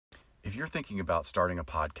If you're thinking about starting a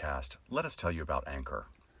podcast, let us tell you about Anchor.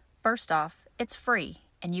 First off, it's free,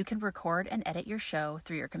 and you can record and edit your show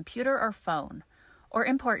through your computer or phone, or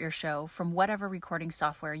import your show from whatever recording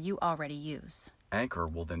software you already use. Anchor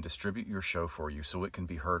will then distribute your show for you so it can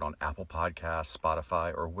be heard on Apple Podcasts,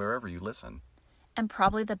 Spotify, or wherever you listen. And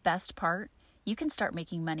probably the best part, you can start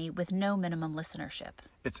making money with no minimum listenership.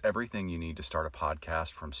 It's everything you need to start a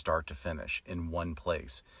podcast from start to finish in one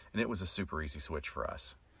place, and it was a super easy switch for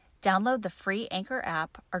us. Download the free Anchor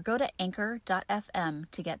app or go to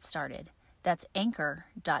anchor.fm to get started. That's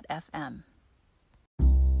anchor.fm.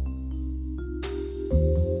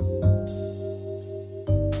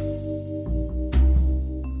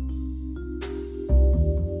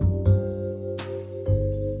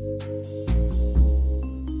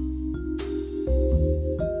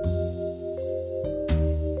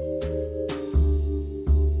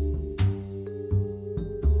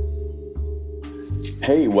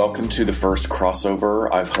 Hey, welcome to the first crossover,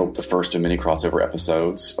 I hope the first of many crossover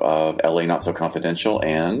episodes of LA Not So Confidential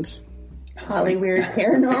and Holly Weird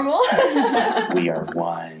Paranormal. We are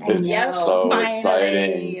one. It's so Finally,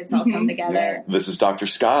 exciting. it's all come together. Yes. This is Dr.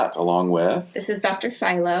 Scott along with... This is Dr.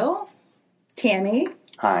 Philo, Tammy.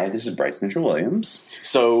 Hi, this is Bryce Mitchell-Williams.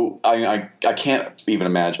 So I can't even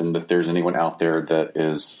imagine that there's anyone out there that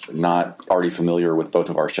is not already familiar with both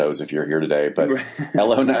of our shows if you're here today. But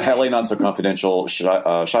LA Not So Confidential,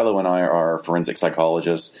 Shiloh and I are forensic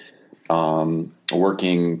psychologists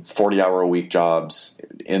working 40-hour-a-week jobs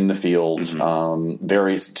in the field,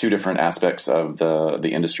 various two different aspects of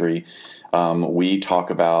the industry. We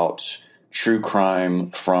talk about true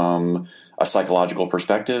crime from a psychological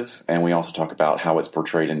perspective, and we also talk about how it's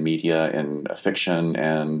portrayed in media and fiction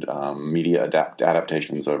and media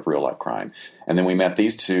adaptations of real-life crime. And then we met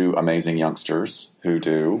these two amazing youngsters who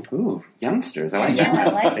do... Ooh, youngsters. I like Yeah, that.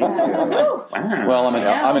 I like that. Wow. Well,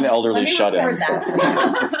 I'm an elderly shut-in. So.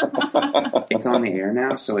 It's on the air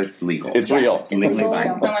now, so it's legal. It's real. It's legally illegal,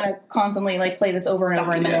 binding. so I'm going to constantly play this over and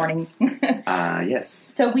over in the morning. Yes.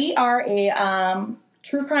 So we are a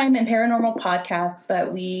true crime and paranormal podcast,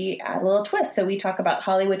 but we add a little twist. So we talk about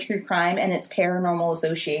Hollywood true crime and its paranormal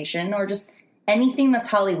association, or just anything that's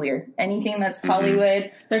Hollyweird, anything that's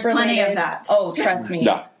Hollywood. There's plenty related. of that. Oh, trust me.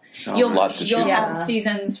 Yeah. So Lots to You'll choose have from.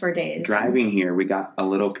 seasons for days. driving here, we got a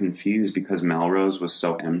little confused because Melrose was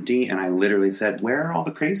so empty, and I literally said, "Where are all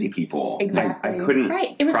the crazy people?" Exactly. I couldn't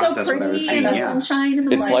Right. It was so process what I pretty was and seeing. the Yeah. sunshine and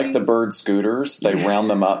the It's like the bird scooters. They round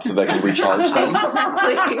them up so they can recharge them.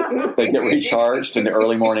 They get recharged in the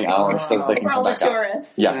early morning hours so that they can For all come the back out.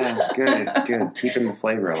 tourists. Yeah. Good. Keeping the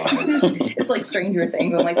flavor alive. It's like Stranger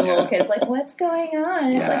Things, and like the little kids, like, what's going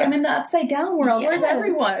on? It's Yeah. like I'm in the upside down world. Where's Yes.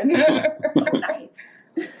 everyone? nice.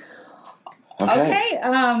 Okay.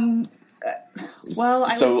 Well,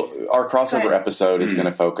 So our crossover Go ahead. episode is going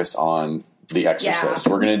to focus on The Exorcist.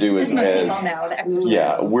 Yeah. We're going to do People know The Exorcist.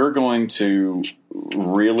 yeah, we're going to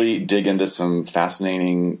really dig into some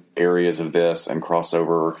fascinating areas of this and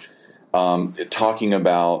crossover, talking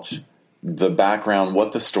about the background,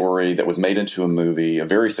 what the story that was made into a movie, a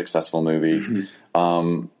very successful movie.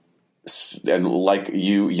 And like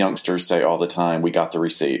you youngsters say all the time, we got the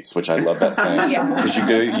receipts, which I love that saying because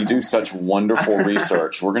you do such wonderful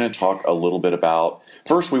research. We're going to talk a little bit about.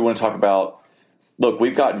 First, we want to talk about. Look,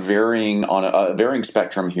 we've got varying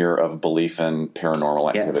spectrum here of belief in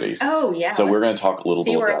paranormal Yes. activity. Oh, yeah. So we're going let's to talk a little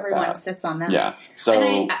see bit where about everyone that. sits on that. Yeah. So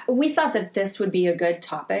And we thought that this would be a good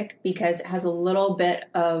topic because it has a little bit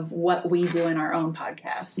of what we do in our own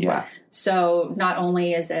podcast. Yeah. So not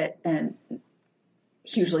only is it a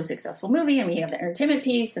hugely successful movie, and we have the entertainment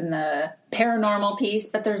piece and the paranormal piece,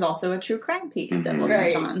 but there's also a true crime piece that we'll touch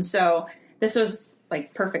Right. on. So this was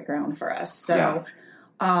like perfect ground for us. So.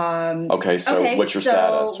 okay. So what's your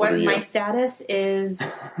status? What are you? My status is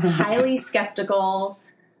highly skeptical.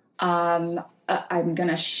 I'm going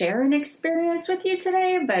to share an experience with you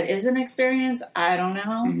today, but is an experience? I don't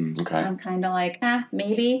know. Okay. I'm kind of like,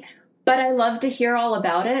 maybe. But I love to hear all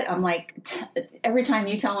about it. I'm like, every time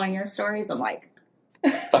you tell one of your stories, I'm like,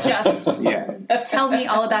 just Yeah. tell me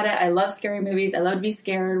all about it. I love scary movies. I love to be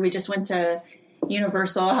scared. We just went to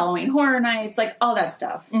Universal Halloween Horror Nights, like all that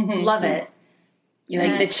stuff. Love it. You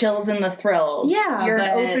like the chills and the thrills. Yeah, You're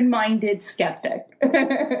but- an open-minded skeptic.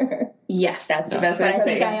 Yes. That's the best way But to I put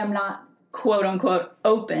think it. I am not quote unquote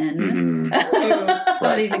open to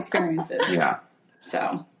some of these experiences. Yeah.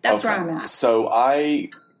 So that's where I'm at. So I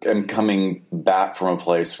am coming back from a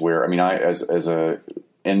place where, I mean,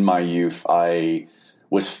 in my youth, I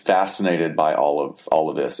was fascinated by all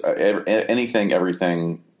of this. Anything,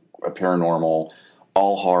 everything paranormal,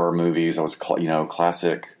 all horror movies. I was,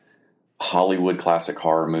 classic Hollywood classic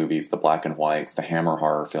horror movies, the black and whites, the Hammer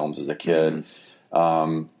horror films as a kid.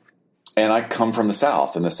 And I come from the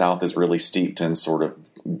South, and the South is really steeped in sort of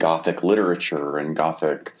Gothic literature and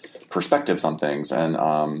Gothic perspectives on things.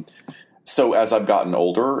 And so as I've gotten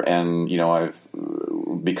older and, I've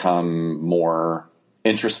become more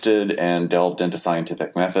interested and delved into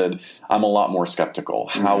scientific method, I'm a lot more skeptical.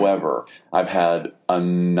 However, I've had a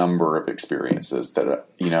number of experiences that,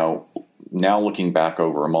 now looking back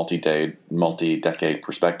over a multi-decade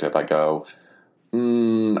perspective, I go,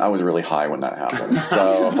 I was really high when that happened.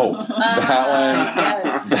 So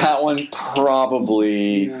that one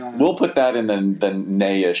probably, we'll put that in the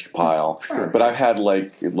nay-ish pile. Sure. But I've had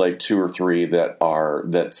like 2 or 3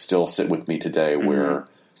 that still sit with me today where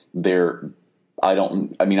I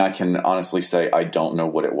can honestly say I don't know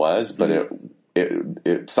what it was, but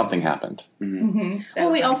it something happened.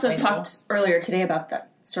 Well, we also talked earlier today about that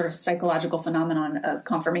sort of psychological phenomenon of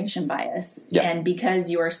confirmation bias. Yeah. And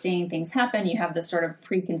because you are seeing things happen, you have this sort of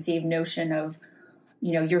preconceived notion of,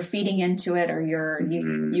 you're feeding into it, or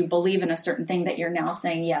you believe in a certain thing that you're now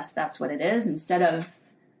saying, yes, that's what it is, instead of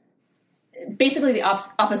basically the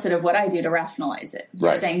opposite of what I do to rationalize it.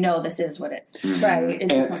 You're saying, no, this is what it is. Right.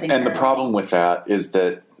 And the problem with that is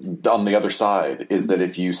that on the other side is that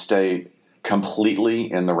if you stay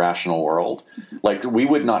completely in the rational world, like we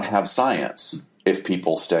would not have science if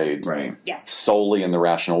people stayed solely in the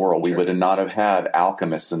rational world. We would not have had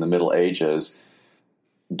alchemists in the Middle Ages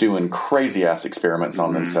doing crazy-ass experiments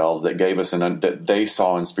on themselves that gave us that they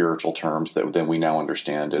saw in spiritual terms that then we now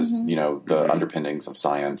understand as, the underpinnings of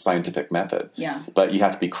scientific method. Yeah. But you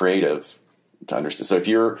have to be creative to understand.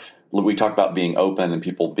 So we talk about being open and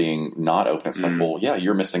people being not open. It's like, well, yeah,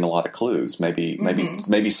 you're missing a lot of clues.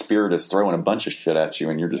 Maybe spirit is throwing a bunch of shit at you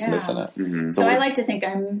and you're just missing it. So I like to think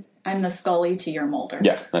I'm the Scully to your Mulder.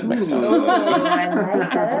 Yeah, that makes sense. Ooh, I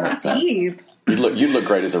like that. That's deep. You'd look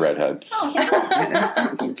great as a redhead. Oh,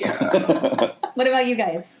 yeah. What about you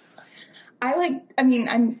guys? I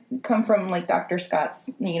come from like Dr. Scott's,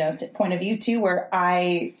 point of view too, where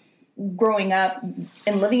growing up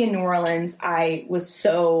and living in New Orleans, I was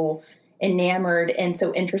so enamored and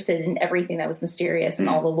so interested in everything that was mysterious and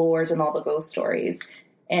all the lores and all the ghost stories.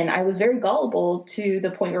 And I was very gullible to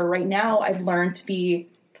the point where right now I've learned to be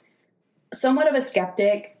somewhat of a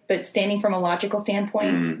skeptic, but standing from a logical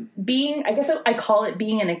standpoint, I call it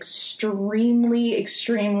being an extremely,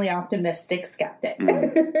 extremely optimistic skeptic.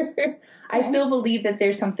 I still believe that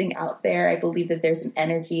there's something out there. I believe that there's an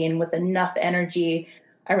energy, and with enough energy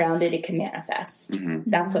around it, it can manifest.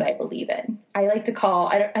 That's what I believe in. I like to call,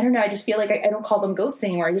 I don't know, I just feel like I don't call them ghosts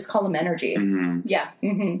anymore. I just call them energy. Yeah.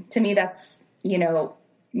 To me, that's,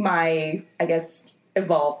 my, I guess,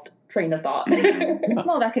 evolved train of thought.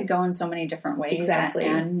 Well, that could go in so many different ways. Exactly.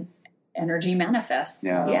 And energy manifests.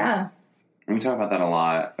 Yeah. And we talk about that a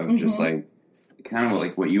lot of just like, kind of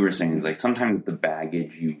like what you were saying is like sometimes the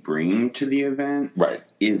baggage you bring to the event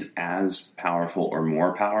is as powerful or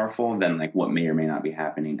more powerful than like what may or may not be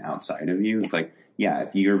happening outside of you. It's like,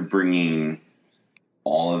 if you're bringing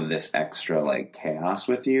all of this extra like chaos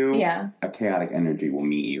with you, a chaotic energy will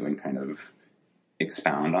meet you and kind of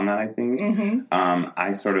expound on that, I think.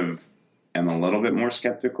 I sort of am a little bit more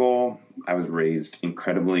skeptical. I was raised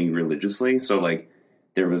incredibly religiously, so like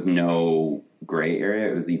there was no gray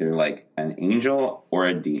area. It was either like an angel or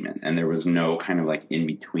a demon, and there was no kind of like in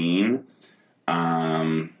between.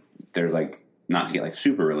 There's like, not to get like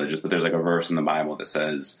super religious, but there's like a verse in the Bible that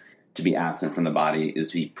says to be absent from the body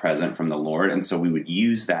is to be present from the Lord. And so we would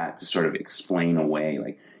use that to sort of explain away,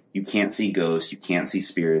 like, you can't see ghosts, you can't see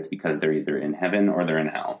spirits because they're either in heaven or they're in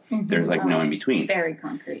hell. There's like no in between. Very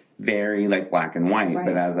concrete. Very like black and white.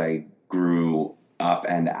 But as I grew up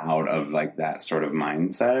and out of like that sort of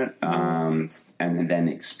mindset, and then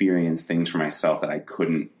experienced things for myself that I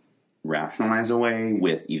couldn't rationalize away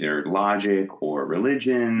with either logic or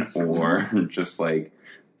religion or just like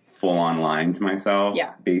full on lying to myself.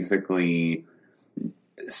 Basically,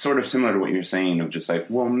 sort of similar to what you're saying of just like,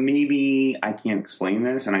 well, maybe I can't explain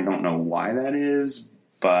this and I don't know why that is,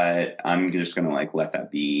 but I'm just going to like let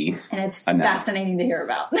that be. And it's fascinating to hear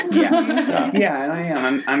about. Yeah, and I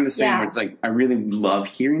am. I'm the same where it's like, I really love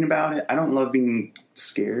hearing about it. I don't love being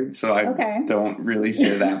scared, so I don't really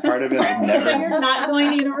share that part of it. I've never, so you're not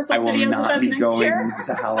going to Universal Studios with us next year? I will not be going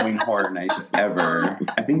to Halloween Horror Nights ever.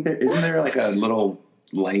 I think isn't there like a little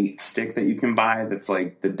light stick that you can buy that's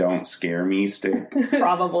like the don't scare me stick?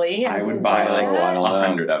 Probably. I would buy like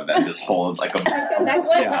 100 of them. Just hold like a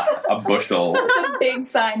necklace. A bushel. A big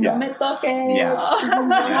sign. No me toques. Do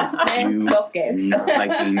not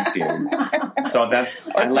like being scared. So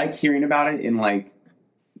I like hearing about it in like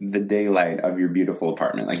the daylight of your beautiful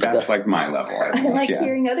apartment. Like, that's like my level. I like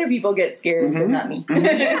hearing other people get scared, but not me.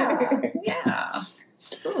 Yeah.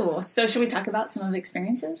 Ooh, so should we talk about some of the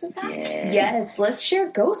experiences with that? Yes, let's share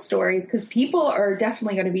ghost stories because people are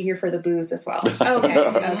definitely going to be here for the booze as well.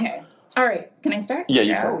 Okay. All right. Can I start? Yeah,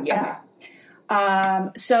 you Oh, yeah.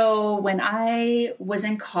 So when I was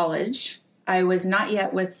in college, I was not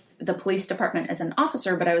yet with the police department as an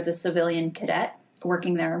officer, but I was a civilian cadet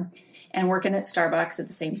working there and working at Starbucks at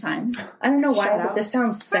the same time. I don't know why, Shout but out. this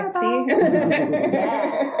sounds sexy.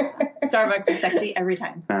 Starbucks is sexy every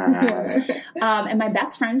time. And my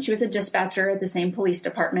best friend, she was a dispatcher at the same police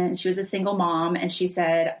department. She was a single mom, and she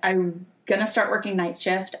said, I'm going to start working night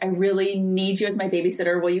shift. I really need you as my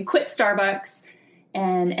babysitter. Will you quit Starbucks?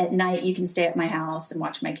 And at night, you can stay at my house and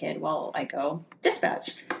watch my kid while I go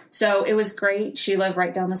dispatch. So it was great. She lived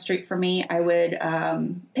right down the street from me. I would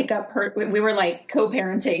pick up her. We were like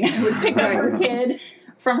co-parenting. I would pick up her kid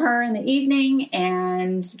from her in the evening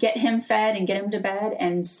and get him fed and get him to bed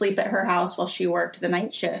and sleep at her house while she worked the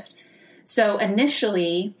night shift. So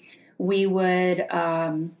initially, we would,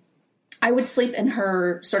 I would sleep in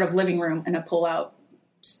her sort of living room in a pull-out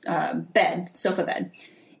bed, sofa bed.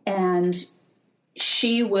 And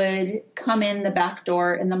she would come in the back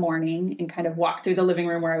door in the morning and kind of walk through the living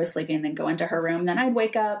room where I was sleeping and then go into her room. Then I'd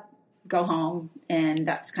wake up, go home, and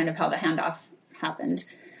that's kind of how the handoff happened.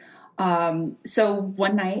 So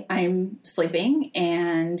one night I'm sleeping,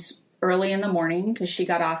 and early in the morning, because she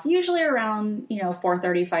got off usually around,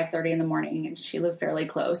 4:30, 5:30 in the morning, and she lived fairly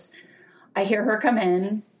close. I hear her come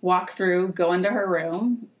in, walk through, go into her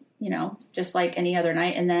room, just like any other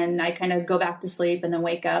night. And then I kind of go back to sleep and then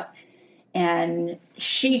wake up. And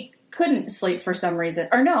she couldn't sleep for some reason.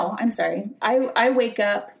 Or no, I'm sorry. I wake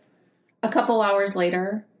up a couple hours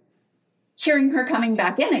later hearing her coming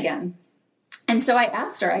back in again. And so I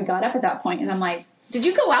asked her, I got up at that point and I'm like, did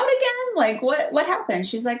you go out again? Like, what happened?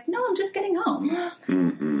 She's like, no, I'm just getting home.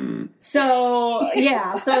 Mm-hmm. So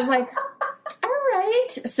I was like, all right.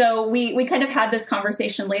 So we kind of had this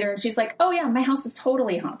conversation later and she's like, oh yeah, my house is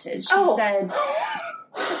totally haunted. She said...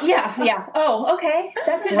 Yeah. Oh, okay.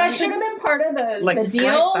 That should have been part of the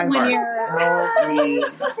deal when you're...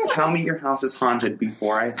 Tell me your house is haunted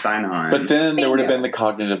before I sign on. But then there would have been the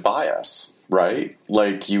cognitive bias, right?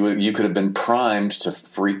 Like you could have been primed to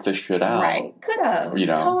freak this shit out. Right. Could have.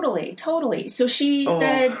 Totally. So she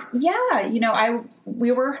said,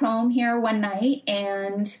 we were home here one night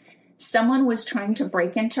and someone was trying to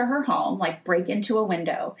break into her home, like break into a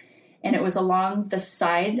window. And it was along the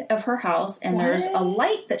side of her house. And there's a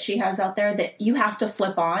light that she has out there that you have to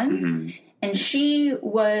flip on. Mm-hmm. And she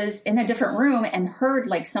was in a different room and heard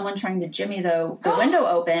like someone trying to jimmy the window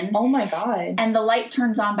open. Oh my God. And the light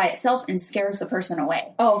turns on by itself and scares the person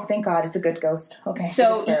away. Oh, thank God. It's a good ghost. Okay.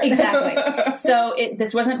 So exactly. So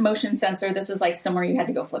this wasn't motion sensor. This was like somewhere you had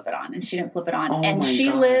to go flip it on. And she didn't flip it on. And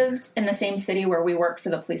she lived in the same city where we worked for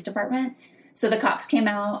the police department. So the cops came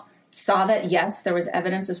out. Saw that, yes, there was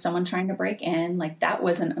evidence of someone trying to break in. Like, that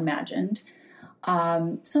wasn't imagined. So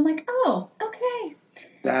I'm like, oh, okay.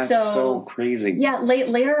 That's so crazy. Yeah,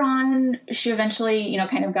 later on, she eventually,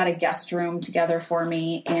 kind of got a guest room together for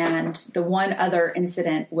me. And the one other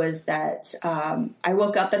incident was that I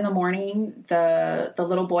woke up in the morning. The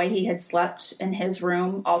little boy, he had slept in his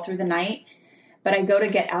room all through the night. But I go to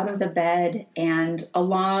get out of the bed, and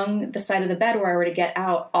along the side of the bed where I were to get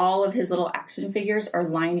out, all of his little action figures are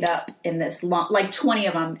lined up in this long, like 20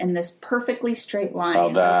 of them in this perfectly straight line.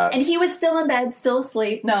 Oh, that's... And he was still in bed, still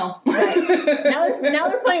asleep. No. Right. now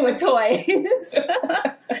they're playing with toys.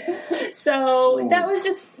 So that was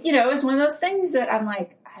just, it was one of those things that I'm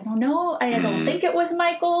like, I don't know. I don't think it was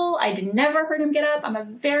Michael. I never heard him get up. I'm a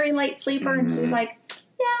very light sleeper. And she was like,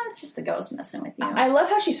 yeah, it's just the ghost messing with you. I love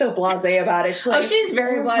how she's so blasé about it. She's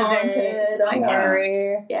very blasé. Don't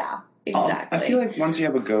worry. Yeah, exactly. I feel like once you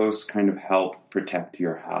have a ghost kind of help protect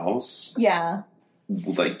your house. Yeah.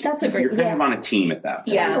 Like, that's a great... You're kind of on a team at that point.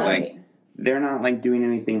 Yeah. Like, they're not, like, doing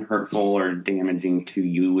anything hurtful or damaging to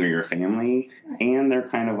you or your family. And they're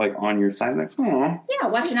kind of, like, on your side. Like, oh. Yeah,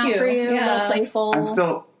 watching out for you. Yeah. A little playful. I'm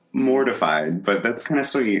still... mortified, but that's kind of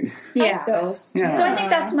sweet. Yeah. Ghost. Yeah. So I think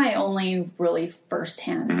that's my only really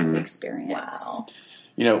firsthand experience.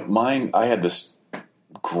 Wow. I had this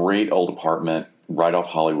great old apartment right off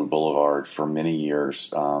Hollywood Boulevard for many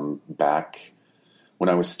years, back when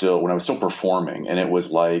I was still performing, and it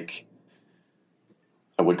was like,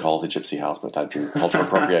 I would call it a gypsy house, but that'd be cultural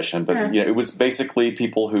appropriation. But it was basically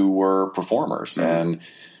people who were performers, and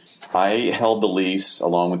I held the lease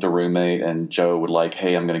along with the roommate, and Joe would like,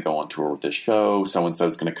 hey, I'm going to go on tour with this show.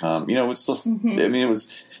 So-and-so's going to come. It was just,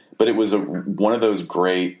 but it was one of those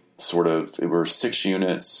great it were 6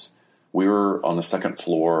 units. We were on the second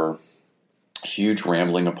floor, huge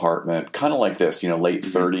rambling apartment, kind of like this, late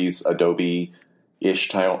 30s Adobe-ish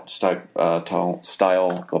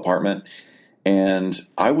style apartment. And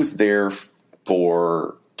I was there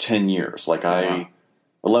for 10 years.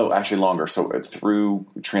 Actually longer. So through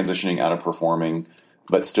transitioning out of performing,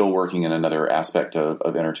 but still working in another aspect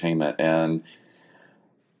of entertainment. And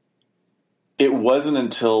it wasn't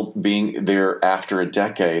until being there after a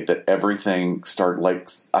decade that everything started.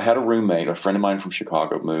 I had a roommate, a friend of mine from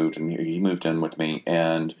Chicago moved, and he moved in with me.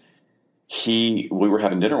 And we were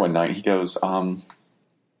having dinner one night. And he goes,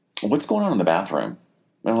 "What's going on in the bathroom?"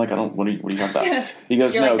 And I'm like, what are you talking about? He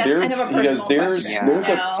goes, You're "No, like, there's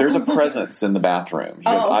a presence in the bathroom." He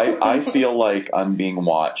goes, I feel like I'm being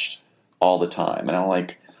watched all the time. And I'm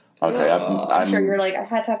like, okay, I'm sure you're like, I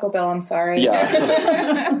had Taco Bell, I'm sorry.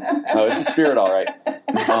 Yeah. No, it's a spirit, all right.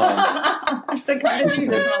 It's a kind of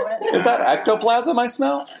Jesus moment. Is that ectoplasm I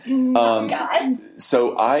smell? God.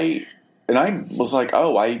 So I was like,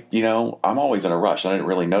 I'm always in a rush. I didn't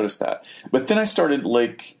really notice that. But then I started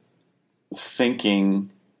thinking,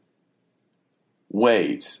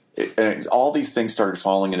 wait, and all these things started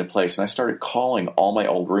falling into place, and I started calling all my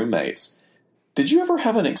old roommates. Did you ever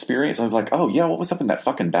have an experience? I was like, oh yeah, what was up in that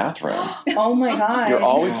fucking bathroom? Oh my God. You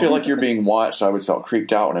always feel like you're being watched. I always felt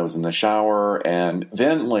creeped out when I was in the shower. And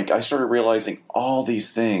then I started realizing all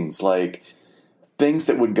these things, things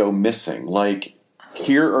that would go missing.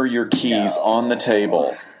 Here are your keys on the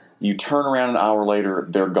table. You turn around an hour later,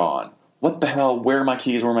 they're gone. What the hell? Where are my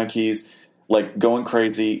keys? Where are my keys? Going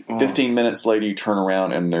crazy. 15 minutes later, you turn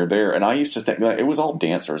around and they're there. And I used to think it was all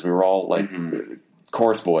dancers. We were all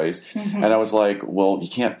chorus boys. Mm-hmm. And I was like, well, you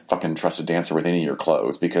can't fucking trust a dancer with any of your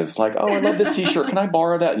clothes because it's like, oh, I love this t-shirt. Can I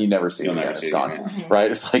borrow that? And you never see it again. It's gone. Mm-hmm. Right?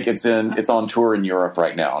 It's like it's on tour in Europe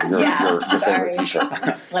right now. Your favorite t-shirt.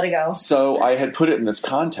 Let it go. So I had put it in this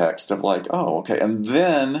context of oh, okay. And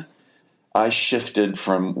then I shifted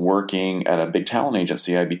from working at a big talent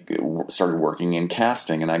agency. I started working in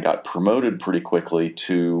casting, and I got promoted pretty quickly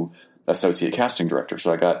to associate casting director.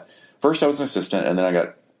 So first I was an assistant, and then I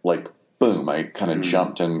got boom, I kind of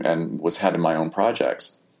jumped and was having my own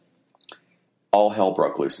projects. All hell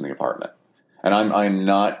broke loose in the apartment. And I'm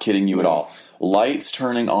not kidding you at all. Lights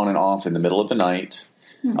turning on and off in the middle of the night,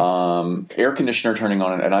 air conditioner turning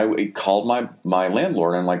on, and I called my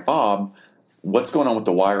landlord, and I'm like, Bob, what's going on with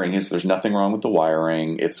the wiring? There's nothing wrong with the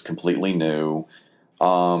wiring. It's completely new.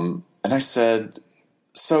 And I said,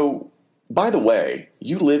 so, by the way,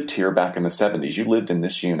 you lived here back in the 70s. You lived in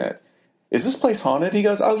this unit. Is this place haunted? He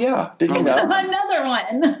goes, oh, yeah. Didn't you know? Another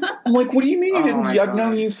one. I'm like, what do you mean you didn't? I've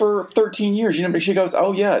known you for 13 years. She goes,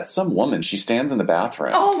 oh, yeah, it's some woman. She stands in the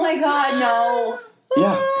bathroom. Oh, my God, no.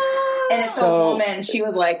 Yeah. And it's a woman. She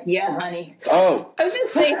was like, yeah, honey. Oh. I was going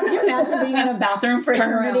to say, could you imagine being in a bathroom for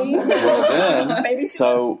eternity? Well, then,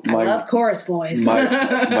 so I love chorus boys.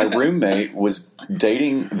 my roommate was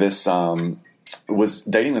dating this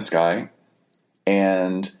guy,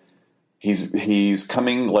 and he's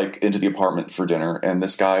coming into the apartment for dinner, and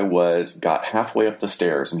this guy got halfway up the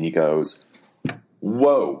stairs, and he goes,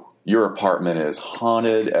 whoa. Your apartment is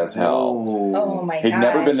haunted as hell. Oh my god! He'd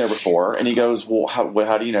never been there before, and he goes, "Well,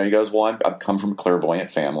 how do you know?" He goes, "Well, I've come from a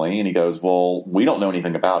clairvoyant family," and he goes, "Well, we don't know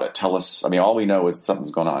anything about it. Tell us. I mean, all we know is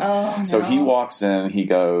something's going on." Oh, so he walks in. He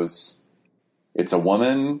goes, "It's a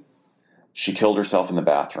woman. She killed herself in the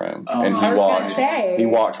bathroom." And he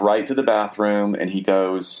walked right to the bathroom, and he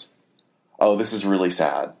goes, "Oh, this is really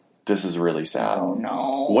sad. This is really sad. Oh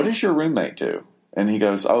no! What does your roommate do?" And he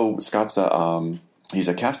goes, "Oh, Scott's he's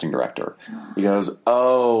a casting director." He goes,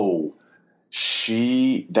 oh,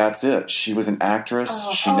 that's it. She was an actress.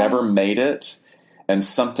 She never made it. And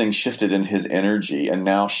something shifted in his energy. And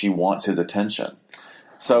now she wants his attention.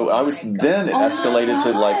 So it escalated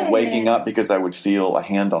to waking up because I would feel a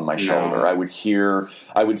hand on my shoulder. I would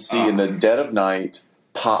see in the dead of night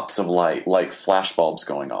pops of light, like flash bulbs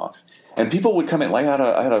going off. And people would come in. I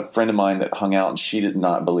had a friend of mine that hung out, and she did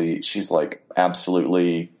not believe. She's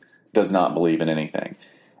absolutely does not believe in anything.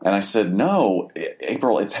 And I said, no,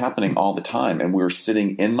 April, it's happening all the time. And we were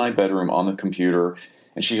sitting in my bedroom on the computer,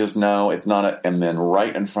 and she goes, no, it's not. And then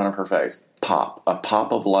right in front of her face, a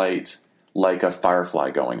pop of light, like a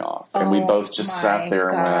firefly going off. And we both just sat there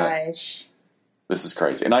and went, this is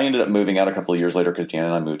crazy. And I ended up moving out a couple of years later because Dan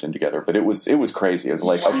and I moved in together. But it was crazy. It was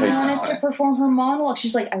like, okay. She wanted to perform her monologue.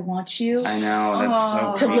 She's like, I want you. I know. That's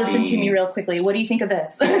so to creepy. listen to me real quickly. What do you think of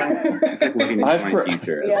this? It's like looking into my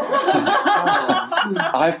future. Yeah.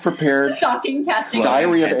 I've prepared Stalking casting.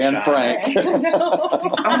 Diary of Anne Frank. Oh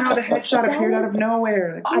no, the headshot appeared out of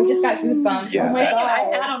nowhere. I just got goosebumps. Yeah. Oh my I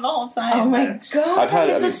god. had them the whole time. Oh my god. I've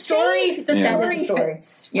had The story Yeah.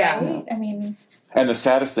 fits. Yeah. Right? I mean, And the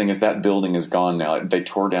saddest thing is that building is gone now. They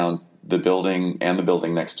tore down the building and the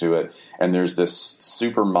building next to it, and there's this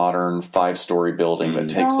super modern 5-story building that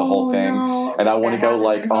takes the whole thing. No. And I want to That go happens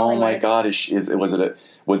like, in oh my Hollywood. god,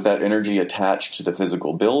 was that energy attached to the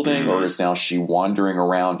physical building, or is now she wandering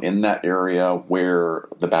around in that area where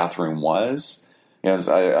the bathroom was? Yes,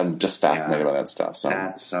 I'm just fascinated by that stuff. So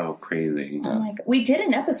That's so crazy. Oh my god. We did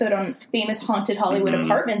an episode on famous haunted Hollywood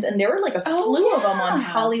apartments, and there were like a slew of them on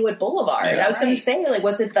Hollywood Boulevard. Yeah. I was going to say, like,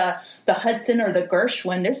 was it the Hudson or the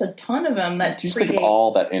Gershwin? There's a ton of them that just think of predate-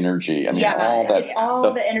 all that energy. I mean, all that, it's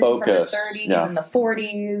all the energy focus. from the 30s Yeah. and the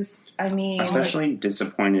 40s. I mean, Especially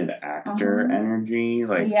disappointed actor energy.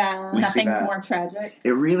 Like, Yeah. we see nothing's that. more tragic.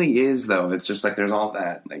 It really is, though. It's just like there's all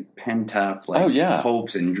that like pent up, like Oh, yeah.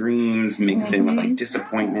 hopes and dreams mixed in with like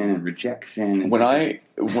disappointment and rejection. It's When like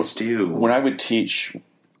I this stew. when I would teach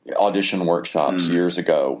audition workshops years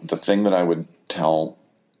ago, the thing that I would tell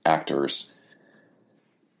actors,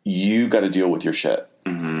 you got to deal with your shit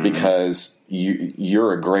because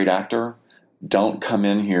you're a great actor. Don't come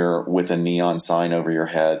in here with a neon sign over your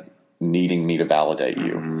head needing me to validate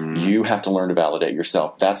you. You have to learn to validate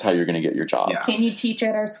yourself. That's how you're going to get your job. Yeah. can you teach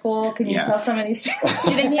at our school? Can you Yeah. tell some of these stories?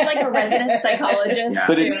 Do they need like a resident psychologist? Yeah.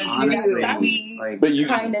 But to it's- do Honestly, that? like, But you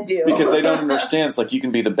kind of do. because they don't understand. It's like you can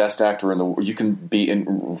be the best actor in the world. You can be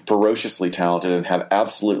ferociously talented and have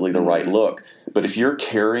absolutely the right look. But if you're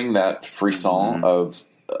carrying that frisson of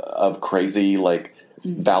crazy, like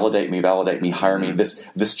validate me, hire me.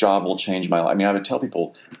 This job will change my life. I mean, I would tell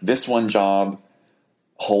people this one job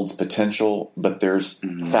holds potential, but there's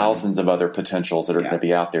thousands of other potentials that are going to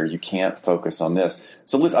be out there. You can't focus on this.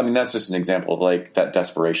 So, I mean, that's just an example of like that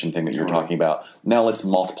desperation thing that you're talking about. Now let's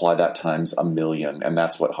multiply that times 1,000,000, and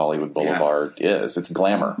that's what Hollywood Boulevard is. It's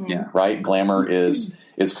glamour, Yeah. right? Glamour is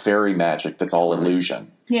fairy magic. That's all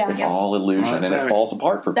illusion. Yeah. It's all illusion, and it falls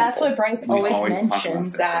apart for That's people. what Bryce we always talk about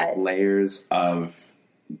mentions, this, that like, layers of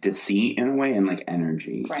deceit in a way and like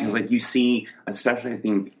energy. Because like you see, especially I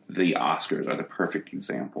think the Oscars are the perfect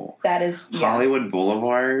example. that is Hollywood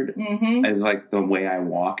Boulevard is like the way I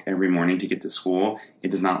walk every morning to get to school.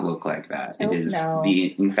 It does not look like that. It is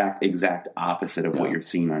in fact, exact opposite of what you're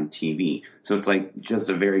seeing on TV. So it's like just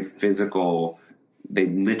a very physical. They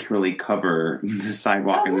literally cover the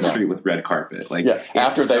sidewalk and the street with red carpet. Like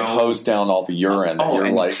after they've hosed down all the urine, you're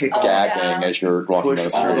and like kick gagging as you're walking down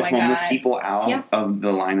push the all street. the homeless people out of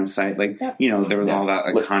the line of sight. Like, there was all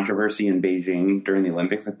that like controversy in Beijing during the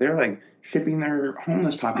Olympics. Like, they're like shipping their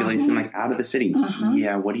homeless population like out of the city.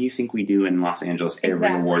 Yeah, what do you think we do in Los Angeles every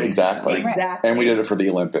award Exactly. season? Like, Exactly. And we did it for the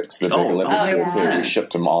Olympics, the big Olympics here too. We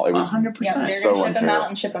shipped them all. It was 100%. they're so gonna ship them unfair. out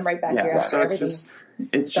and ship them right back here. Yeah, so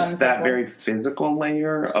it's just that very physical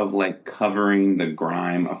layer of like covering the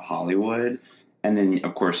grime of Hollywood. And then,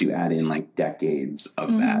 of course, you add in like decades of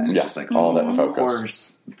that. It's just like all that of focus.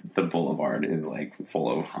 course, the Boulevard is like full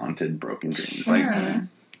of haunted, broken dreams. Like, and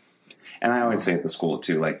I always say at the school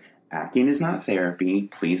too, like, acting is not therapy.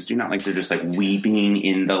 Please do not like they're just like weeping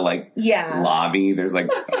in the like lobby. There's like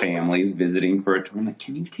families visiting for a tour. I'm like,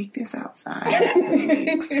 can you take this outside?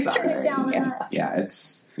 Like, Turn it down a notch. yeah,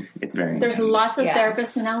 it's very. There's intense. lots of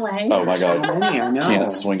therapists in LA. Oh my So god! many, I know. Can't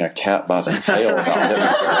swing a cat by the tail without hitting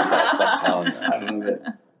it. I'm telling you. I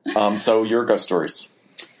love it. So your ghost stories.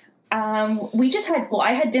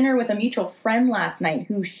 I had dinner with a mutual friend last night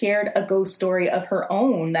who shared a ghost story of her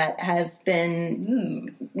own that has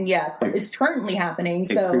been, it's currently happening.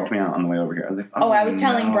 It freaked me out on the way over here. I was like, I was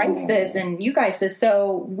telling no. Bryce this and you guys this.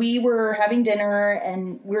 So we were having dinner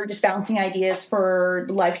and we were just bouncing ideas for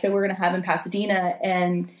the live show we're going to have in Pasadena.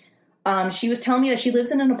 And she was telling me that she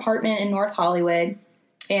lives in an apartment in North Hollywood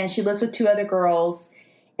and she lives with two other girls.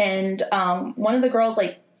 And one of the girls,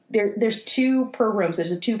 like, there's two per room. So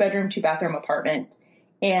there's a 2-bedroom, 2-bathroom apartment.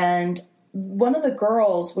 And one of the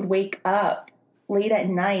girls would wake up late at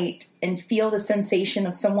night and feel the sensation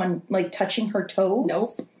of someone like touching her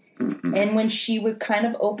toes. Nope. And when she would kind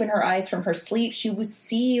of open her eyes from her sleep, she would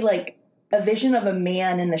see like a vision of a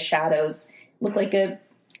man in the shadows, look like a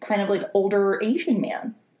kind of like older Asian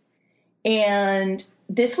man. And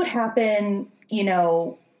this would happen,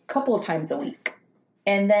 a couple of times a week.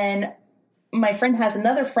 And then my friend has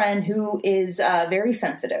another friend who is very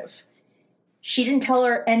sensitive. She didn't tell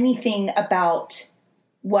her anything about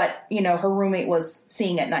what, her roommate was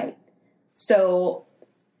seeing at night. So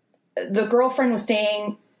the girlfriend was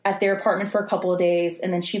staying at their apartment for a couple of days,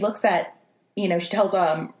 and then she looks at, she tells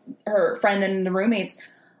her friend and the roommates,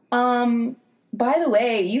 by the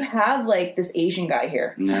way, you have like this Asian guy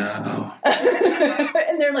here. No.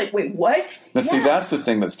 And they're like, wait, what? Now, see, that's the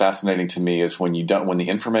thing that's fascinating to me is when the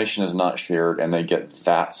information is not shared and they get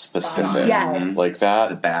that specific, Yes. like that,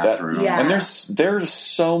 The bathroom. Yeah. and there's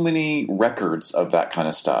so many records of that kind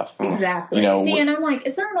of stuff. Exactly. You know, See, and I'm like,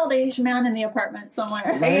 is there an old Asian man in the apartment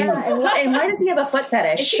somewhere? Yeah, and why does he have a foot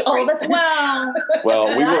fetish? All of a sudden, Well,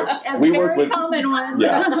 well, a we very work with common one.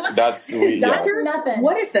 yeah, that's yeah. doctors, nothing.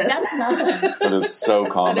 What is this? That's nothing. It is so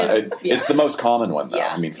common. It's the most common one, though.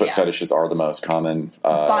 Yeah. I mean, foot Yeah. fetishes are the most common.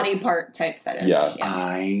 Body part type fetish. Yeah.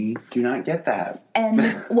 I do not get that.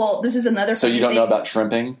 And well, this is another. So you don't funny know thing. about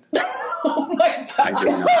shrimping? Oh my god! I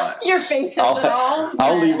do not. Your face says it all.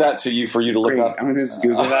 I'll leave that to you for you to look Great. up. I'm going to just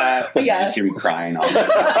Google that. Yeah. Just hear me crying. What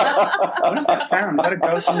does that sound? Is that a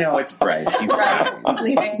ghost? No, it's Bryce. He's Bryce, crying. he's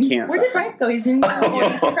leaving. Can't Where did stop. Bryce go? He's in.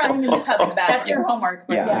 He's crying in the tub in the back. That's your homework.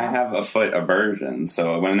 Yeah, Yeah. I have a foot aversion,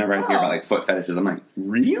 so whenever I hear about like foot fetishes, I'm like,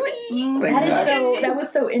 really? Like, That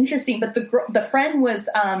was so interesting. But the friend was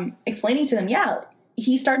explaining to them, yeah,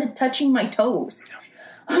 he started touching my toes.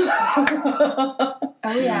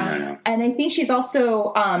 Oh yeah. No. And I think she's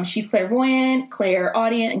also she's clairvoyant,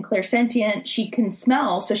 clairaudient, and clairsentient. She can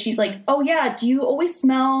smell, so she's like, "Oh yeah, do you always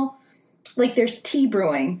smell like there's tea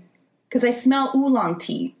brewing? Because I smell oolong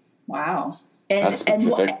tea." Wow. And, That's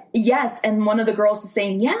specific. Yes, and one of the girls is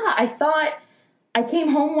saying, "Yeah, I thought I came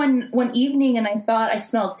home one evening and I thought I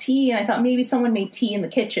smelled tea, and I thought maybe someone made tea in the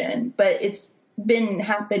kitchen, but it's been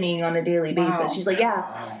happening on a daily basis." Wow. She's like, "Yeah,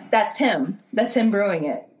 that's him. That's him brewing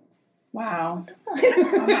it." Wow.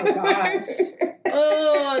 Oh my gosh.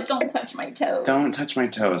 Oh, don't touch my toes. Don't touch my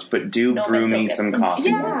toes, but do No, brew but me get some some coffee tea.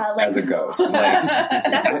 Yeah, like- as a ghost. Like,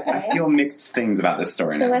 I feel mixed things about this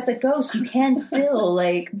story So now. as a ghost, you can still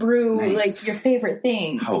like brew Nice. like your favorite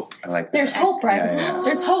things. Hope. I like that. There's hope, right? Yeah.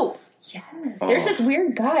 There's hope. Yes. There's this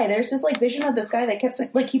weird guy. There's this like vision of this guy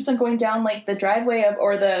that keeps on going down like the driveway of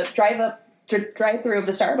or the drive-through of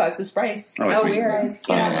the Starbucks. It's Bryce. Oh, it's weird.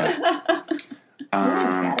 weird.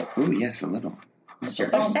 Eyes. Yeah. Ooh, yes, a little. Is your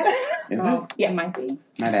Oh. first step? Is Oh, Yeah. it might be.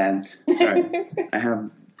 My bad. Sorry. I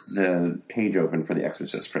have the page open for The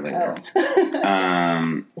Exorcist for later.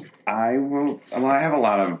 Oh. I have a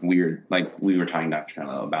lot of weird, like we were talking to Dr.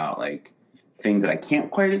 Trello about like things that I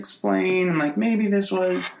can't quite explain and like maybe this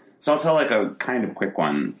was. So I'll tell like a kind of quick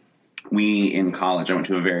one. In college, I went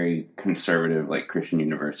to a very conservative like Christian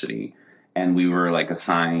university and we were like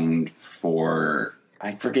assigned for,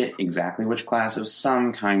 I forget exactly which class. It was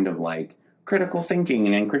some kind of like critical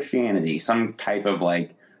thinking and Christianity, some type of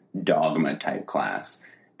like dogma type class.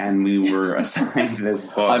 And we were assigned this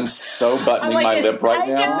book. I'm so buttoning my lip right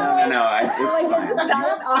now. No. It's fine. Isn't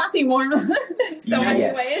that an oxymoron in so many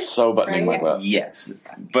Yes. ways? So buttoning my lip.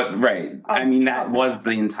 Yes, but right. I mean, that was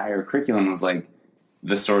the entire curriculum was like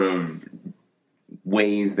the sort of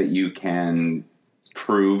ways that you can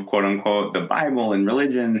prove, quote unquote, the Bible and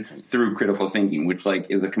religion through critical thinking, which like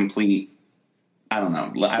is a complete, I don't know.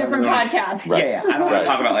 Different podcast. Right. Yeah. I don't want to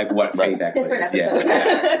talk about like what faith actually Different is. episode.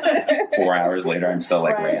 Yeah. 4 hours later, I'm still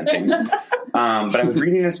like Right. ranting. But I was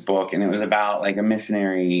reading this book, and it was about like a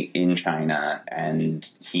missionary in China, and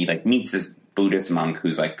he like meets this Buddhist monk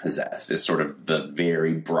who's like possessed. Is sort of the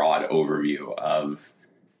very broad overview of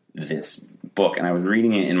this book, and I was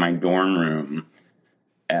reading it in my dorm room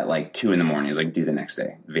at like 2 a.m. It was like due the next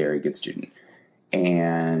day. Very good student,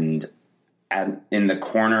 and in the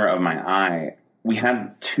corner of my eye, we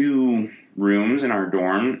had 2 rooms in our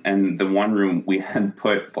dorm, and the one room we had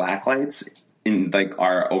put black lights in like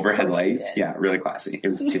our overhead lights. Yeah, really classy. It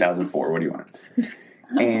was 2004. What do you want?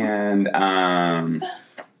 And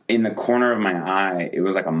in the corner of my eye, it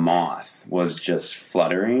was like a moth was just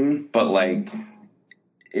fluttering, but like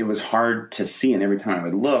it was hard to see. And every time I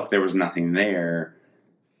would look, there was nothing there.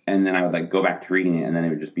 And then I would like go back to reading it, and then it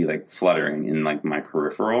would just be like fluttering in like my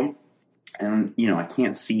peripheral. And I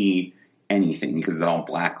can't see anything because it's all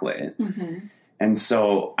blacklit. Mm-hmm. And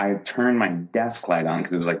so I turned my desk light on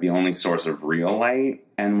because it was like the only source of real light.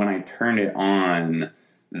 And when I turned it on,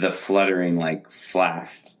 the fluttering like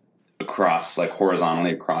flashed across, like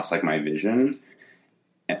horizontally across like my vision.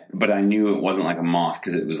 But I knew it wasn't like a moth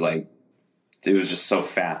because it was just so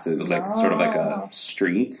fast. It was like sort of like a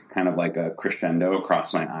streak, kind of like a crescendo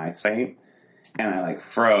across my eyesight. And I like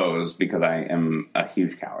froze because I am a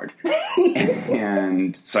huge coward.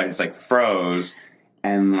 And so I just like froze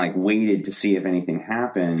and like waited to see if anything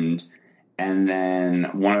happened. And then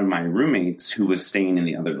one of my roommates who was staying in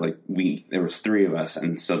the other, there was 3 of us.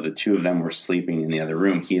 And so the 2 of them were sleeping in the other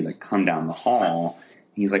room. He had like come down the hall.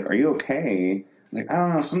 He's like, "Are you okay?" I was like, "I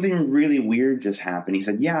don't know. Something really weird just happened." He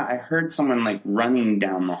said, "Yeah, I heard someone like running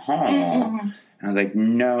down the hall." And And I was like,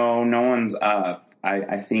 no one's up.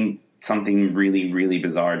 I think something really, really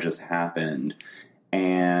bizarre just happened.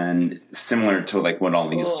 And similar to like what all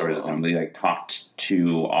these stories have been, we like talked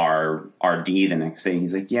to our RD the next day.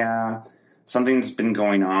 He's like, yeah, something's been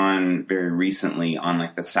going on very recently on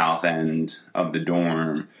like the south end of the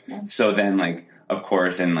dorm. Yeah. So then like, of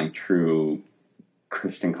course, in like true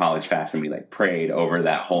Christian college fashion, we like prayed over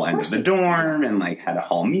that whole end of the dorm and like had a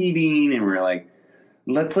hall meeting, and we were like,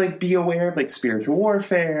 let's like be aware of like spiritual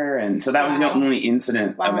warfare. And so that was the only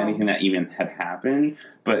incident of anything that even had happened.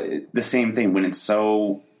 But the same thing,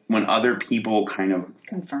 when other people kind of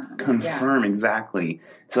confirm exactly.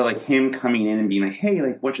 So like him coming in and being like, hey,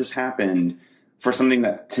 like what just happened, for something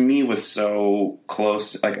that to me was so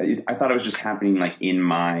close, like I thought it was just happening like in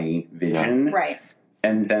my vision. Yeah. Right.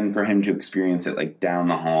 And then for him to experience it like down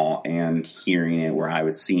the hall and hearing it where I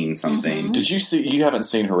was seeing something. Mm-hmm. Did you see? You haven't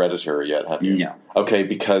seen Hereditary yet, have you? No. Okay,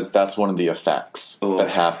 because that's one of the effects that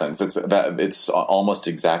happens. It's almost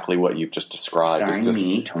exactly what you've just described. Starring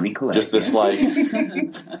me, Toni Collette. Just this like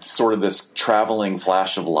sort of this traveling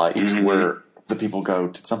flash of light where the people go,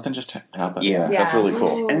 did something just happen? Yeah. That's really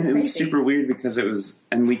cool. And it was super weird because it was,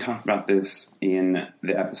 and we talked about this in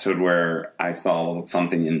the episode where I saw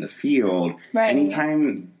something in the field. Right.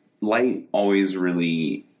 Anytime light always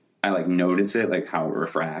really, I like notice it, like how it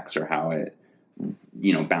refracts or how it,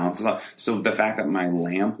 bounces off. So the fact that my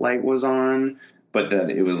lamp light was on, but that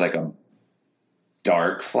it was like a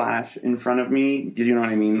dark flash in front of me, you know what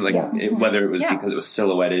I mean? Like whether it was because it was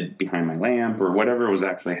silhouetted behind my lamp or whatever was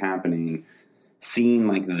actually happening, seeing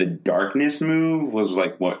like the darkness move was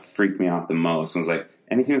like what freaked me out the most. It was like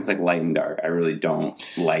anything that's like light and dark, I really don't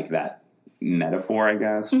like that metaphor, I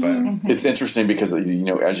guess. But it's interesting because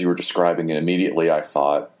as you were describing it, immediately I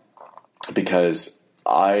thought, because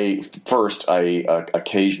I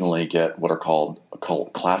occasionally get what are called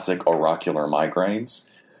classic auricular migraines,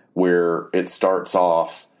 where it starts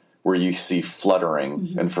off where you see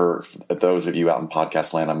fluttering, and for those of you out in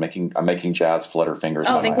podcast land, I'm making jazz flutter fingers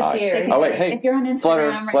by my eye. Oh wait, hey! If you're on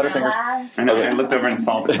Instagram, flutter fingers. I know. I looked over and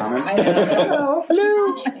saw the comments. Hello.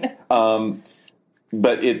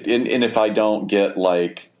 But and if I don't get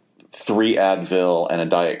like 3 Advil and a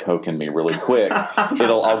Diet Coke in me really quick,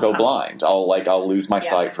 I'll go blind. I'll lose my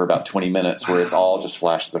sight for about 20 minutes where it's all just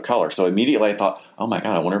flashes of color. So immediately I thought, oh my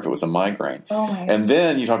God, I wonder if it was a migraine. Oh my God. And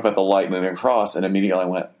then you talk about the light moving across, and immediately I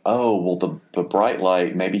went, oh, well, the bright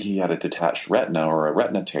light, maybe he had a detached retina or a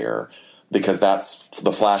retina tear, because that's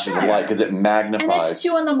the flashes of light, because it magnifies. And it's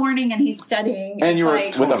 2 a.m. and he's studying. And you're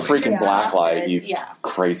like, with a freaking black light, you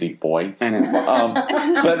crazy boy. I know.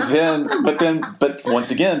 But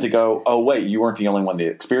once again, to go, oh wait, you weren't the only one that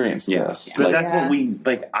experienced this. But that's what we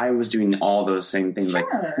like. I was doing all those same things. Like,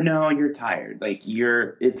 no, you're tired. Like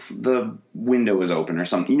it's the window is open or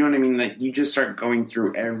something. You know what I mean? Like you just start going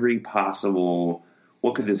through every possible.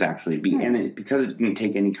 What could this actually be? Right. And because it didn't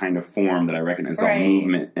take any kind of form that I recognize, all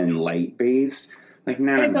movement and light based. Like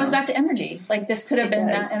now, but it goes back to energy. Like this could have been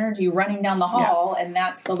that energy running down the hall, and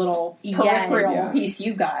that's the little peripheral piece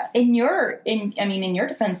you got. In your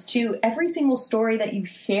defense too, every single story that you've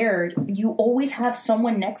shared, you always have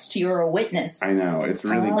someone next to you or a witness. I know, it's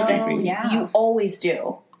really creepy. Yeah, you always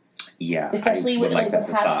do. Yeah, especially with like that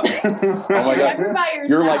to stop. Oh my God,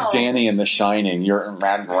 you're like Danny in The Shining. You're the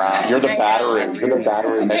battery. You're the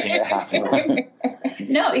battery making it happen.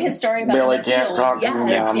 No, his story about Billy can't talk to you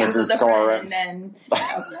now, Mrs. Torrance.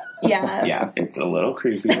 Yeah, it's a little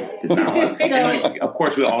creepy. Did not of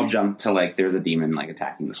course, we all jumped to like there's a demon like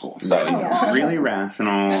attacking the school. So really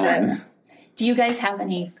rational. Do you guys have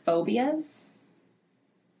any phobias?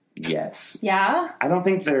 Yes. Yeah? I don't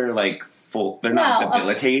think they're like full. They're not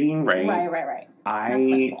debilitating, right? Right.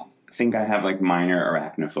 I think I have like minor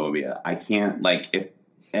arachnophobia. I can't like if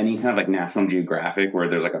any kind of like National Geographic where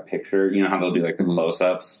there's like a picture, you know how they'll do like the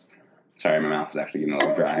close-ups. Sorry, my mouth is actually getting a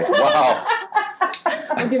little dry. Wow.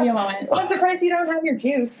 I'll give you a moment. I'm surprised you don't have your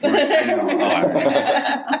juice. I know.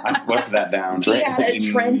 I slurped that down. He had a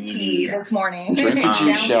Trenti this morning. Drink your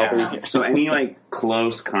juice, Shelby. So any like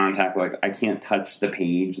close contact, like I can't touch the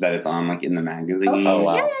page that it's on, like in the magazine. Oh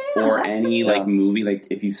wow. Or any like movie, like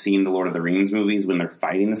if you've seen the Lord of the Rings movies, when they're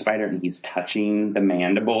fighting the spider and he's touching the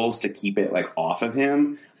mandibles to keep it like off of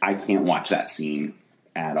him, I can't watch that scene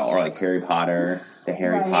at all. Or like Harry Potter, the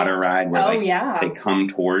Harry Potter ride where they come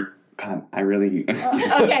toward. God, I really.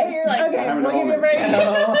 Okay, you're like,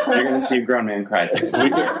 You're going to see a grown man cry today.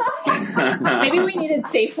 Maybe we needed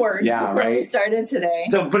safe words before we started today.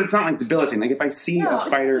 So, but it's not like debilitating. Like if I see a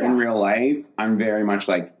spider in real life, I'm very much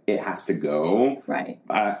like it has to go. Right.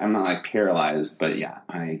 I'm not like paralyzed, but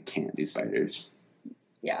I can't do spiders.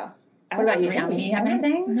 Yeah. What about you, Tammy? You have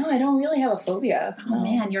anything? No, I don't really have a phobia. Oh,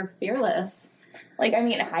 man, you're fearless. Like, I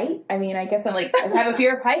mean, height. I mean, I guess I have a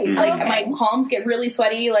fear of heights. Like, my palms get really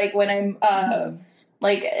sweaty. Like when I'm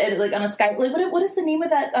like on a sky. Like, what is the name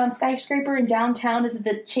of that skyscraper in downtown? Is it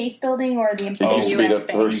the Chase Building or the Empire? It used to be the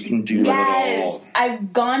first. Yes,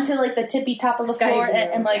 I've gone to like the tippy top of the floor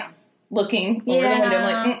and like looking over the window.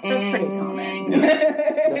 I'm like, that's pretty common.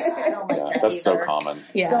 I don't like that that's either. so common.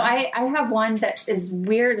 Yeah. So I have one that is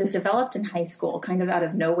weird. It developed in high school, kind of out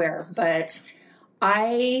of nowhere, but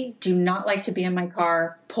I do not like to be in my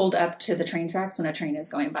car pulled up to the train tracks when a train is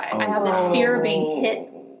going by. I have this fear of being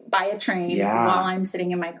hit by a train while I'm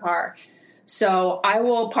sitting in my car. So I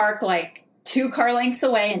will park like 2 car lengths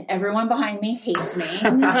away and everyone behind me hates me.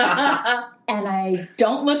 And I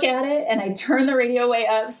don't look at it and I turn the radio way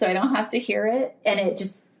up so I don't have to hear it. And it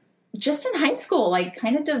just in high school, like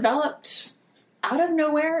kind of developed out of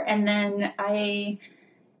nowhere. And then I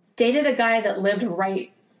dated a guy that lived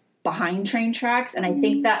right behind train tracks, and I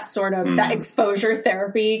think that sort of that exposure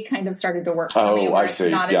therapy kind of started to work for me, where it's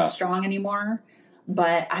not as strong anymore.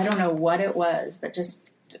 But I don't know what it was, but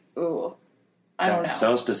just I don't know.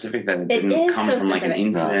 So specific that it didn't come from like an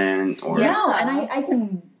incident or and I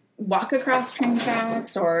can walk across train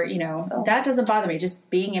tracks, or that doesn't bother me.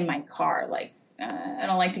 Just being in my car, like I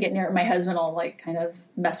don't like to get near it. My husband will like kind of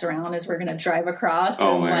mess around as we're going to drive across.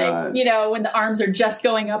 Oh, and God. When the arms are just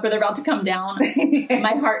going up or they're about to come down,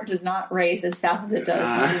 my heart does not race as fast as it does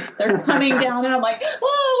when they're coming down. And I'm like,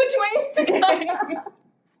 oh, which way is it going?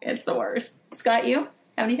 It's the worst. Scott, you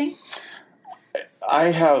have anything? I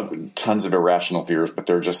have tons of irrational fears, but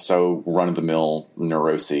they're just so run-of-the-mill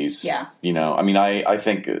neuroses. Yeah. I mean, I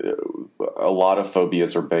think a lot of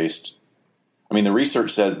phobias are based... I mean, the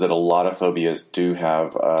research says that a lot of phobias do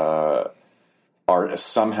have are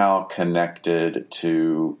somehow connected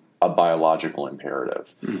to a biological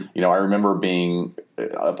imperative. I remember being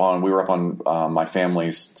we were up on my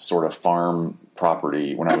family's sort of farm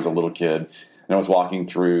property when I was a little kid, and I was walking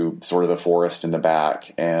through sort of the forest in the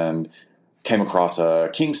back and came across a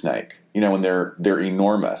king snake. And they're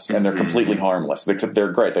enormous and they're completely harmless, except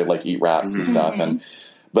they're great. They like eat rats and stuff.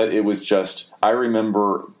 But it was just, I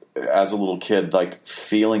remember as a little kid, like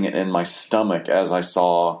feeling it in my stomach as I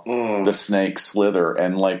saw the snake slither,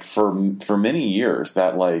 and like for many years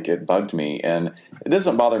that like it bugged me, and it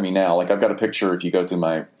doesn't bother me now. Like I've got a picture, if you go through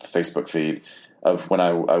my Facebook feed, of when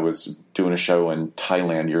I was doing a show in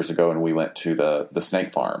Thailand years ago, and we went to the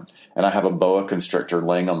snake farm, and I have a boa constrictor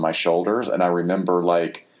laying on my shoulders, and I remember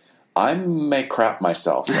like I may crap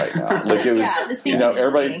myself right now. Like it was,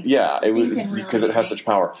 everybody, it was because it has such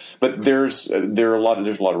power. But there's a lot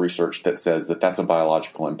of research that says that that's a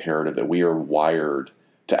biological imperative, that we are wired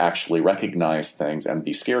to actually recognize things and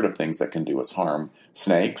be scared of things that can do us harm.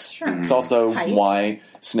 Snakes. Sure. It's also why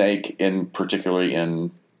snake, particularly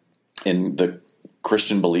in the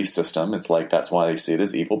Christian belief system, it's like that's why they see it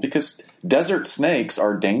as evil, because desert snakes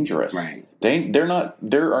are dangerous. Right. There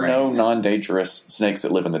are no non-dangerous snakes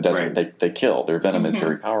that live in the desert. Right. They kill. Their venom is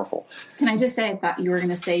very powerful. Can I just say, I thought you were going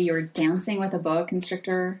to say you were dancing with a boa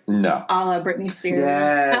constrictor? No. A la Britney Spears.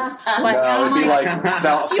 Yes. No, it would be like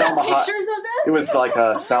Salma Hayek. Pictures of this? It was like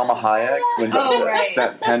Salma Hayek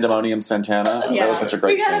when Pandemonium Santana. Yeah. That was such a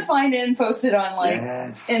great scene. We got to find it and post it on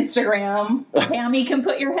Instagram. Tammy can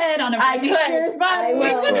put your head on a Britney Spears body. I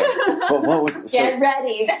will. But what was Get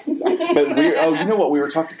ready. But you know what we were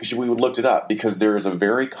talking, because we looked it up, because there is a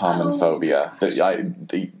very common phobia that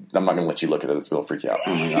I'm not going to let you look at it. This will freak you out.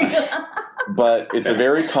 But it's a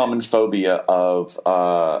very common phobia of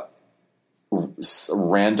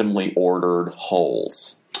randomly ordered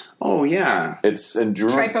holes. Oh, yeah. It's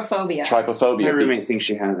trypophobia. Trypophobia. My roommate thinks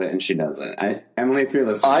she has it, and she doesn't. Emily, if you're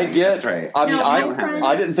listening, I get. That's right. I mean,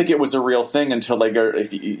 I didn't think it was a real thing until they go.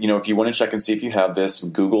 If you want to check and see if you have this,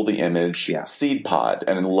 Google the image seed pod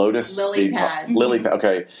and lotus seed pod. Lily pad.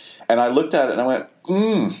 Okay, and I looked at it and I went,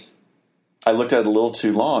 I looked at it a little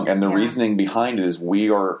too long, and the reasoning behind it is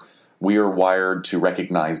we are wired to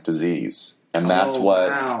recognize disease. And that's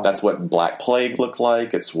what Black Plague looked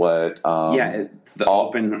like. It's what it's the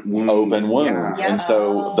open wound. Open wounds. Yeah. And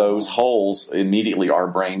so those holes, immediately our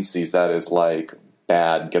brain sees that as like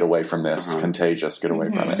bad, get away from this, contagious, get away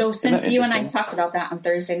from it. So since you and I talked about that on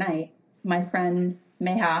Thursday night, my friend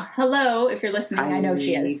Meha, hello, if you're listening, I know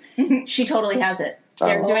she is. She totally has it.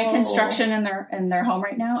 They're doing construction in their home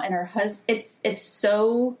right now, and her husband, it's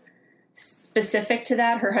so specific to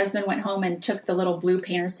that. Her husband went home and took the little blue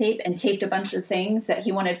painter's tape and taped a bunch of things that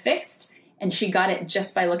he wanted fixed, and she got it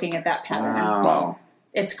just by looking at that pattern. Wow.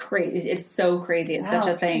 It's crazy. It's so crazy. It's such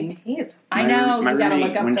a thing. I My know. You gotta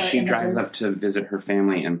look up when the she images. drives up to visit her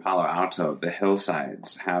family in Palo Alto, the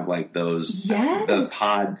hillsides have like those Yes. the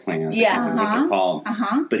pod plants. I Yeah. can't remember what they're called.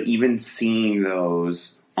 Uh-huh. But even seeing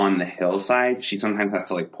those on the hillside, she sometimes has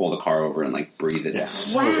to like pull the car over and like breathe it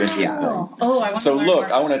It's down. so interesting. Oh, I want So to learn look,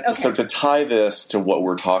 more. I want to Okay. so to tie this to what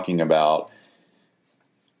we're talking about.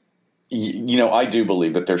 You know, I do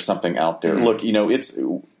believe that there's something out there. Mm-hmm. Look, you know, it's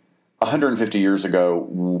 150 years ago.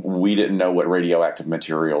 We didn't know what radioactive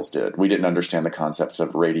materials did. We didn't understand the concepts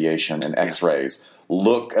of radiation and X-rays.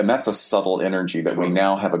 Look, and that's a subtle energy that we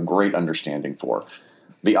now have a great understanding for.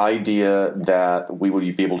 The idea that we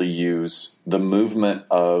would be able to use the movement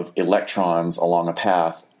of electrons along a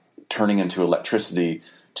path turning into electricity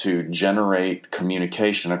to generate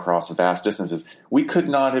communication across vast distances. We could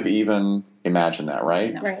not have even imagined that,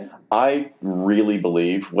 right? Right. I really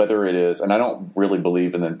believe, whether it is, and I don't really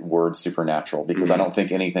believe in the word supernatural because I don't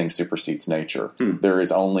think anything supersedes nature. There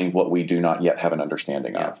is only what we do not yet have an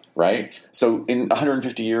understanding of, right? So in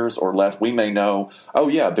 150 years or less, we may know, oh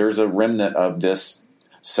yeah, there's a remnant of this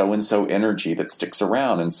so-and-so energy that sticks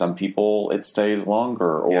around, and some people it stays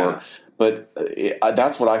longer, or but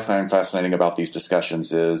that's what I find fascinating about these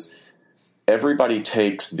discussions is everybody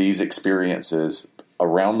takes these experiences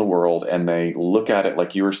around the world and they look at it,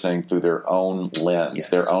 like you were saying, through their own lens,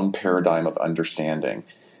 their own paradigm of understanding.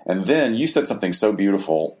 And then you said something so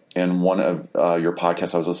beautiful in one of your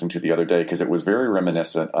podcasts I was listening to the other day, because it was very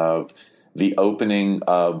reminiscent of the opening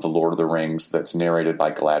of The Lord of the Rings that's narrated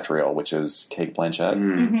by Galadriel, which is Cate Blanchett.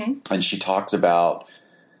 Mm-hmm. And she talks about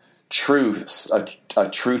truths. A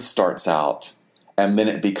truth starts out, and then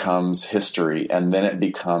it becomes history, and then it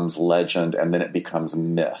becomes legend, and then it becomes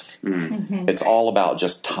myth. Mm-hmm. It's all about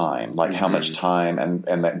just time, like how much time, and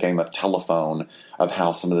that game of telephone, of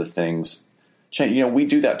how some of the things change. You know, we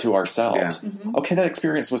do that to ourselves. Okay, that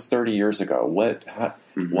experience was 30 years ago. What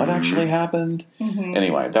actually happened?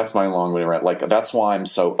 Anyway, that's my long-winded rant. Like, that's why I'm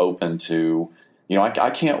so open to, you know,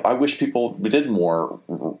 I wish people did more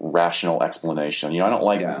rational explanation. You know, I don't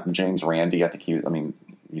like James Randi. I think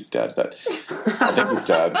he's dead, but I think he's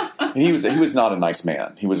dead. He was not a nice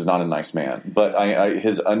man. He was not a nice man. But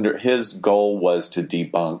his goal was to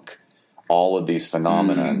debunk all of these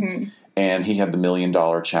phenomena, and he had the $1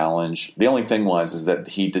 million challenge. The only thing is that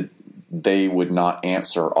they would not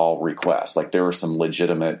answer all requests. Like, there are some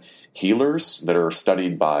legitimate healers that are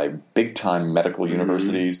studied by big time medical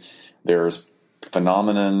universities. There's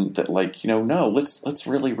phenomenon that, like, you know, no, let's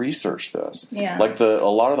really research this. Yeah. Like a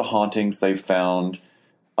lot of the hauntings they've found,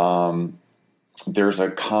 there's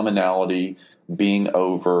a commonality being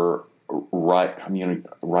over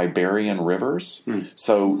riparian rivers.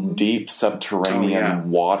 So deep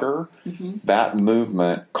subterranean water, that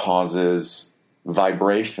movement causes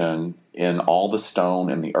vibration in all the stone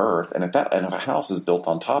in the earth. And if a house is built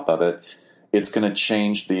on top of it, it's going to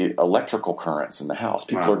change the electrical currents in the house.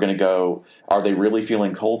 People are going to go, are they really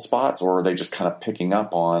feeling cold spots, or are they just kind of picking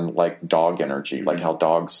up on, like, dog energy, like how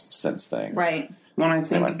dogs sense things? Right. Well, I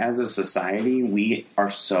think as a society, we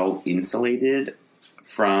are so insulated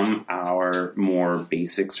from our more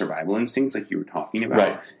basic survival instincts, like you were talking about.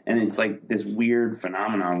 Right. And it's like this weird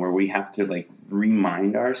phenomenon where we have to, like,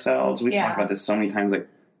 remind ourselves. We've talked about this so many times, like,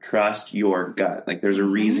 trust your gut. Like, there's a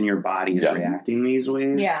reason your body is reacting these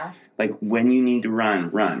ways. Yeah. Like, when you need to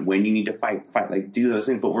run. When you need to fight. Like, do those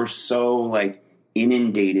things. But we're so, like,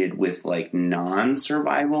 inundated with, like,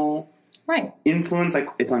 non-survival influence. Like,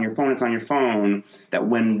 it's on your phone, that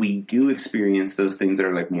when we do experience those things that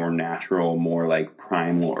are, like, more natural, more, like,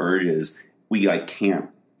 primal urges, we, like, can't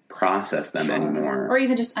process them anymore. Or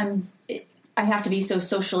even just, I have to be so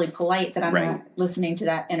socially polite that I'm not listening to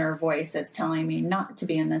that inner voice that's telling me not to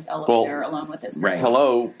be in this elevator alone with this person.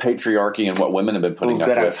 Hello, patriarchy and what women have been putting up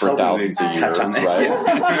with for thousands of years,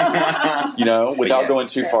 right? You know, without going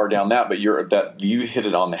too far down that, but you hit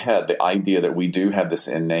it on the head. The idea that we do have this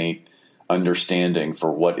innate understanding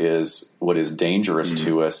for what is dangerous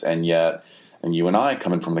to us, and yet, and you and I,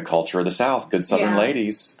 coming from the culture of the South, good Southern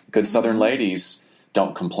ladies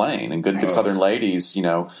don't complain, and good Southern ladies, you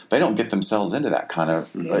know, they don't get themselves into that kind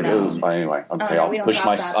of. Anyway, okay, I'm going to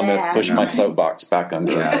push my soapbox back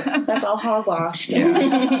under. That's all hogwash.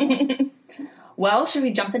 Well, should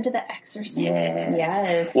we jump into the exorcism?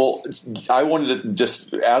 Yes. Well, I wanted to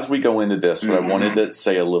just, as we go into this, but I wanted to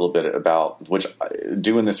say a little bit about, which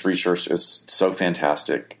doing this research is so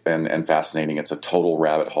fantastic and fascinating. It's a total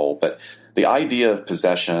rabbit hole, but the idea of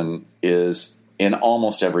possession is in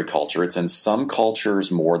almost every culture. It's in some cultures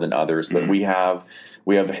more than others, but we have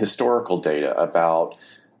historical data about,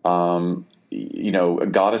 you know,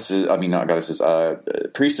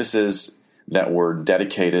 priestesses that were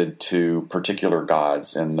dedicated to particular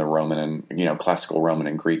gods in the Roman and classical Roman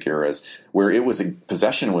and Greek eras, where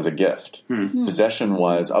possession was a gift. Possession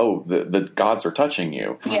was, the gods are touching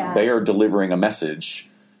you. Yeah. They are delivering a message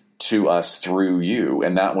to us through you,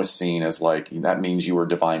 and that was seen as like that means you were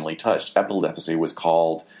divinely touched. Epilepsy was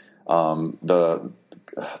called the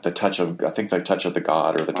touch of the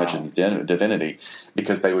god or the touch of divinity,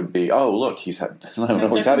 because they would be, look, he's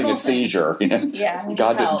having a seizure. Yeah,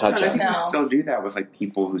 God didn't touch I him. think we still do that with like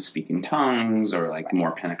people who speak in tongues or like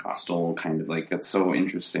more Pentecostal kind of like, that's so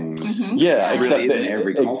interesting. Yeah, it except really is in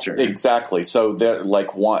every culture. Exactly. So they're like,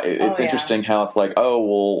 it's interesting how it's like,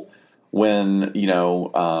 when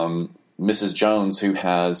Mrs. Jones, who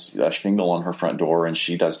has a shingle on her front door and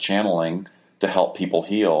she does channeling to help people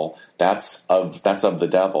heal, that's of the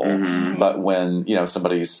devil. But when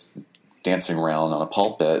somebody's dancing around on a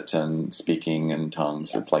pulpit and speaking in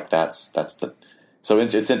tongues, it's like that's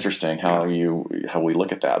it's interesting how we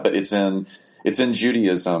look at that. But it's in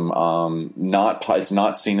Judaism. It's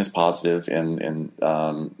not seen as positive in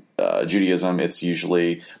Judaism. It's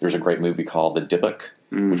usually, there's a great movie called The Dybbuk,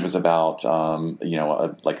 which was about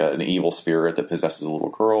an evil spirit that possesses a little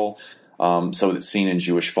girl. So it's seen in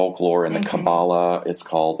Jewish folklore. In the Kabbalah, it's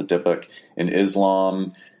called the Dybbuk. In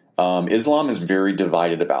Islam, Islam is very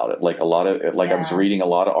divided about it. Like I was reading a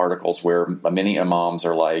lot of articles where many imams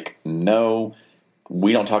are like, no,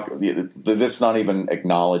 we don't talk. Let's not even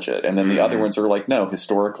acknowledge it. And then the other ones are like, no,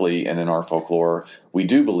 historically and in our folklore, we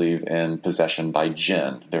do believe in possession by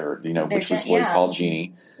jinn. Which was what we call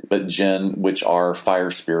genie, but jinn, which are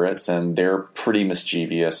fire spirits, and they're pretty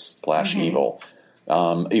mischievous / evil.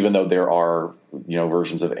 Even though there are,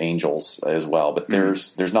 versions of angels as well, but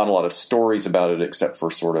there's not a lot of stories about it except for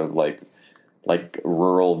sort of like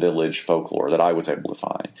rural village folklore that I was able to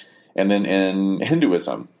find. And then in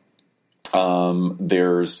Hinduism,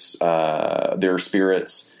 there are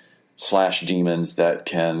spirits / demons that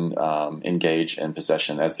can engage in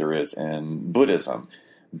possession, as there is in Buddhism.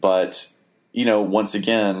 But once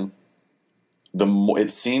again,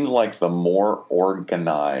 it seems like the more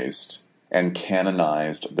organized and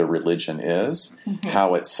canonized the religion is,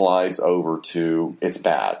 how it slides over to it's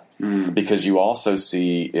bad. Because you also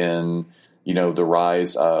see in the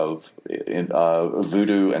rise of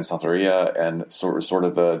voodoo and Santeria and sort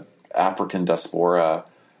of the African diaspora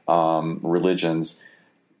religions,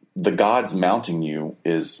 the gods mounting you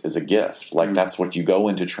is a gift. Like that's what you go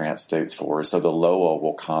into trance states for. So the Loa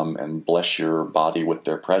will come and bless your body with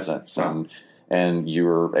their presence, and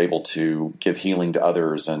you're able to give healing to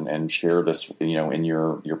others and share this, in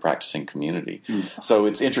your practicing community. So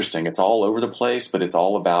it's interesting. It's all over the place, but it's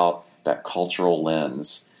all about that cultural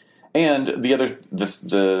lens. And the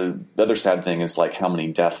other sad thing is like how many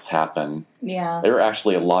deaths happen. Yeah. There are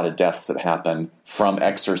actually a lot of deaths that happen from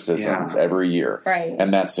exorcisms every year. Right.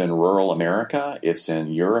 And that's in rural America. It's in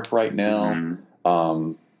Europe right now.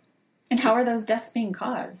 And how are those deaths being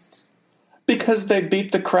caused? Because they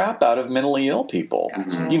beat the crap out of mentally ill people.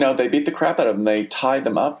 Gotcha. They beat the crap out of them. They tie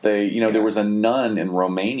them up. There was a nun in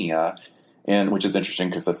Romania, which is interesting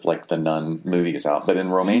because that's like the Nun movie is out. But in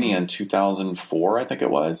Romania in 2004, I think it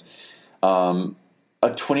was, a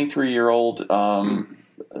 23-year-old,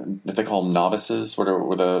 that they call them novices,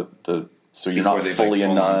 so you're Before not they've, fully a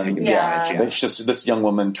nun. Yeah. It's just this young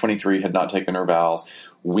woman, 23, had not taken her vows.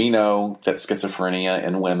 We know that schizophrenia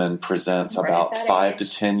in women presents about 5 to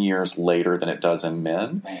 10 years later than it does in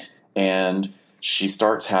men. Right. And she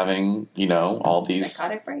starts having, all these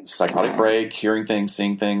psychotic break, hearing things,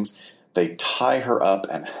 seeing things. They tie her up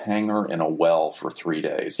and hang her in a well for 3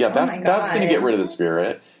 days. Yeah, that's going to get rid of the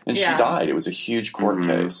spirit. And she died. It was a huge court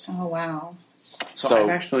case. Oh, wow. So I've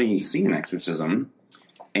actually seen an exorcism,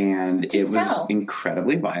 and it was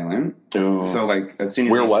incredibly violent. Ooh. So, like, as soon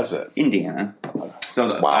as where was it? Indiana.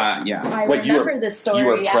 So, I remember this story. You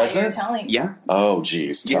were present? You're telling me. Yeah. Oh,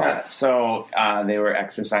 geez. Yeah. So they were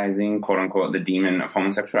exorcising, quote unquote, the demon of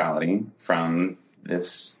homosexuality from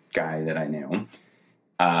this guy that I knew.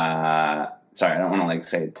 Sorry, I don't want to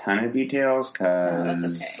say a ton of details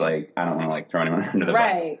because I don't want to throw anyone under the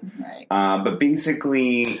bus. Right. But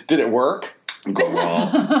basically, did it work? Girl,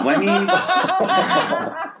 I mean,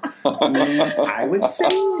 I would say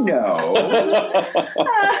no.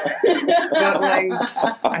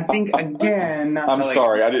 But I think again. I'm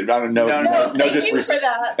sorry. I don't know. No disrespect.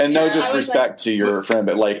 And no disrespect to your friend,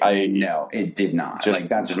 but no, it did not. Just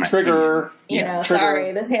that's just my trigger. Trigger.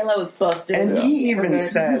 Sorry, this halo is busted. And he even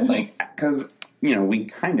said because. We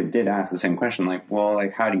kind of did ask the same question,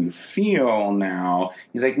 how do you feel now?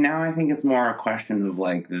 He's like, now I think it's more a question of,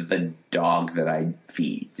 the dog that I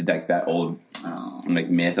feed. That old,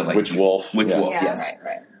 myth of, Which wolf? Which wolf, yes.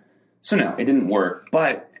 Right. So no, it didn't work.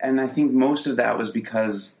 And I think most of that was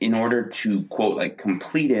because in order to, quote, like,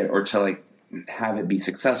 complete it or to, like, have it be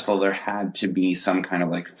successful, there had to be some kind of,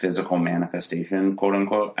 like, physical manifestation, quote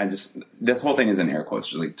unquote. This whole thing is in air quotes,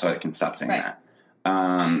 just, like, so I can stop saying that.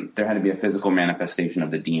 There had to be a physical manifestation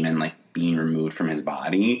of the demon, like, being removed from his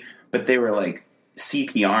body, but they were, like,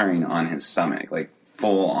 CPRing on his stomach, like,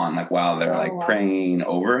 full on, like, while they're, like, praying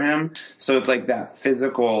over him. So it's, like, that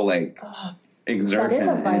physical, like, exertion,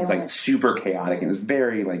 and it's, like, super chaotic, and it was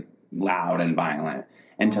very, like, loud and violent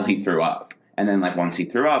until he threw up. And then, like, once he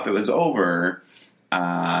threw up, it was over.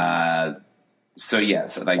 So,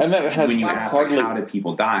 yes, like, and that has when you ask, like, how did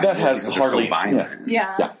people die? That has hardly... So violent.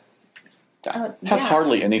 Has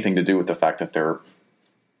hardly anything to do with the fact that they're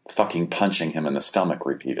fucking punching him in the stomach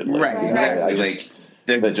repeatedly. Right, exactly.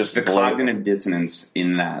 The cognitive dissonance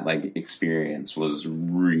in that, like, experience was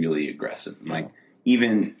really aggressive. Like,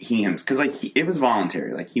 even because, like, it was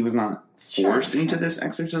voluntary. Like, he was not forced into this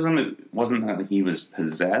exorcism. It wasn't that, like, he was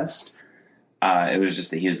possessed. It was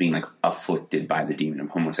just that he was being, like, afflicted by the demon of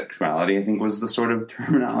homosexuality, I think was the sort of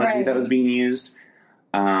terminology that was being used.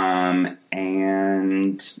 And,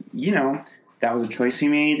 you know, that was a choice he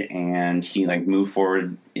made, and he, like, moved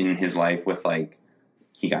forward in his life with, like,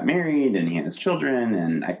 he got married, and he has children,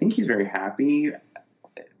 and I think he's very happy.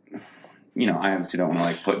 You know, I obviously don't want to,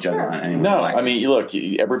 like, put judgment on anyone's life. I mean, look,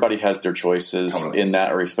 everybody has their choices in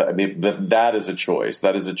that respect. I mean, that is a choice.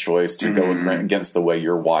 That is a choice to go against the way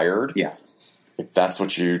you're wired. Yeah. If that's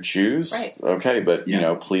what you choose, okay, but, you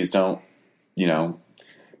know, please don't, you know,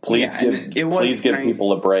 please give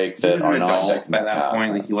people a break that are not adult by that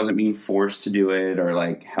point. Like, he wasn't being forced to do it or,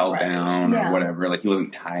 like, held down or whatever. Like, he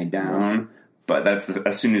wasn't tied down. But that's,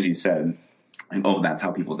 as soon as you said, like, oh, that's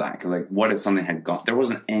how people die. Because, like, what if something had gone... There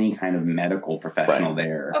wasn't any kind of medical professional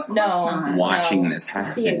there watching this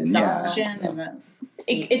happen. The exhaustion and the...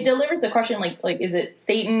 It delivers the question, like, is it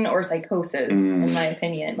Satan or psychosis, in my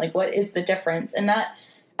opinion? Like, what is the difference? And that...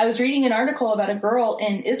 I was reading an article about a girl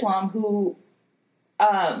in Islam who...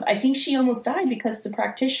 I think she almost died because the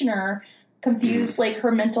practitioner confused, like,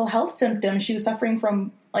 her mental health symptoms. She was suffering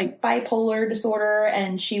from, like, bipolar disorder,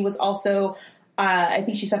 and she was also... I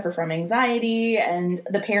think she suffered from anxiety, and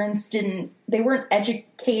the parents they weren't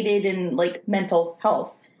educated in, like, mental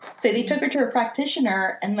health. So they took her to a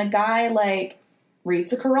practitioner, and the guy, like, reads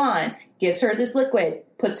the Quran, gives her this liquid,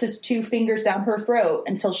 puts his 2 fingers down her throat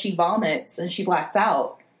until she vomits and she blacks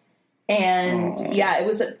out. And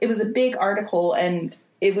it was a big article, and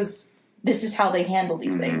this is how they handle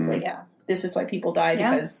these things. Like, this is why people die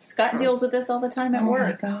because Scott deals with this all the time at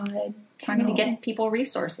work. Oh my God. Trying to get people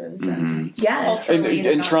resources and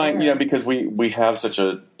trying, you know, because we have such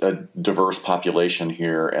a diverse population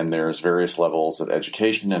here, and there's various levels of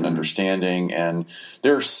education and understanding, and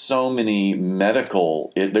there are so many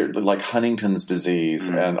medical, like Huntington's disease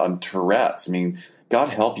and Tourette's. I mean, God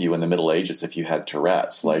help you in the Middle Ages if you had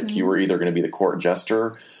Tourette's. Like, you were either going to be the court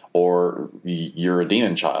jester or you're a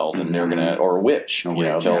demon child, and they're gonna, or a witch.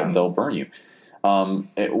 They'll burn you.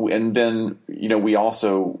 And then, you know,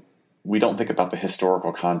 we don't think about the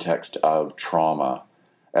historical context of trauma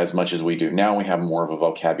as much as we do. Now we have more of a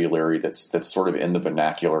vocabulary that's sort of in the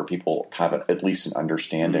vernacular. People have at least an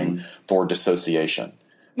understanding for dissociation,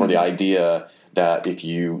 for the idea that if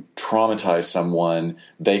you traumatize someone,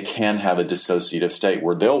 they can have a dissociative state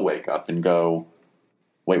where they'll wake up and go,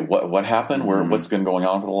 wait, what happened? What's been going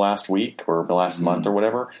on for the last week or the last month or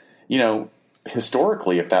whatever? You know,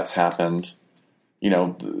 historically, if that's happened, you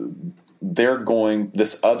know,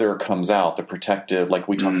 this other comes out, the protective, like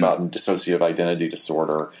we talk about in dissociative identity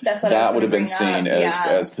disorder, that would have been seen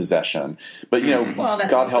as possession. But, you know,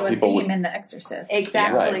 God help people with in The Exorcist.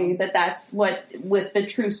 Exactly. That's what, with the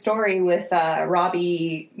true story with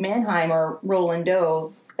Robbie Mannheim or Roland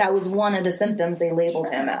Doe, that was one of the symptoms they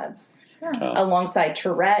labeled him as. Sure. Alongside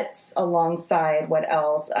Tourette's, alongside what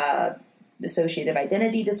else? Dissociative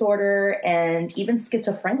identity disorder, and even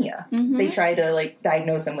schizophrenia. They try to, like,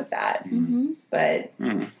 diagnose him with that, but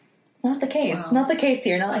not the case. Wow. Not the case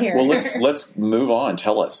here. Not here. Well, let's move on.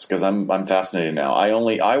 Tell us, because I'm fascinated now.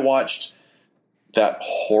 I watched that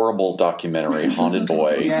horrible documentary, Haunted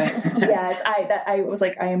Boy. Yes, I was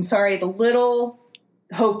like, I am sorry, it's a little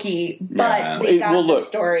hokey, but they got the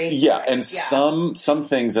story. Yeah, and some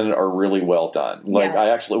things in it are really well done. Like,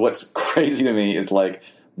 what's crazy to me is, like,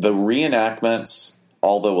 the reenactments,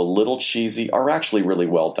 although a little cheesy, are actually really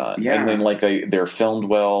well done. Yeah. And then, like, they're filmed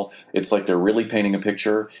well. It's like they're really painting a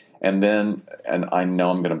picture. And then, and I know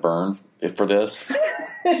I'm going to burn for this.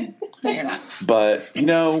 But, you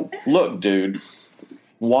know, look, dude,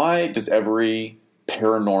 why does every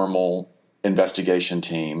paranormal investigation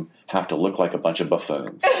team have to look like a bunch of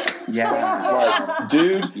buffoons? Yeah. Like,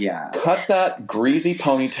 dude, cut that greasy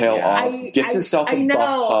ponytail off. Get yourself a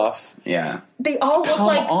buff puff. Yeah. They all look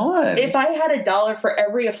like if I had $1 for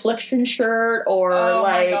every Affliction shirt or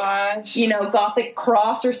Gothic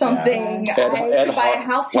Cross or something, I could buy a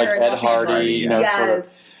house here. Like Ed Hardy, sort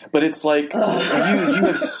of. But it's like you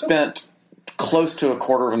have spent close to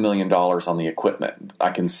 $250,000 on the equipment.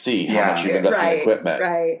 I can see how much you've invested in equipment.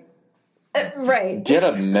 Right. Right. Get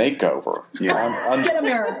a makeover. Get a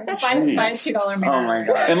mirror. Buy a $2 mirror. Oh my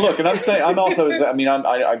god. And look, and I'm saying, I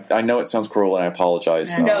know it sounds cruel, and I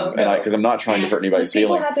apologize, because I'm not trying to hurt anybody's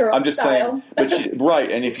feelings. Have their own I'm just style. saying, right?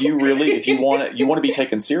 And if you want to be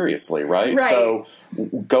taken seriously, right? So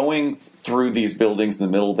going through these buildings in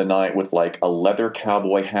the middle of the night with like a leather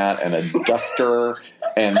cowboy hat and a duster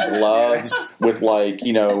and gloves with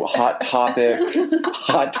Hot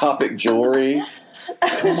Topic jewelry.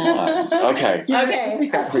 Come on. Okay.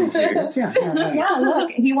 Take that pretty serious. Yeah, look,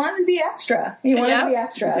 he wanted to be extra.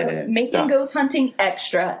 Macon goes hunting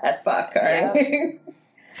extra as fuck, all right?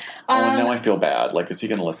 Now I feel bad. Like, is he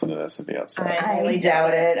going to listen to this and be upset? I really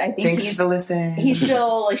doubt it. I think Thanks for listening. He's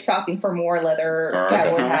still shopping for more leather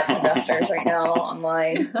cowboy hats and dusters right now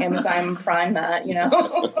online. Amazon Prime that,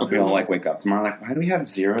 We all wake up tomorrow why do we have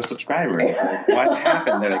 0 subscribers? Like, what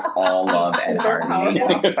happened? They're all love Ed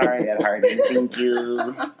Hardy. Sorry, Ed Hardy. Thank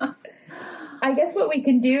you. I guess what we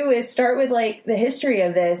can do is start with the history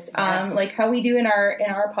of this, like how we do in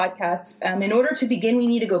our podcast. In order to begin, we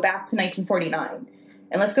need to go back to 1949.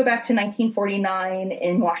 And let's go back to 1949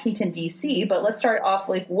 in Washington, D.C., but let's start off,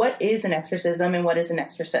 what is an exorcism and what is an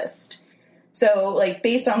exorcist? So,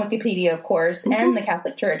 based on Wikipedia, of course, and the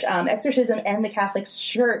Catholic Church, exorcism and the Catholic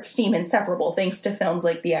Church seem inseparable, thanks to films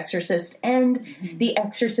like The Exorcist and The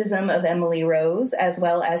Exorcism of Emily Rose, as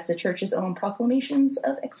well as the Church's own proclamations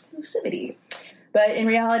of exclusivity. But in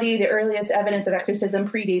reality, the earliest evidence of exorcism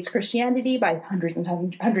predates Christianity by hundreds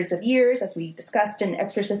and hundreds of years, as we discussed, and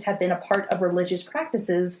exorcists have been a part of religious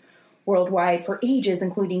practices worldwide for ages,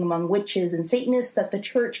 including among witches and Satanists that the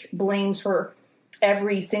Church blames for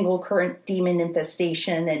every single current demon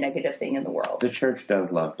infestation and negative thing in the world. The Church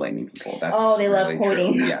does love blaming people. That's they really love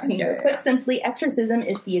quoting true. the finger. Put simply, exorcism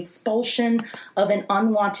is the expulsion of an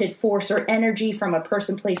unwanted force or energy from a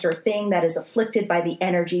person, place, or thing that is afflicted by the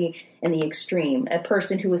energy in the extreme. A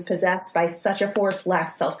person who is possessed by such a force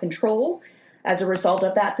lacks self-control as a result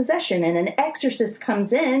of that possession. And an exorcist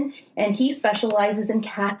comes in, and he specializes in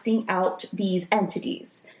casting out these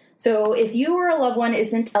entities. So if you or a loved one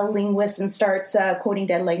isn't a linguist and starts quoting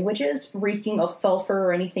dead languages, reeking of sulfur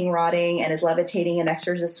or anything rotting, and is levitating, an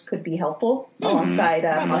exorcist could be helpful alongside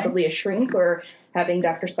possibly a shrink or having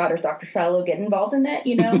Dr. Scott or Dr. Shallow get involved in it,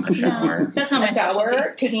 Shower. That's not my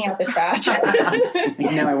shower, taking out the trash.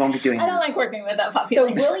 No, I won't be doing that. I don't like working with that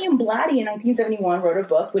population. So William Blatty in 1971 wrote a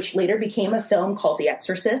book which later became a film called The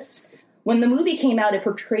Exorcist. When the movie came out, it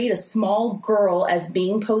portrayed a small girl as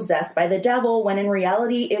being possessed by the devil, when in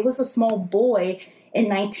reality it was a small boy in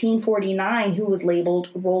 1949 who was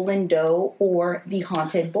labeled Roland Doe, or the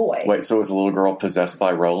Haunted Boy. Wait, so was a little girl possessed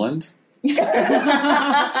by Roland? Oh,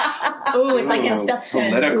 it's like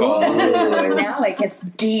Inception. Political. Ooh, now it gets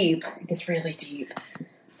deep. It gets really deep.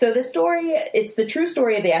 So it's the true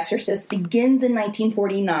story of The Exorcist, begins in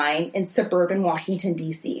 1949 in suburban Washington,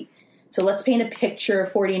 D.C. So let's paint a picture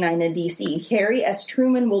of 49 in D.C. Harry S.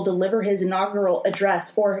 Truman will deliver his inaugural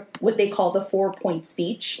address, or what they call the 4-point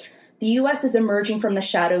speech. The U.S. is emerging from the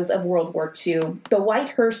shadows of World War II. The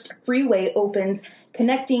Whitehurst Freeway opens,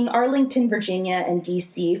 connecting Arlington, Virginia, and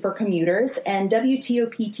D.C. for commuters, and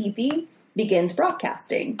WTOP-TV begins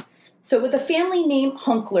broadcasting. So with the family name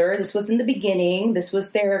Hunkler, this was in the beginning, this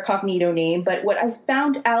was their cognito name, but what I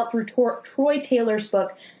found out through Troy Taylor's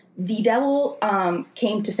book, The Devil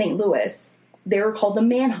Came to St. Louis, they were called the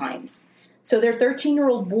Mannheims. So their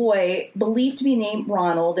 13-year-old boy, believed to be named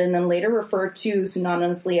Ronald, and then later referred to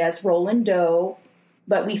synonymously as Roland Doe,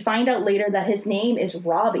 but we find out later that his name is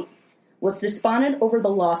Robbie, was despondent over the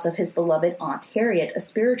loss of his beloved Aunt Harriet, a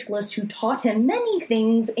spiritualist who taught him many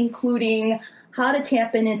things, including how to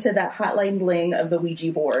tap into that hotline bling of the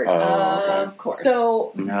Ouija board. Of course.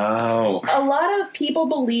 So, no. A lot of people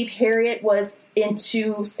believe Harriet was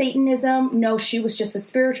into Satanism. No, she was just a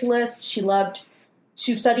spiritualist. She loved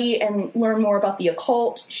to study and learn more about the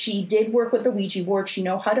occult. She did work with the Ouija board. She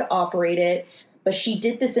knew how to operate it. But she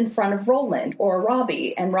did this in front of Roland or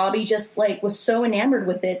Robbie. And Robbie just, was so enamored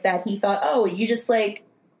with it that he thought, oh, you just,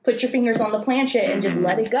 put your fingers on the planchette and just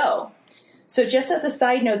let it go. So just as a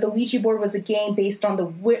side note, the Ouija board was a game based on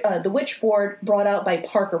the witch board brought out by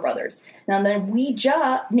Parker Brothers. Now, the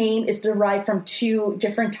Ouija name is derived from two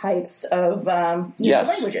different types of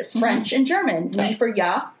languages, French and German. Oui for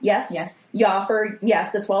ja, yes. Ja for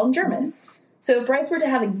yes as well in German. So if Bryce were to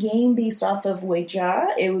have a game based off of Ouija,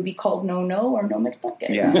 it would be called No No or No McBucket.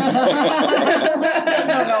 Yeah.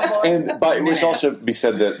 But it would also be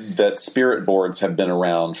said that spirit boards have been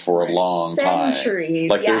around for a long time.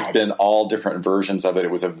 Centuries. Like there's been all different versions of it.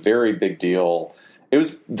 It was a very big deal.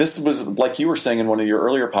 This was like you were saying in one of your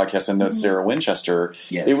earlier podcasts in the Sarah Winchester.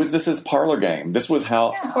 Yes. This is parlor game. This was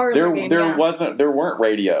how there weren't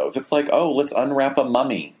radios. It's like, oh, let's unwrap a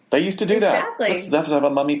mummy. They used to do that. Let's have a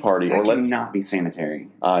mummy party. That or let's not be sanitary.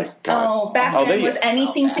 God. Back then was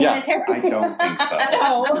anything sanitary? I don't think so.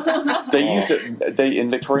 They used it.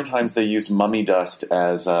 In Victorian times, they used mummy dust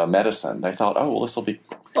as medicine. They thought, oh, well, this will be.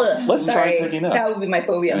 Let's try taking this. That would be my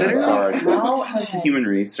phobia. Sorry. How has the human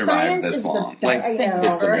race survived this long?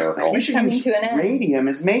 It's a miracle. We should use radium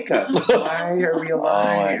as makeup. Why are we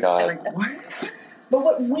alive? Oh my God! Like, what? But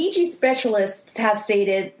what Ouija specialists have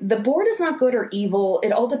stated, the board is not good or evil.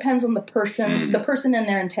 It all depends on the person and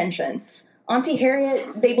their intention. Auntie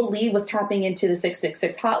Harriet, they believe, was tapping into the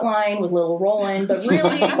 666 hotline with little Roland, but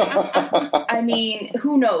really, I mean,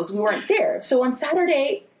 who knows? We weren't there. So on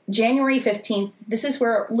Saturday, January 15th, this is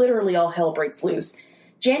where literally all hell breaks loose.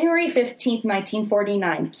 January 15th,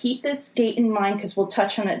 1949. Keep this date in mind because we'll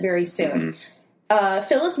touch on it very soon.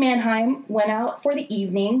 Phyllis Mannheim went out for the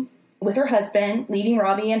evening with her husband, leaving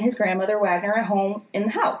Robbie and his grandmother Wagner at home in the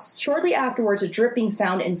house. Shortly afterwards, a dripping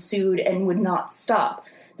sound ensued and would not stop,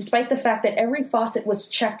 despite the fact that every faucet was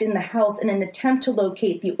checked in the house in an attempt to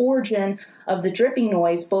locate the origin of the dripping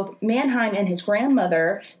noise. Both Mannheim and his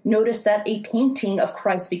grandmother noticed that a painting of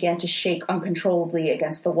Christ began to shake uncontrollably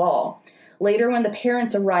against the wall. Later, when the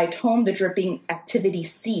parents arrived home, the dripping activity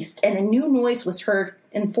ceased, and a new noise was heard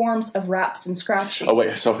in forms of raps and scratching. Oh,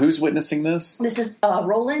 wait, so who's witnessing this? This is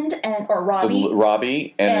Roland or Robbie. So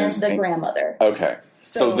Robbie and the grandmother. Okay.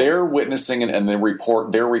 So they're witnessing it, and they're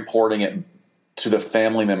reporting it to the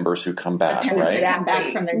family members who come back, right? Exactly. Come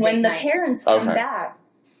back from their when date the night. parents come back,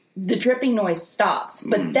 the dripping noise stops,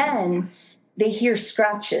 but then they hear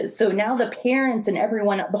scratches. So now the parents and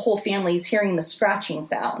everyone, the whole family is hearing the scratching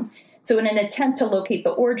sound. So in an attempt to locate the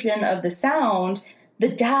origin of the sound, the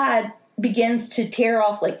dad begins to tear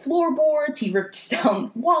off like floorboards. He rips down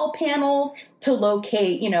wall panels to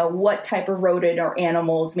locate, what type of rodent or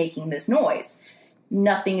animal is making this noise.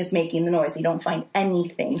 Nothing is making the noise. They don't find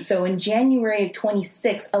anything. So in January of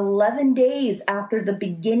 26, 11 days after the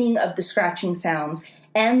beginning of the scratching sounds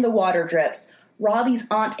and the water drips, Robbie's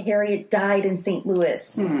Aunt Harriet died in St.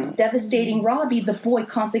 Louis. Devastating Robbie, the boy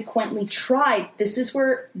consequently tried. This is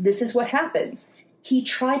what happens. He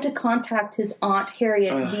tried to contact his Aunt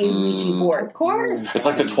Harriet via Ouija board. Of course. It's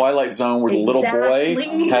like the Twilight Zone where the little boy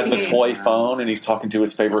has the toy phone and he's talking to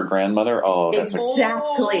his favorite grandmother. Oh, that's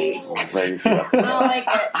exactly crazy. I like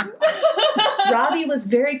it. Robbie was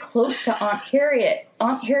very close to Aunt Harriet.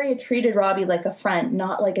 Aunt Harriet treated Robbie like a friend,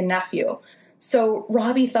 not like a nephew. So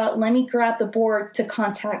Robbie thought, let me grab the board to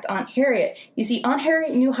contact Aunt Harriet. You see, Aunt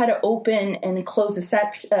Harriet knew how to open and close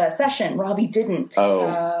a session. Robbie didn't.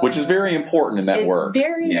 Which is very important in that work.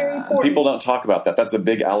 Very, very important. People don't talk about that. That's a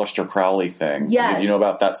big Aleister Crowley thing. Yes. Did you know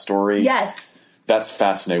about that story? Yes. That's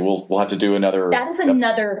fascinating. We'll have to do another. That is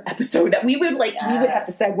another episode that we would we would have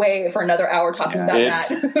to segue for another hour talking about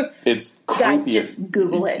that. It's creepy. Guys, just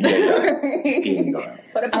Google it.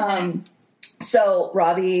 So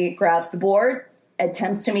Robbie grabs the board,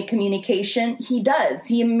 attempts to make communication. He does.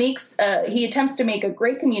 He attempts to make a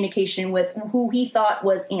great communication with who he thought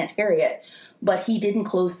was Aunt Harriet, but he didn't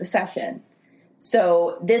close the session.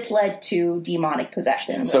 So this led to demonic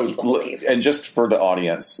possession. And just for the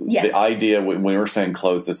audience, the idea when we were saying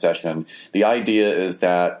close the session, the idea is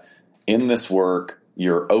that in this work,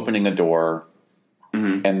 you're opening a door,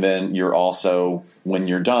 and then you're also, when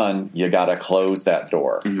you're done, you got to close that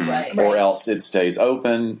door. Or else it stays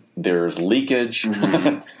open, there's leakage.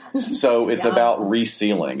 So it's about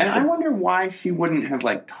resealing. And I wonder why she wouldn't have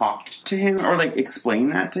talked to him or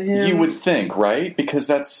explained that to him. You would think, right? Because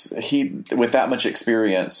that's with that much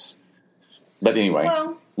experience. But anyway,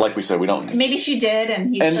 like we said, we don't. Maybe she did,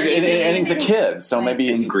 and he's a kid, so maybe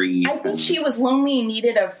it's grief. I think she was lonely and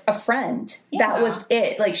needed a friend. Yeah. That was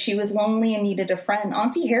it. She was lonely and needed a friend.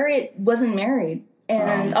 Auntie Harriet wasn't married,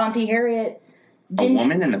 and Auntie Harriet didn't. A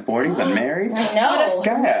woman in the 40s unmarried? I know. In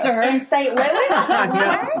St.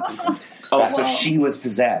 Louis? So she was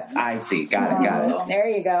possessed. I see. Got it. There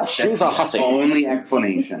you go. She's a hussy. Only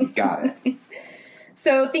explanation. Got it.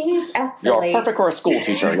 So things escalate. You're perfect for a school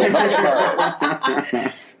teacher. You'll never get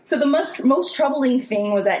married. So the most troubling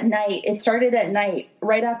thing was at night. It started at night.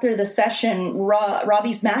 Right after the session,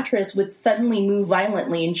 Robbie's mattress would suddenly move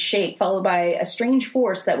violently and shake, followed by a strange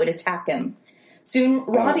force that would attack him. Soon,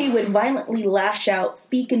 Robbie would violently lash out,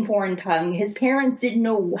 speak in foreign tongue. His parents didn't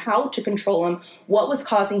know how to control him, what was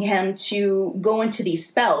causing him to go into these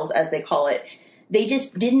spells, as they call it. They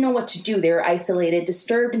just didn't know what to do. They were isolated,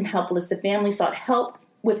 disturbed, and helpless. The family sought help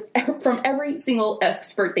from every single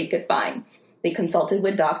expert they could find. They consulted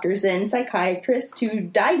with doctors and psychiatrists who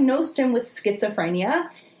diagnosed him with schizophrenia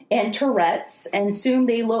and Tourette's, and soon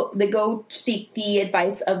they go seek the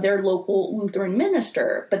advice of their local Lutheran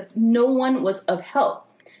minister, but no one was of help.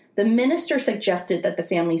 The minister suggested that the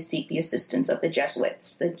family seek the assistance of the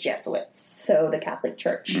Jesuits, so the Catholic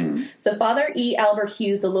Church. So Father E. Albert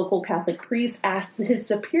Hughes, the local Catholic priest, asked his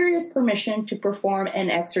superior's permission to perform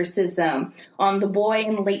an exorcism on the boy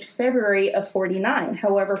in late February of 49.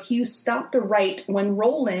 However, Hughes stopped the rite when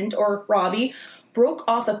Roland, or Robbie, broke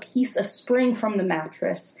off a piece of spring from the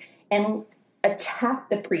mattress and attacked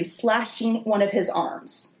the priest, slashing one of his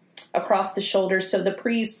arms across the shoulders. So the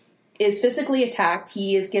priest is physically attacked.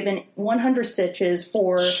 He is given 100 stitches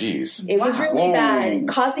for... Jeez. It was really bad,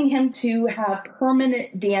 causing him to have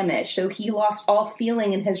permanent damage. So he lost all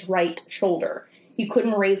feeling in his right shoulder. He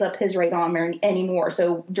couldn't raise up his right arm anymore.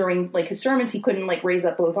 So during his sermons, he couldn't raise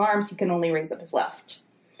up both arms. He could only raise up his left.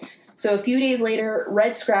 So a few days later,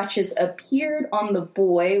 red scratches appeared on the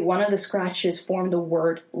boy. One of the scratches formed the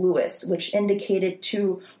word Louis, which indicated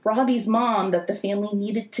to Robbie's mom that the family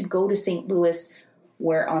needed to go to St. Louis,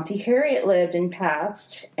 where Auntie Harriet lived and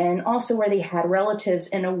passed, and also where they had relatives,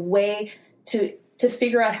 in a way to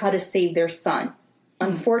figure out how to save their son.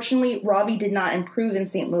 Unfortunately, Robbie did not improve in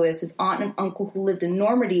St. Louis. His aunt and uncle, who lived in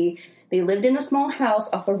Normandy, they lived in a small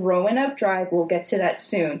house off of Roanoke Drive. We'll get to that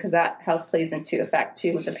soon, because that house plays into effect,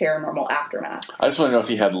 too, with the paranormal aftermath. I just want to know if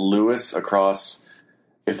he had Louis across...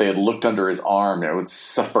 If they had looked under his arm, it would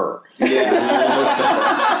suffer. Yeah.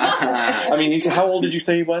 I mean, how old did you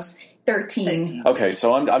say he was? 13. Okay,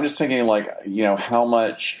 so I'm just thinking, how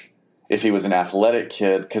much, if he was an athletic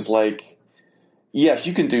kid, because, yes,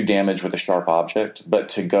 you can do damage with a sharp object, but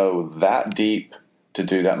to go that deep, to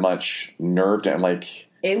do that much nerve damage,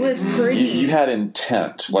 it was pretty... You had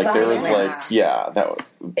intent. There was,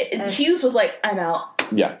 Hughes was like, I'm out.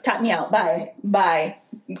 Yeah. Tap me out. Bye.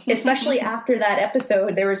 Especially after that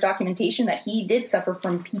episode, there was documentation that he did suffer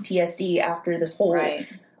from PTSD after this whole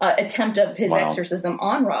attempt of his exorcism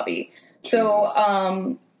on Robbie.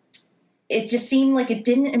 So it just seemed like it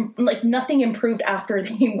didn't, nothing improved after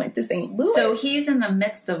they went to St. Louis. So he's in the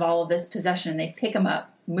midst of all of this possession. They pick him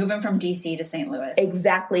up, move him from D.C. to St. Louis.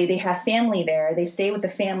 Exactly. They have family there. They stay with the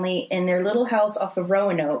family in their little house off of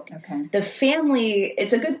Roanoke. Okay. The family,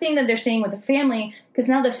 it's a good thing that they're staying with the family, because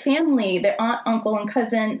now the family, their aunt, uncle, and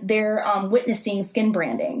cousin, they're witnessing skin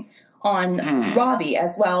branding on Robbie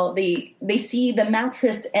as well. They see the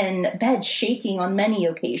mattress and bed shaking on many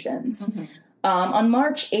occasions. Mm-hmm. On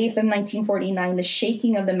March 8th of 1949, the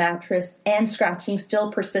shaking of the mattress and scratching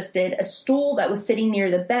still persisted. A stool that was sitting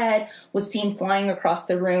near the bed was seen flying across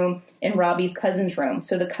the room in Robbie's cousin's room.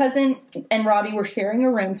 So the cousin and Robbie were sharing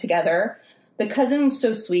a room together. The cousin was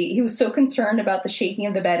so sweet. He was so concerned about the shaking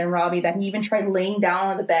of the bed and Robbie that he even tried laying down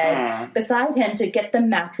on the bed beside him to get the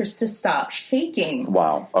mattress to stop shaking.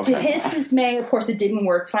 Wow. Okay. To his dismay, of course, it didn't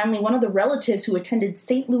work. Finally, one of the relatives who attended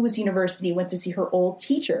St. Louis University went to see her old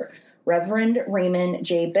teacher, Reverend Raymond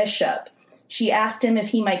J. Bishop. She asked him if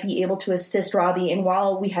he might be able to assist Robbie, and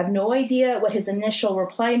while we have no idea what his initial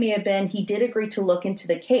reply may have been, he did agree to look into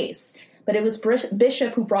the case. But it was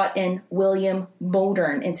Bishop who brought in William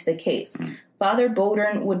Bowdern into the case. Father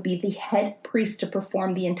Bowdern would be the head priest to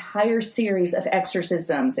perform the entire series of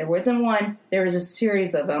exorcisms. There wasn't one, there was a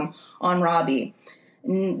series of them on Robbie.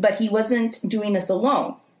 But he wasn't doing this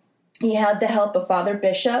alone. He had the help of Father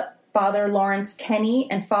Bishop, Father Lawrence Kenny,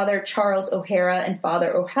 and Father Charles O'Hara and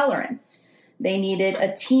Father O'Halloran. They needed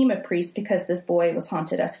a team of priests because this boy was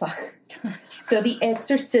haunted as fuck. So the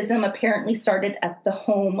exorcism apparently started at the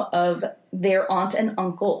home of their aunt and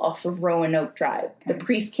uncle off of Roanoke Drive. Okay. The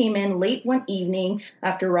priest came in late one evening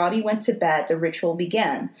after Robbie went to bed. The ritual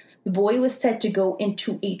began. The boy was said to go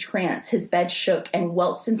into a trance. His bed shook and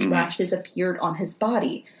welts and scratches appeared on his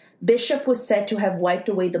body. Bishop was said to have wiped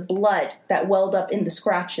away the blood that welled up in the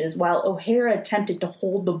scratches, while O'Hara attempted to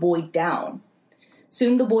hold the boy down.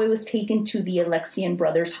 Soon the boy was taken to the Alexian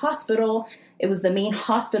Brothers Hospital. It was the main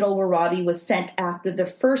hospital where Robbie was sent after the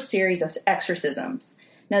first series of exorcisms.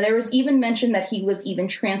 Now, there was even mention that he was even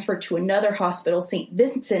transferred to another hospital, St.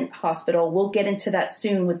 Vincent Hospital. We'll get into that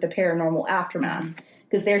soon with the paranormal aftermath.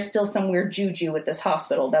 because there's still some weird juju with this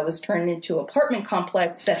hospital that was turned into an apartment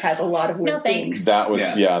complex that has a lot of weird things. That was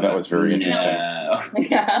that was very interesting.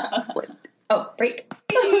 Yeah. Oh, break.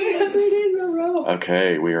 3 days in a row.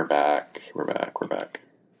 Okay, we are back. We're back.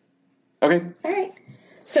 Okay. All right.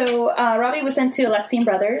 So Robbie was sent to Alexian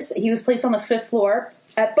Brothers. He was placed on the 5th floor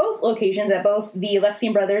at both locations, at both the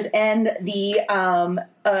Alexian Brothers and the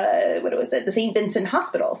the St. Vincent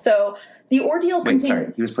Hospital. So the ordeal continued.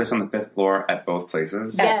 Sorry, he was placed on the 5th floor at both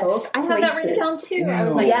places? At both I have that written down too. I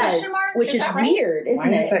was like, question mark? Which is right? weird, isn't it?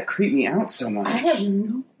 Why does that creep me out so much? I have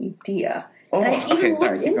no idea. Oh, and I even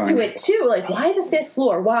looked into it too. Like, why the 5th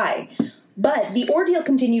floor? Why? But the ordeal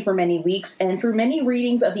continued for many weeks, and through many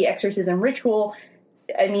readings of the exorcism ritual,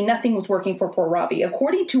 I mean, nothing was working for poor Robbie.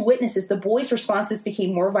 According to witnesses, the boy's responses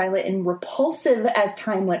became more violent and repulsive as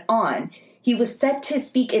time went on. He was said to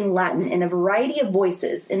speak in Latin in a variety of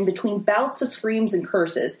voices, in between bouts of screams and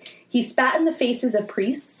curses. He spat in the faces of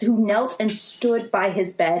priests who knelt and stood by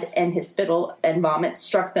his bed, and his spittle and vomit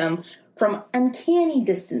struck them from uncanny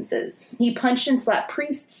distances. He punched and slapped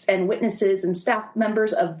priests and witnesses and staff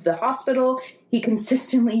members of the hospital. He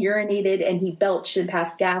consistently urinated, and he belched and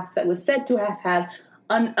passed gas that was said to have had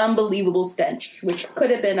an unbelievable stench, which could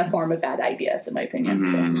have been a form of bad IBS, in my opinion.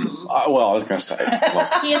 Well, I was going to say.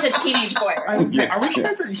 He is a teenage boy. Are we sure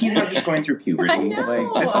that he's not just going through puberty?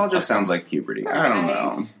 Like, this all just sounds like puberty. I don't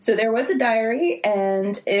know. So there was a diary,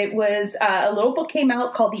 and it was a little book came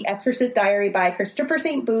out called The Exorcist Diary by Christopher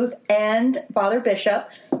St. Booth and Father Bishop.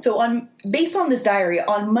 So based on this diary,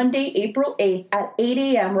 on Monday, April 8th at 8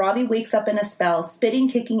 a.m., Robbie wakes up in a spell, spitting,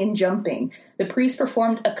 kicking, and jumping. The priest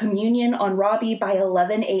performed a communion on Robbie by 11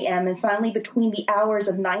 a.m., and finally between the hours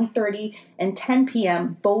of 9:30 and 10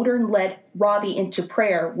 p.m., Bodern led Robbie into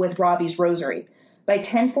prayer with Robbie's rosary. By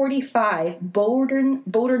 10:45,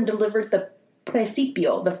 Bodern delivered the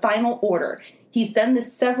Principio, the final order. He's done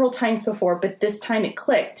this several times before, but this time it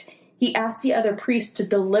clicked. He asked the other priests to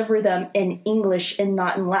deliver them in English and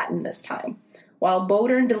not in Latin this time. While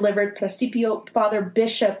Bodern delivered Principio, Father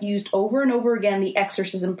Bishop used over and over again the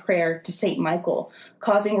exorcism prayer to St. Michael,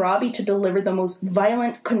 causing Robbie to deliver the most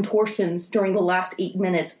violent contortions during the last 8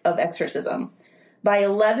 minutes of exorcism. By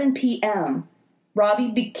 11 p.m., Robbie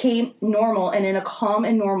became normal and in a calm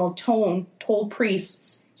and normal tone told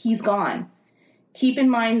priests he's gone. Keep in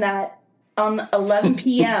mind that on 11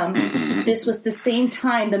 p.m., this was the same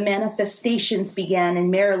time the manifestations began in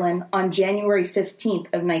Maryland on January 15th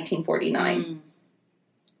of 1949.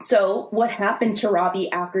 So, what happened to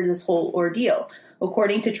Robbie after this whole ordeal?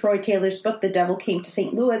 According to Troy Taylor's book, The Devil Came to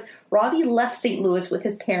St. Louis, Robbie left St. Louis with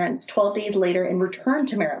his parents 12 days later and returned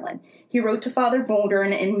to Maryland. He wrote to Father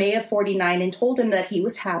Bodern in May of 49 and told him that he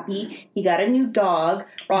was happy. He got a new dog.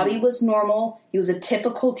 Robbie was normal. He was a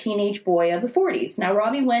typical teenage boy of the 40s. Now,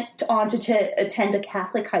 Robbie went on to attend a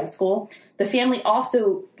Catholic high school. The family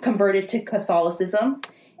also converted to Catholicism,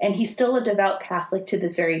 and he's still a devout Catholic to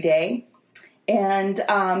this very day. And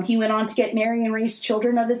he went on to get married and raise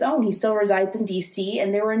children of his own. He still resides in D.C.,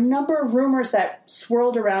 and there were a number of rumors that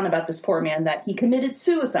swirled around about this poor man, that he committed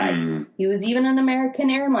suicide. He was even an American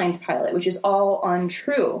Airlines pilot, which is all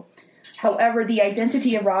untrue. However, the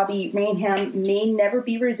identity of Robbie Rainham may never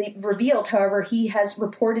be revealed. However, he has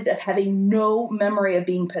reported of having no memory of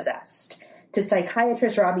being possessed. To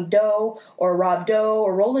psychiatrists, Robbie Doe or Rob Doe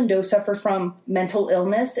or Roland Doe suffered from mental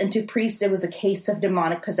illness, and to priests, it was a case of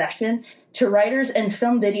demonic possession. To writers and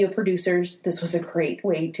film video producers, this was a great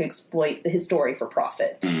way to exploit his story for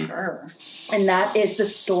profit. Sure. And that is the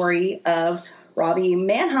story of Robbie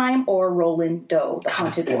Mannheim or Roland Doe, the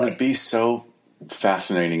haunted boy. It would be so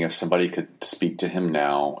fascinating if somebody could speak to him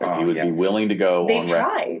now, if he would be willing to go They've on record.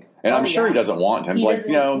 tried. And I'm sure he doesn't want him. He Like,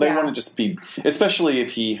 doesn't- they want to just be, especially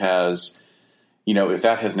if he has, if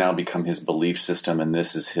that has now become his belief system and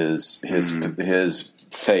this is his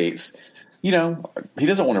faith, he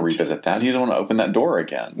doesn't want to revisit that. He doesn't want to open that door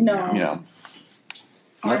again. No.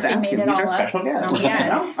 Let's ask him. He's our special guest.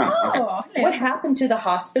 Yes. What happened to the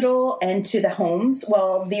hospital and to the homes?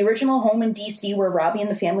 Well, the original home in D.C. where Robbie and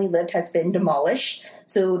the family lived has been demolished.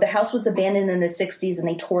 So the house was abandoned in the 60s and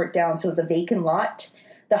they tore it down. So it was a vacant lot.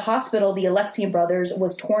 The hospital, the Alexian Brothers,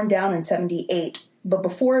 was torn down in 1978. But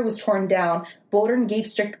before it was torn down, Bodern gave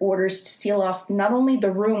strict orders to seal off not only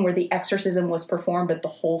the room where the exorcism was performed, but the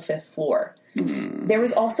whole 5th floor. There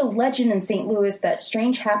was also legend in St. Louis that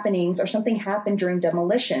strange happenings or something happened during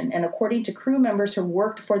demolition. And according to crew members who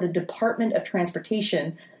worked for the Department of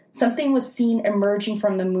Transportation, something was seen emerging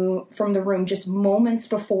from the room just moments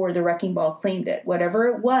before the wrecking ball claimed it. Whatever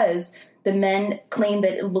it was, the men claimed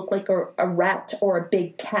that it looked like a rat or a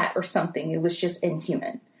big cat or something. It was just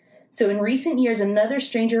inhuman. So in recent years, another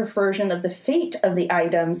stranger version of the fate of the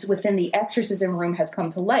items within the exorcism room has come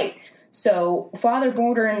to light. So Father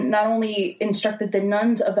Bowdern not only instructed the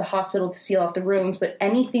nuns of the hospital to seal off the rooms, but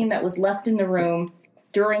anything that was left in the room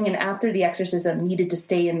during and after the exorcism needed to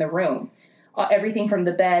stay in the room. Everything from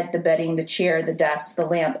the bed, the bedding, the chair, the desk, the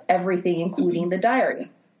lamp, everything, including the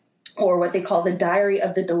diary, or what they call the Diary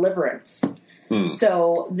of the Deliverance.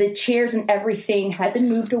 So the chairs and everything had been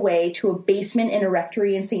moved away to a basement in a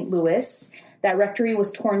rectory in St. Louis. That rectory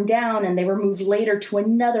was torn down and they were moved later to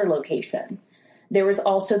another location. There was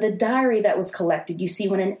also the diary that was collected. You see,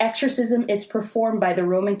 when an exorcism is performed by the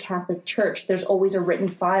Roman Catholic Church, there's always a written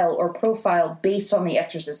file or profile based on the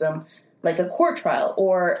exorcism, like a court trial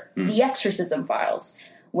or the exorcism files.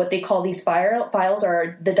 What they call these files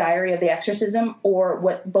are the Diary of the Exorcism, or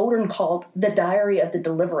what Bowdern called the Diary of the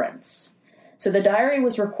Deliverance. So the diary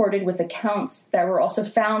was recorded with accounts that were also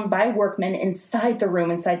found by workmen inside the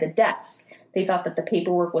room, inside the desk. They thought that the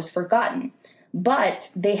paperwork was forgotten.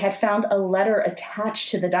 But they had found a letter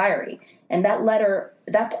attached to the diary. And that letter,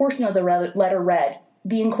 that portion of the letter read,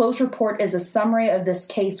 "The enclosed report is a summary of this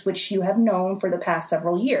case which you have known for the past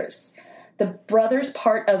several years. The brother's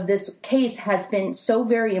part of this case has been so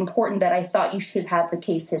very important that I thought you should have the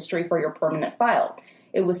case history for your permanent file.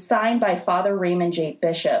 It was signed by Father Raymond J.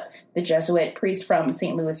 Bishop, the Jesuit priest from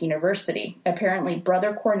St. Louis University. Apparently,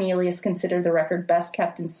 Brother Cornelius considered the record best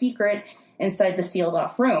kept in secret inside the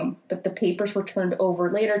sealed-off room, but the papers were turned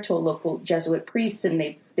over later to a local Jesuit priest, and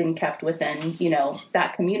they've been kept within,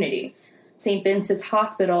 that community. St. Vincent's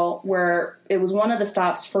Hospital, where it was one of the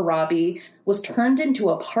stops for Robbie, was turned into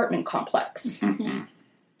an apartment complex.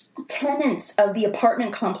 Tenants of the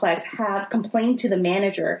apartment complex have complained to the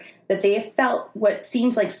manager that they have felt what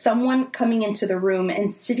seems like someone coming into the room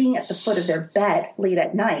and sitting at the foot of their bed late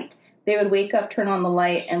at night. They would wake up, turn on the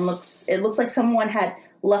light, and it looks like someone had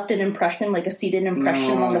left an impression, like a seated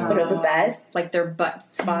impression on the foot of the bed. Like their butt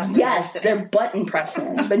spot. Yes, their butt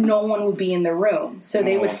impression, but no one would be in the room, so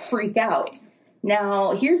they would freak out.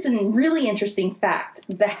 Now, here's a really interesting fact.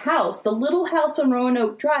 The little house on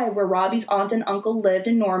Roanoke Drive where Robbie's aunt and uncle lived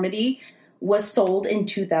in Normandy was sold in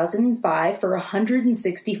 2005 for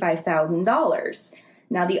 $165,000.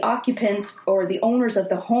 Now, the occupants or the owners of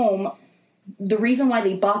the home, the reason why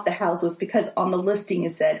they bought the house was because on the listing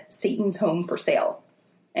it said Satan's home for sale.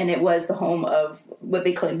 And it was the home of what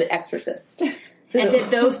they claimed the exorcist. So, and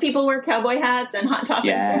did those people wear cowboy hats and Hot Topic?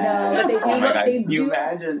 Yeah. No, they you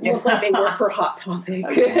imagine? look like they work for Hot Topic.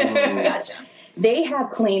 Gotcha. They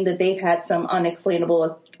have claimed that they've had some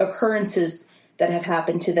unexplainable occurrences that have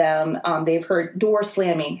happened to them. They've heard door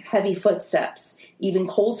slamming, heavy footsteps, even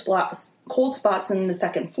cold spots in the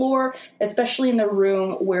second floor, especially in the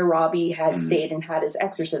room where Robbie had stayed and had his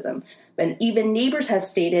exorcism. And even neighbors have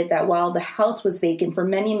stated that while the house was vacant for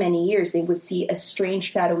many, many years, they would see a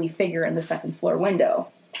strange shadowy figure in the second floor window.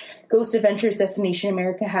 Ghost Adventures Destination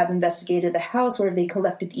America have investigated the house where they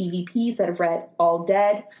collected EVPs that have read All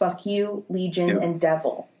Dead, Fuck You, Legion, and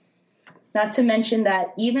Devil. Not to mention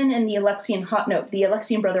that even in the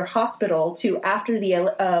Alexian Brother Hospital, too, after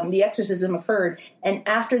the exorcism occurred and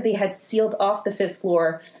after they had sealed off the fifth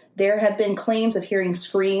floor, there have been claims of hearing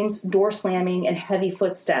screams, door slamming, and heavy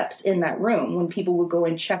footsteps in that room. When people would go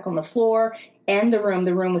and check on the floor and the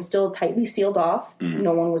room was still tightly sealed off.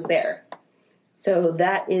 No one was there. So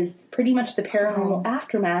that is pretty much the paranormal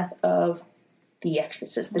aftermath of The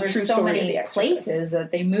Exorcist. There's so many places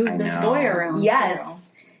that they moved this boy around.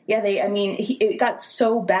 Yes. So. Yeah, it got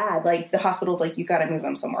so bad. Like, the hospital's like, you got to move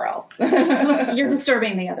him somewhere else. You're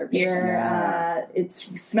disturbing the other patient. It's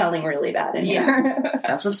smelling really bad in here.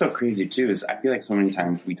 That's what's so crazy, too, is I feel like so many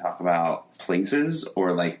times we talk about places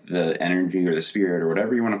or, like, the energy or the spirit or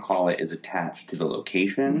whatever you want to call it is attached to the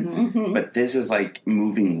location. But this is, like,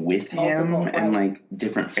 moving with him and, like,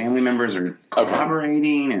 different family members are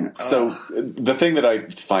collaborating. And So the thing that I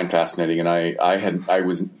find fascinating, and I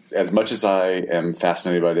was... As much as I am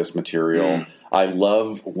fascinated by this material, I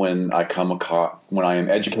love when I am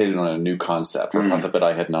educated on a new concept or a concept that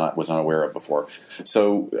I was not aware of before.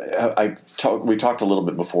 So we talked a little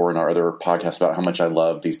bit before in our other podcast about how much I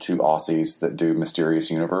love these two Aussies that do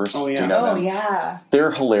Mysterious Universe. Oh, yeah. Do you know them? Oh, yeah.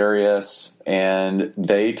 They're hilarious, and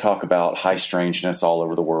they talk about high strangeness all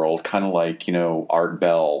over the world, kind of like, Art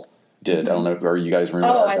Bell did. I don't know, are you guys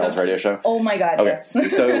remember Art Bell's radio show? Oh my God, okay. Yes.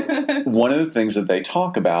 So one of the things that they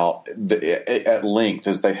talk about at length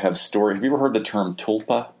is they have story. Have you ever heard the term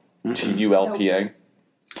tulpa? Tulpa?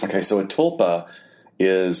 Okay, so a tulpa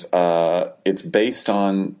is it's based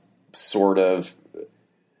on sort of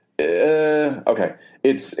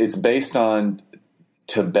it's based on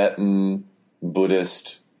Tibetan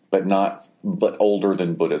Buddhist but older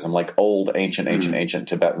than Buddhism, like old, ancient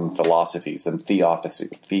Tibetan philosophies and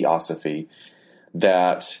theosophy,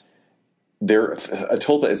 that a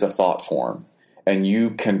tulpa is a thought form, and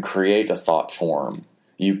you can create a thought form.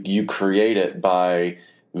 You create it by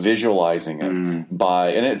visualizing it,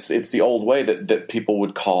 and it's the old way that people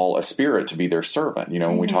would call a spirit to be their servant. You know,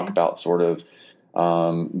 when we talk about sort of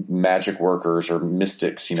magic workers or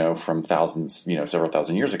mystics, you know, from several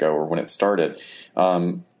thousand years ago, or when it started,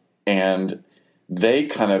 and they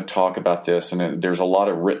kind of talk about this, and there's a lot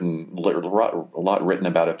written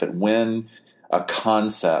about it, that when a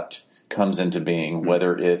concept comes into being,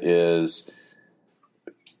 whether it is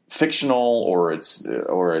fictional or it's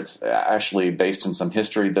actually based in some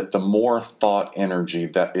history, that the more thought energy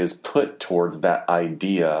that is put towards that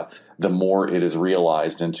idea, the more it is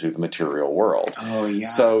realized into the material world. Oh, yeah.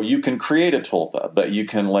 So you can create a tulpa, but you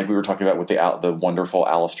can, like we were talking about with the wonderful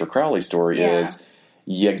Aleister Crowley story, is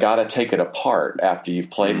you got to take it apart after you've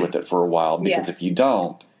played with it for a while, because if you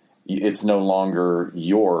don't, it's no longer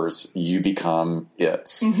yours. You become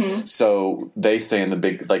its. So they say in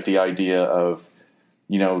the idea of,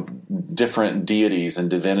 you know, different deities and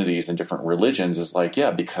divinities and different religions is like,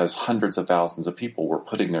 because hundreds of thousands of people were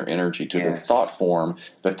putting their energy to this thought form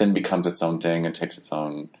that then becomes its own thing and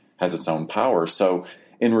has its own power. So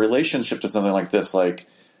in relationship to something like this, like,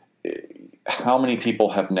 how many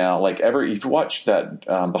people have now, like, if you watch that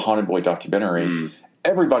The Haunted Boy documentary,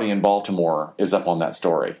 everybody in Baltimore is up on that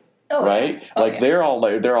story. Right? They all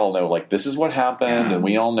know, like, this is what happened, and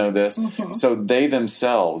we all know this. So they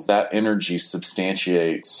themselves, that energy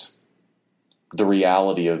substantiates the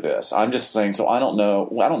reality of this. I'm just saying, so I don't know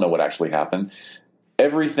what actually happened.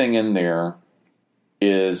 Everything in there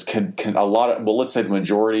can a lot of, well, let's say the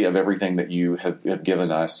majority of everything that you have given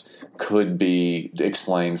us could be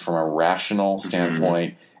explained from a rational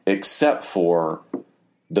standpoint, except for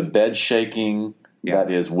the bed shaking that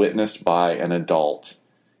is witnessed by an adult,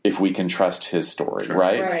 if we can trust his story,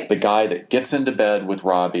 right? The guy that gets into bed with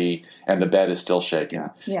Robbie and the bed is still shaking.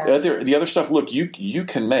 The other stuff, look, you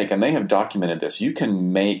can make, and they have documented this, you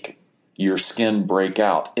can make your skin break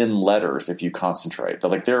out in letters if you concentrate.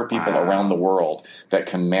 Like, there are people around the world that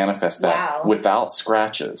can manifest that without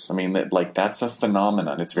scratches. I mean, that's a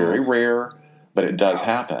phenomenon. It's very rare, but it does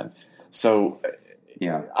happen. So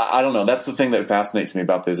I don't know. That's the thing that fascinates me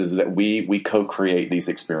about this, is that we co-create these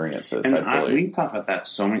experiences. And I believe we've talked about that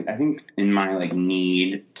so many. I think in my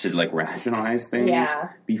need to rationalize things,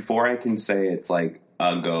 before I can say it's like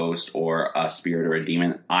a ghost or a spirit or a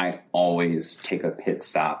demon, I always take a pit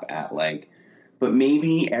stop at but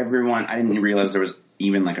maybe everyone. I didn't realize there was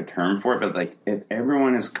even a term for it, but if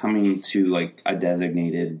everyone is coming to a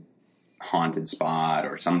designated haunted spot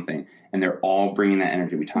or something, and they're all bringing that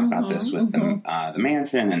energy. We talk about this with the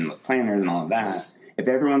mansion and the planners and all of that. If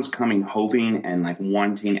everyone's coming hoping and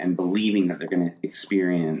wanting and believing that they're going to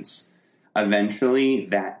experience, eventually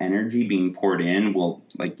that energy being poured in will,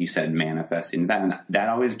 like you said, manifest into that. And that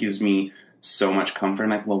always gives me so much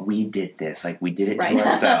comfort. I'm well, we did this. We did it to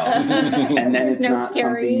ourselves. And then it's not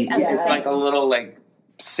something, it's a little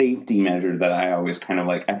safety measure that I always kind of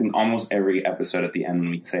I think almost every episode at the end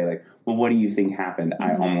when we say well, what do you think happened?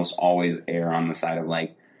 I almost always err on the side of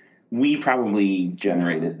we probably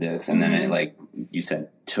generated this, and then it you said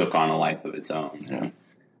took on a life of its own.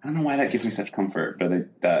 I don't know why that gives me such comfort, but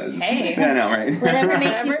it does. Hey. Yeah, I know, right? Whatever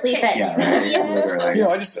makes you sleep at night.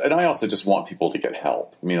 I also just want people to get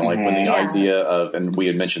help. I mean, when the idea of, and we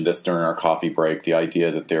had mentioned this during our coffee break, the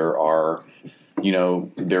idea that there are,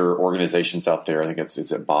 there are organizations out there. I think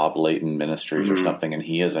it's at Bob Layton Ministries or something, and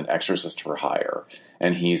he is an exorcist for hire,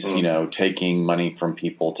 and he's taking money from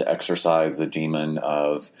people to exorcise the demon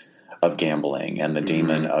of gambling and the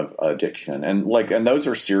demon of addiction, and those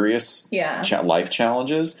are serious life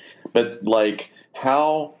challenges. But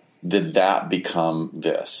how did that become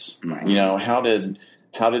this? How did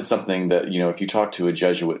something that if you talk to a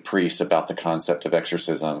Jesuit priest about the concept of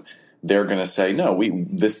exorcism, they're going to say,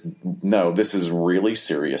 this is really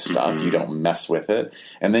serious stuff. You don't mess with it.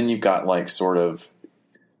 And then you've got sort of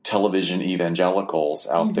television evangelicals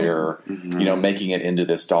out there, making it into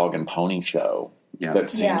this dog and pony show that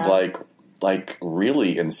seems like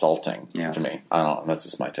really insulting to me. I don't know. That's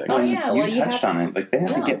just my take. You touched on it. They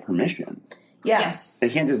have to get permission. Yes. They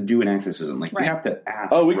can't just do an exorcism. You have to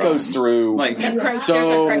ask. Oh, it goes through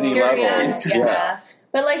so many levels.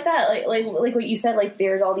 But that, like what you said,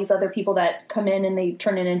 there's all these other people that come in and they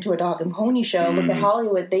turn it into a dog and pony show. Look at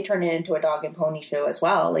Hollywood; they turn it into a dog and pony show as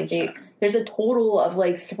well. There's a total of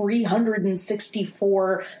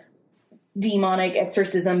 364 demonic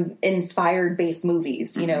exorcism inspired based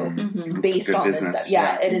movies. Based on this stuff.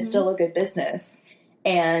 It is still a good business.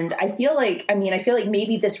 And I feel like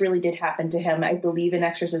maybe this really did happen to him. I believe in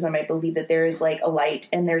exorcism. I believe that there is like a light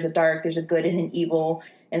and there's a dark, there's a good and an evil.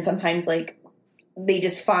 And sometimes like they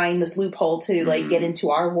just find this loophole to like get into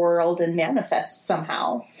our world and manifest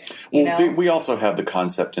somehow. We also have the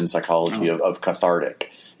concept in psychology of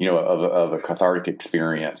cathartic, of a cathartic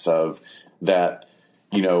experience of that,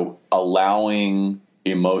 allowing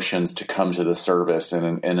emotions to come to the surface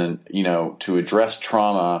and to address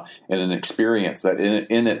trauma in an experience that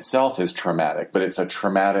in itself is traumatic, but it's a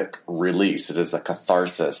traumatic release. It is a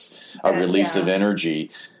catharsis, a release of energy.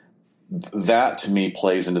 That to me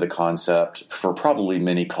plays into the concept for probably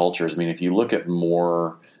many cultures. I mean, if you look at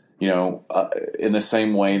more, in the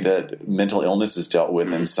same way that mental illness is dealt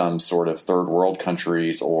with in some sort of third world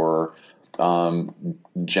countries or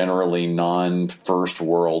generally non-first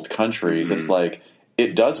world countries, it's like,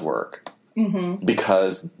 it does work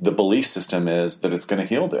because the belief system is that it's going to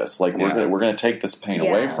heal this. Like we're going to take this pain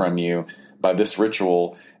away from you by this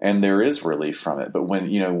ritual, and there is relief from it. But when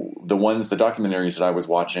the documentaries that I was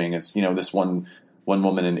watching, it's this one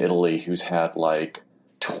woman in Italy who's had like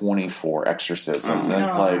 24 exorcisms, and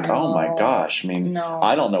it's like, oh my gosh! I mean,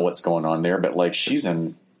 I don't know what's going on there, but like she's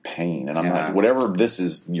in pain, and I'm like, whatever this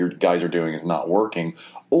is your guys are doing is not working,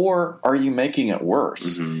 or are you making it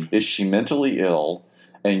worse? Is she mentally ill?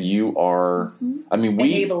 And you are, I mean,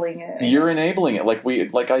 enabling it. You're enabling it.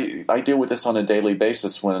 I deal with this on a daily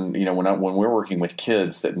basis when we're working with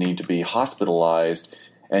kids that need to be hospitalized,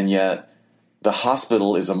 and yet the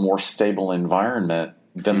hospital is a more stable environment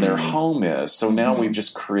than their home is. So now we've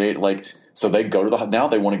just created so they go to now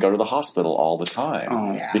they want to go to the hospital all the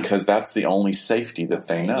time because that's the only safety that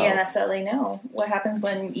they know. Yeah, that's all they know. What happens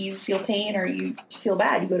when you feel pain or you feel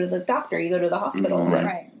bad? You go to the doctor. You go to the hospital.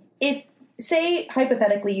 Right. If say,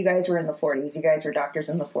 hypothetically, you guys were in the 40s. You guys were doctors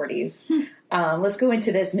in the 40s. Let's go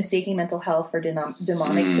into this mistaking mental health for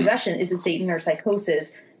demonic possession. Is it Satan or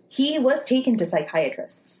psychosis? He was taken to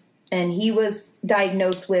psychiatrists, and he was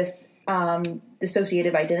diagnosed with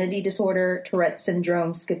dissociative identity disorder, Tourette's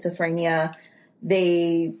syndrome, schizophrenia.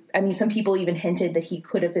 Some people even hinted that he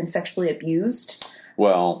could have been sexually abused.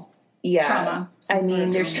 Well, yeah. Trauma.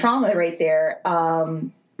 There's trauma right there.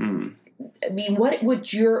 What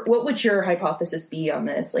would your hypothesis be on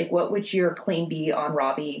this? Like, what would your claim be on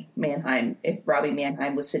Robbie Mannheim if Robbie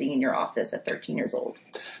Mannheim was sitting in your office at 13 years old?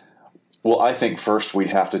 Well, I think first we'd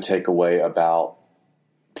have to take away about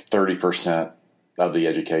 30% of the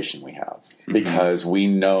education we have because we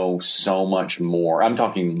know so much more. I'm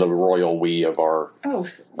talking the royal we of our from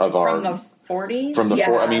the 40s. From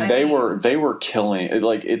the they were killing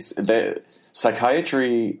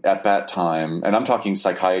psychiatry at that time, and I'm talking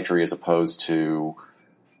psychiatry as opposed to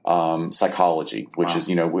psychology, which is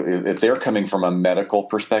if they're coming from a medical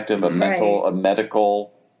perspective, a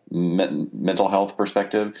medical mental health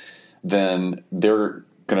perspective, then they're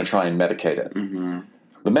going to try and medicate it.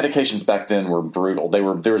 The medications back then were brutal.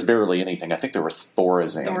 There was barely anything. I think there was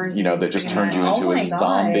Thorazine, that just turned you into a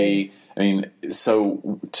zombie. I mean,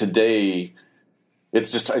 so today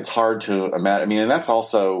it's hard to imagine. I mean, and that's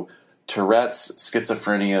also Tourette's,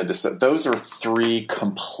 schizophrenia. Those are three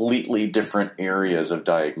completely different areas of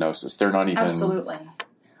diagnosis. They're not even absolutely.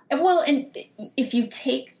 Well, and if you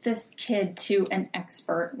take this kid to an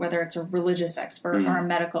expert, whether it's a religious expert or a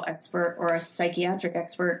medical expert or a psychiatric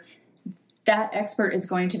expert, that expert is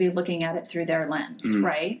going to be looking at it through their lens,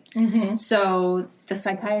 right? So the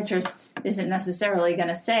psychiatrist isn't necessarily going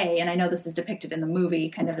to say, and I know this is depicted in the movie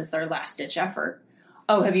kind of as their last-ditch effort,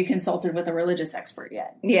 oh, have you consulted with a religious expert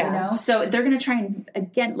yet? Yeah. So they're going to try and,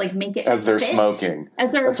 again, make it as they're fit. Smoking.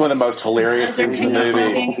 That's one of the most hilarious things in the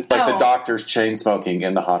movie. Smoking. The doctor's chain smoking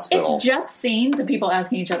in the hospital. It's just scenes of people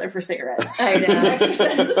asking each other for cigarettes. I know.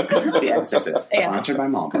 The Exorcist. Sponsored by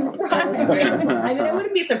Marlboro. I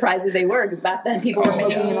wouldn't be surprised if they were, because back then people were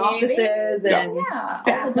smoking in offices and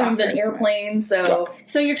bathrooms and airplanes.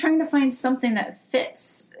 So you're trying to find something that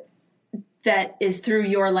fits, that is through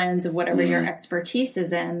your lens of whatever your expertise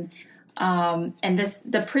is in. And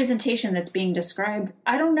the presentation that's being described,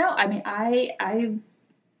 I don't know. I mean, I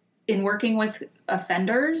in working with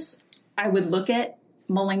offenders, I would look at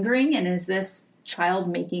malingering and is this child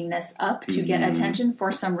making this up to get attention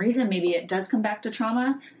for some reason? Maybe it does come back to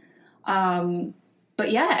trauma.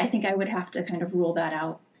 But yeah, I think I would have to kind of rule that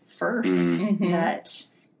out first, that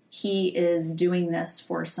he is doing this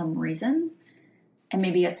for some reason. And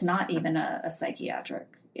maybe it's not even a psychiatric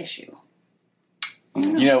issue.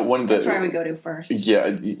 One of the... That's where I would go to first.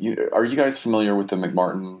 Yeah. Are you guys familiar with the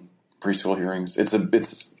McMartin preschool hearings?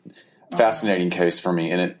 fascinating case for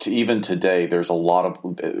me. And even today, there's a lot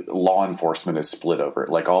of law enforcement is split over it.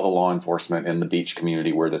 Like all the law enforcement in the beach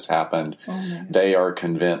community where this happened, they are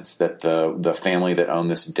convinced that the family that owned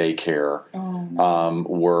this daycare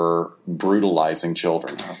were brutalizing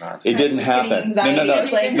children. It didn't happen.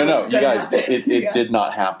 No, you guys, it did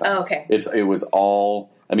not happen. Oh, okay. It was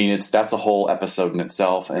all. I mean, that's a whole episode in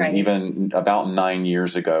itself. And even about 9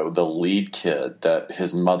 years ago, the lead kid that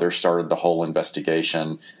his mother started the whole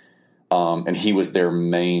investigation, and he was their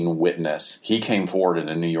main witness. He came forward in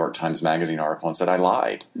a New York Times Magazine article and said, I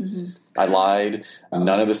lied. I lied.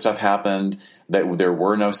 None of this stuff happened. That there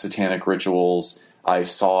were no satanic rituals. I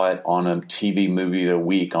saw it on a TV movie of the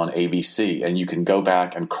week on ABC. And you can go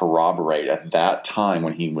back and corroborate at that time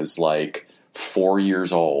when he was like 4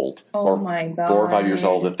 years old, or 4 or 5 years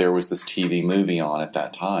old, that there was this TV movie on at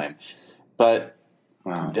that time. But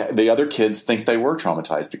the other kids think they were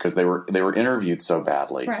traumatized because they were interviewed so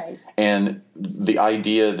badly. Right. And the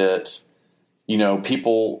idea that,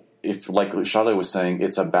 people, if like Shale was saying,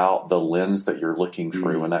 it's about the lens that you're looking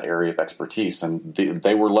through in that area of expertise. And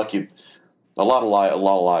they were lucky. A lot of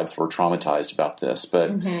lives were traumatized about this,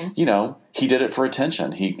 but he did it for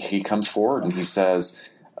attention. He comes forward and he says,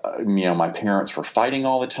 my parents were fighting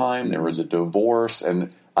all the time. There was a divorce,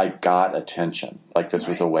 and I got attention. Like this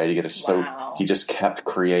was a way to get it. So he just kept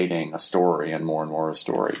creating a story and more a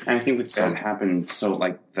story. And I think that happened. So,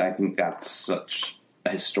 like, I think that's such a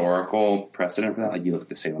historical precedent for that. Like, you look at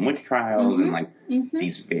the Salem witch trials, and like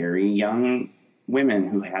these very young women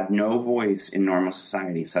who had no voice in normal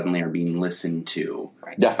society suddenly are being listened to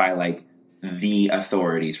by like the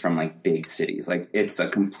authorities from like big cities. Like it's a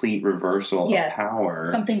complete reversal of power.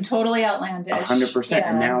 Something totally outlandish. 100%.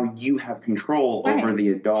 And now you have control over the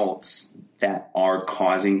adults that are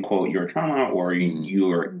causing, quote, your trauma or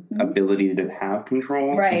your ability to have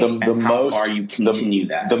control. Right. How far you continue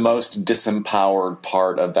that. The most disempowered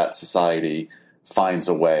part of that society finds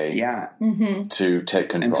a way to take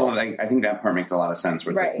control. And so I think that part makes a lot of sense.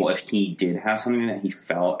 Where it's like, well, if he did have something that he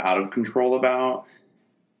felt out of control about,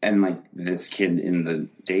 and like this kid in the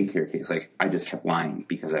daycare case, like I just kept lying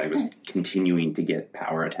because I was continuing to get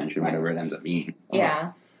power, attention, whatever it ends up being.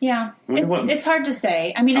 Yeah. Yeah. It's hard to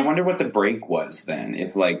say. I mean, I wonder what the break was then.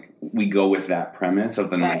 If like we go with that premise of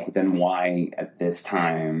then why at this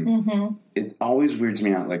time? It always weirds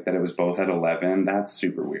me out like that it was both at 11. That's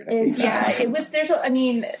super weird. It was.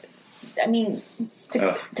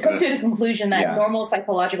 To come to the conclusion that normal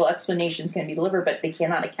psychological explanations can be delivered, but they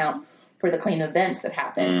cannot account for the clean events that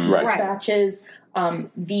happen. Dispatches,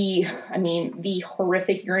 the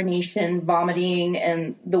horrific urination, vomiting,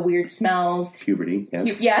 and the weird smells. Puberty,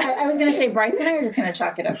 yes. I was going to say Bryce and I are just going to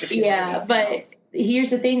chalk it up to puberty. Yeah, but here's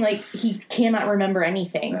the thing: like he cannot remember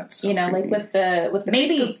anything. That's so creepy. Like with the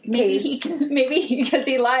maybe because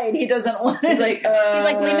he lied, he doesn't want. He's like,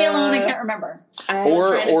 leave me alone. I can't remember.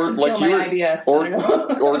 Or like you were, IBS,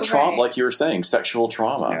 or trauma, like you were saying, sexual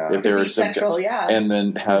trauma. Yeah. If there is sexual, and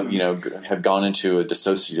then have gone into a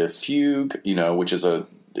dissociative fugue, which is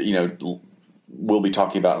we'll be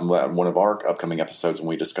talking about in one of our upcoming episodes when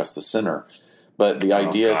we discuss the Sinner. But the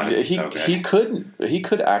idea he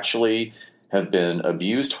could actually have been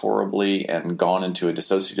abused horribly and gone into a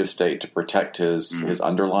dissociative state to protect his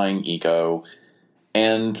underlying ego,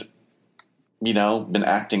 and been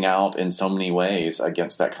acting out in so many ways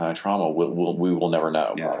against that kind of trauma. We will never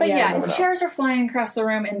know. Yeah. But if chairs are flying across the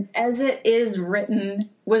room and as it is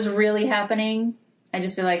written was really happening, I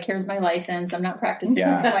just feel like, here's my license. I'm not practicing.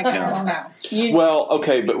 Yeah. Like, I don't know. Well,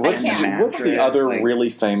 okay, but what's the other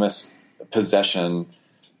really famous possession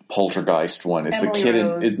poltergeist one? It's Emily the kid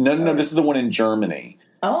Rose. No, this is the one in Germany.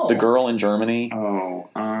 Oh. The girl in Germany.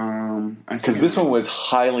 Because this one was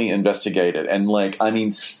highly investigated,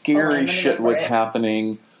 and scary shit was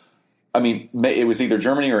happening. I mean, it was either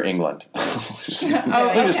Germany or England.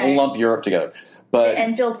 Just lump Europe together. But the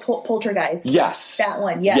Enfield Poltergeist. Yes, that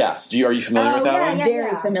one. Yes. Are you familiar with that one?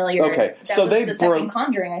 Very familiar. Okay, that so was they the broke second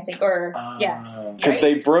Conjuring, I think, or yes, because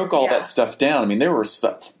they broke all that stuff down. I mean, there were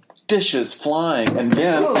dishes flying, and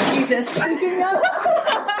then Jesus.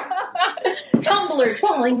 Tumblers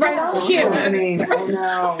falling right on you. Oh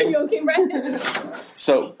no! Are you okay, Brandon?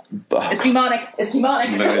 So it's demonic. It's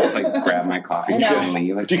demonic. I just grab my coffee and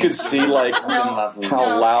leave. You could see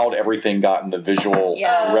how loud everything got in the visual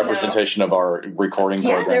representation of our recording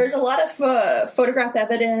program. There's a lot of photograph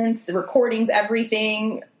evidence, the recordings,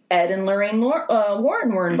 everything. Ed and Lorraine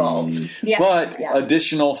Warren were involved. But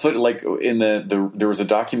additional there was a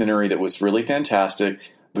documentary that was really fantastic.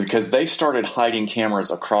 Because they started hiding cameras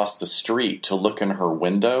across the street to look in her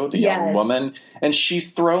window, the young woman, and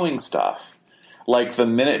she's throwing stuff. Like the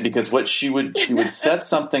minute, because what she would set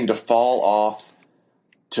something to fall off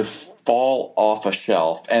a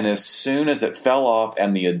shelf, and as soon as it fell off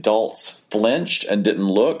and the adults flinched and didn't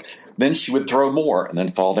look, then she would throw more and then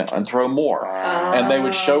fall down and throw more. And they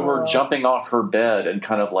would show her jumping off her bed and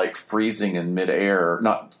kind of like freezing in midair,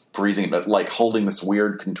 not freezing, but like holding this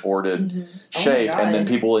weird contorted shape. And then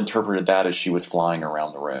people interpreted that as she was flying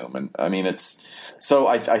around the room. And I mean, so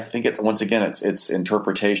I think it's, once again, it's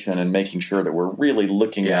interpretation and making sure that we're really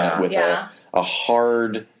looking at it with a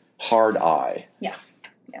hard eye. Yeah.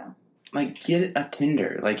 Like, get a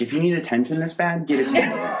Tinder. Like, if you need attention this bad, get a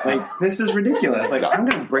Tinder. Like, this is ridiculous. Like, I'm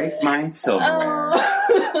going to break my silverware.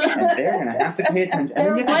 And they're going to have to pay attention.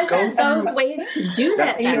 And there wasn't those ways to do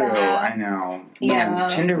that. That's true. I know. Man,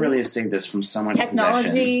 Tinder really has saved us from so much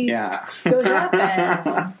technology. Goes up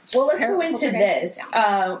and well, let's go into this.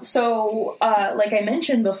 So, like I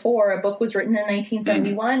mentioned before, a book was written in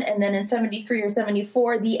 1971, and then in 73 or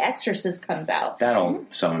 74, The Exorcist comes out. That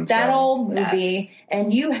old so-and-so. That old movie.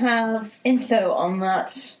 And you have info on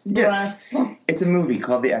that. Yes. It's a movie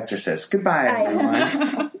called The Exorcist. Goodbye,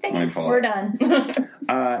 everyone. Thanks. We're done.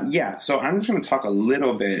 So I'm just going to talk a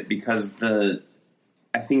little bit because I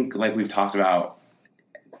think, like we've talked about,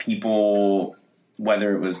 people,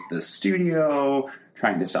 whether it was the studio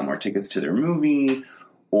trying to sell more tickets to their movie,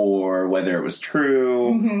 or whether it was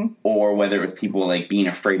true, or whether it was people like being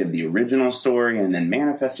afraid of the original story and then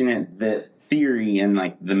manifesting it, the theory and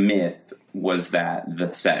like the myth was that the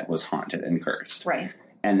set was haunted and cursed. Right.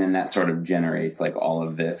 And then that sort of generates like all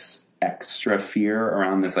of this extra fear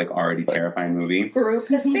around this like already terrifying movie. Group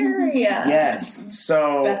hysteria. Yes.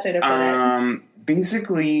 So best way to put it.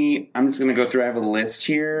 Basically, I'm just going to go through. I have a list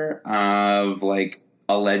here of like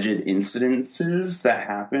alleged incidences that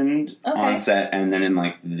happened on set and then in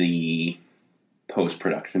like the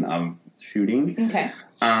post-production of shooting. Okay.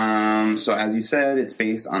 So as you said, it's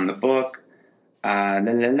based on the book.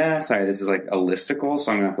 Sorry, this is like a listicle,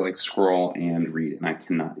 so I'm gonna have to like scroll and read it, and I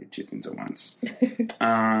cannot do two things at once.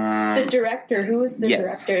 The director, who was the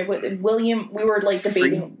director? William. We were like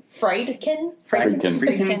debating Friedkin.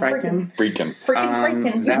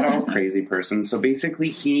 That old crazy person. So basically,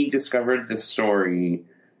 he discovered this story.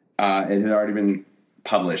 It had already been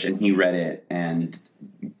published, and he read it and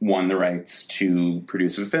won the rights to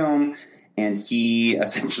produce a film. And he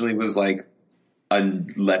essentially was like a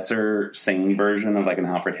lesser sane version of like an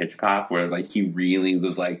Alfred Hitchcock, where like he really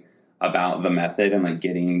was like about the method and like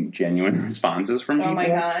getting genuine responses from people. Oh my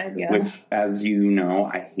god, yeah. Which, as you know,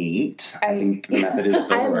 I hate. I think the method is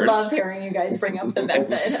the worst. I love hearing you guys bring up the method.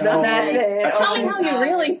 The method. Tell me how you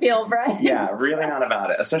really feel, Brian. Yeah, really not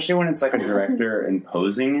about it. Especially when it's like a director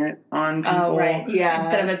imposing it on people. Oh, right. Yeah.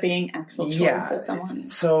 Instead of it being actual choice of someone.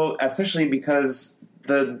 So, especially because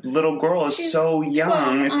the little girl is so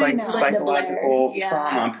young. 12. It's like psychological trauma.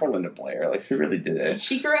 Yeah. Poor Linda Blair. Like, she really did it.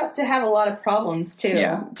 She grew up to have a lot of problems, too.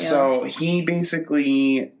 Yeah. So, he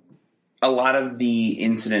basically, a lot of the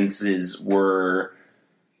incidences were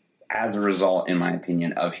as a result, in my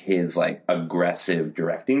opinion, of his, like, aggressive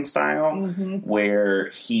directing style, where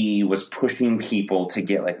he was pushing people to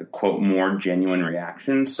get, like, a, quote, more genuine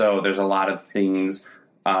reaction. So, there's a lot of things.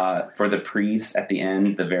 For the priest at the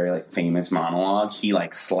end, the very like famous monologue, he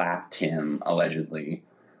like slapped him allegedly.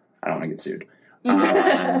 I don't want to get sued.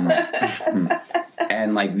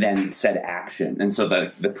 And like then said action. And so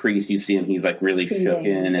the priest, you see him, he's like really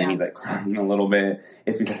shooken and he's like crying a little bit.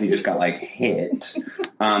 It's because he just got like hit.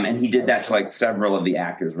 And he did that to like several of the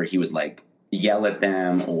actors where he would like yell at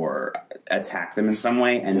them or attack them in some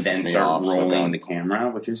way and then start rolling the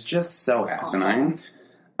camera, which is just so asinine.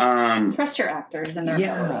 Trust your actors and their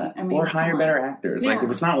ability. I mean, or hire better actors. Like, if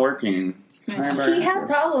it's not working, hire better He had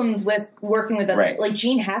problems with working with them. Like,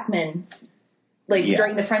 Gene Hackman, like,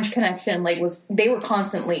 during the French Connection, like, they were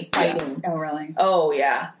constantly fighting. Oh, really? Oh,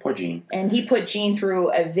 yeah. Poor Gene. And he put Gene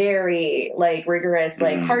through a very, like, rigorous,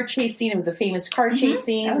 like, car chase scene. It was a famous car chase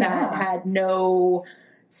scene that had no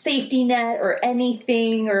safety net or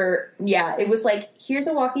anything, or it was like, here's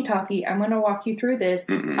a walkie-talkie, I'm gonna walk you through this.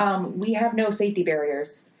 We have no safety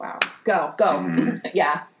barriers. Wow. Go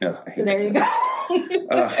yeah. Ugh, so there you go.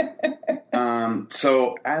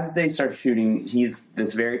 So as they start shooting, he's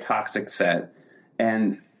this very toxic set,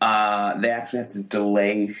 and they actually have to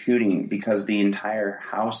delay shooting because the entire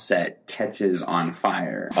house set catches on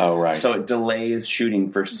fire. Oh, right. So it delays shooting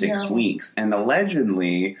for 6 weeks, and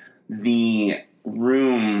allegedly the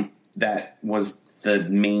room that was the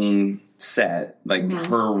main set, like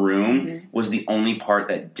her room, was the only part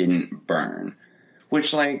that didn't burn.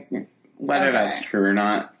 Which, like, whether that's true or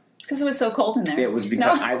not, it's because it was so cold in there. It was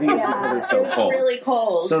because I think it was so cold. Really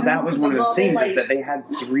cold. So that was one of the things is that they had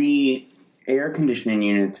 3 air conditioning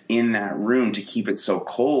units in that room to keep it so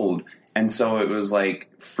cold. And so it was like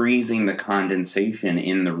freezing the condensation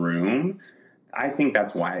in the room. I think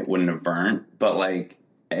that's why it wouldn't have burnt. But like,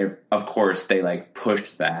 of course, they like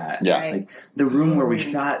pushed that. Yeah. Like, the room where we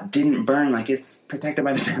shot didn't burn. Like, it's protected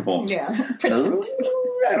by the devil. Yeah.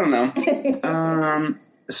 I don't know.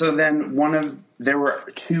 So then there were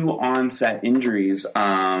 2 on-set injuries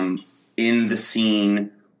in the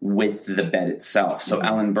scene with the bed itself. So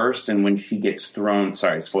Ellen Burstyn, when she gets thrown,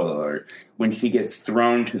 sorry, spoiler alert, when she gets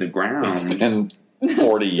thrown to the ground. It's been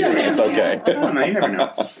 40 years. It's okay. Oh, no, you never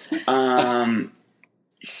know.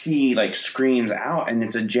 She like screams out, and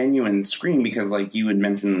it's a genuine scream because, like you had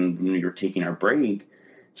mentioned when we were taking our break,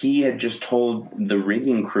 he had just told the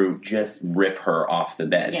rigging crew just rip her off the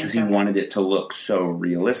bed because he wanted it to look so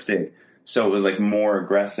realistic. So it was like more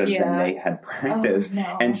aggressive than they had practiced. Oh,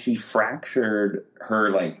 no. And she fractured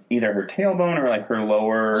her, like, either her tailbone or like her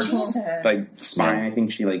lower like spine. I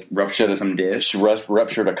think she like ruptured some discs. She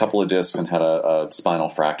ruptured a couple of discs and had a spinal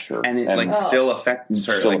fracture. And it still affects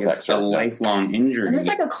her. Still like affects it's a her, lifelong injury. And there's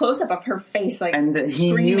like a close up of her face, like, and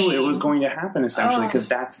he screaming. knew it was going to happen essentially because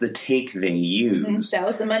that's the take they used. That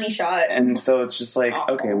was the money shot. And so it's just like,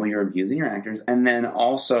 okay, well, you're abusing your actors. And then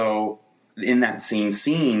also in that same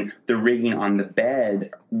scene, the rigging on the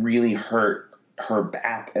bed really hurt her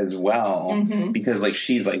back as well because like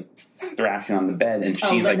she's like thrashing on the bed and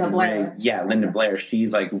she's Linda like Blair. Linda Blair,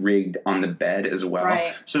 she's like rigged on the bed as well.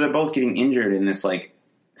 Right. So they're both getting injured in this like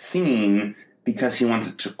scene because he wants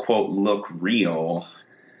it to quote look real.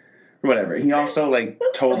 Whatever. He also like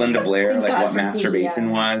told Linda Blair Thank like God what for masturbation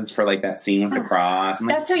CGI. was for like that scene with the cross. And,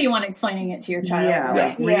 like, That's how you want explaining it to your child. yeah, right?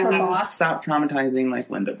 like really Her boss. stop traumatizing like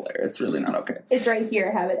Linda Blair. It's really not okay. It's right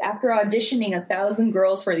here. I have it. After auditioning 1,000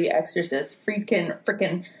 girls for The Exorcist, Friedkin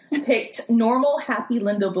frickin' picked normal, happy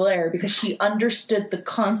Linda Blair because she understood the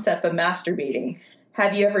concept of masturbating.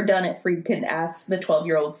 Have you ever done it? Friedkin asked the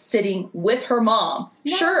 12-year-old sitting with her mom.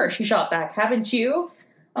 No. Sure, she shot back. Haven't you?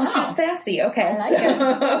 Oh, she's sassy. Okay. I like it.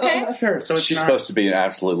 Okay. Sure. So it's She's not, supposed to be an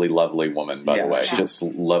absolutely lovely woman, by the way. Yeah. Just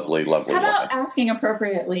lovely, lovely How woman. about asking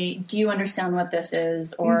appropriately, do you understand what this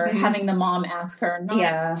is? Or having the mom ask her, not,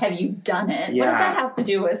 Yeah. have you done it? What Yeah. does that have to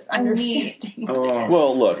do with understanding? Oh.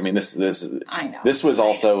 Well, look, I mean, this I know. this was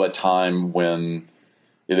also a time when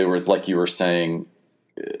there was, like you were saying,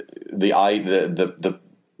 the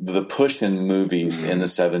push in movies in the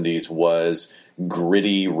 70s was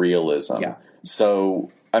gritty realism. Yeah. So,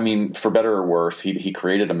 I mean, for better or worse, he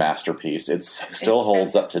created a masterpiece. It still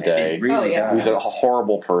holds up today. It really does. He's a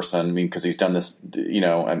horrible person, I mean, because he's done this,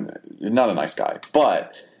 and not a nice guy.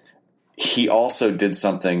 But he also did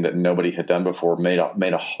something that nobody had done before, made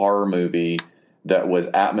a horror movie that was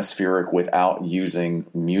atmospheric without using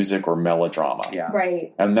music or melodrama. Yeah.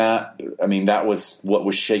 Right. And that was what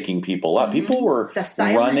was shaking people up. People were The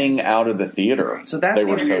silence. running out of the theater. So that's they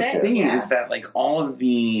were the so weird scared. thing Yeah. is that like all of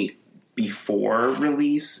the before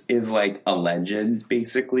release is like alleged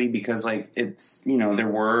basically because like it's there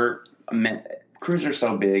were crews are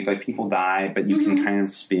so big like people die but you can kind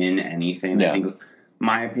of spin anything. Yeah. I think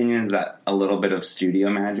my opinion is that a little bit of studio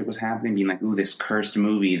magic was happening, being like, ooh, this cursed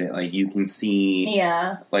movie that like you can see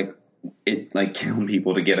like it like kill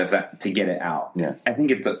people to get it out. Yeah. I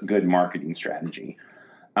think it's a good marketing strategy.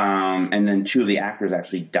 And then 2 of the actors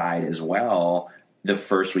actually died as well the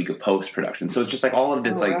first week of post-production. So it's just like all of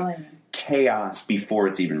this chaos before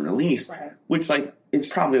it's even released, Right. which like is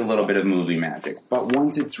probably a little bit of movie magic. But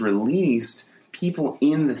once it's released, people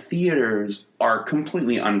in the theaters are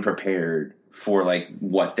completely unprepared for like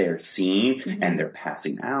what they're seeing and they're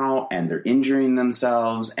passing out and they're injuring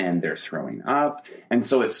themselves and they're throwing up. And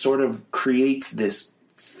so it sort of creates this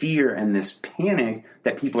fear and this panic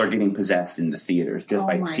that people are getting possessed in the theaters just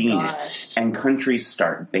by seeing it. And countries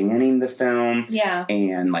start banning the film. Yeah.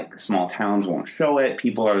 And like small towns won't show it.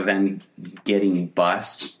 People are then getting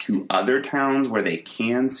bused to other towns where they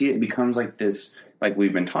can see it. It becomes like this, like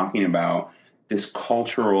we've been talking about, this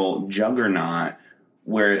cultural juggernaut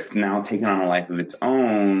where it's now taken on a life of its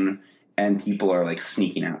own and people are like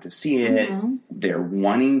sneaking out to see it. They're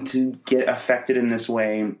wanting to get affected in this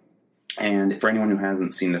way. And for anyone who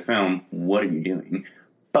hasn't seen the film, what are you doing?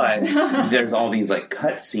 But there's all these like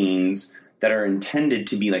cut scenes that are intended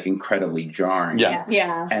to be like incredibly jarring. Yeah.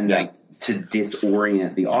 Yeah. And like to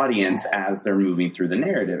disorient the audience as they're moving through the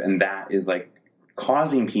narrative. And that is like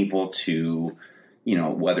causing people to,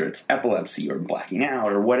 whether it's epilepsy or blacking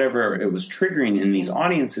out or whatever it was triggering in these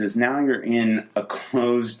audiences, now you're in a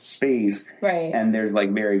closed space. Right. And there's like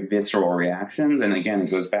very visceral reactions. And again,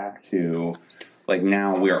 it goes back to like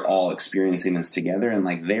now we're all experiencing this together, and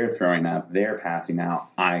like they're throwing up, they're passing out.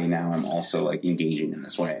 I now am also like engaging in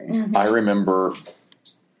this way. Mm-hmm. I remember,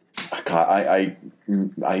 God, I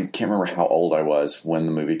can't remember how old I was when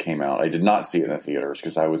the movie came out. I did not see it in the theaters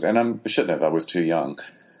because I shouldn't have. I was too young.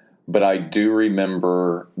 But I do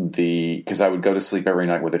remember because I would go to sleep every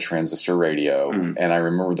night with a transistor radio, and I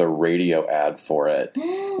remember the radio ad for it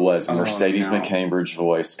was Mercedes McCambridge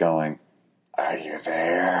voice going, "Are you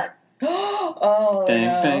there?" Oh, ding,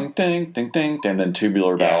 no. ding, ding, ding, ding, and then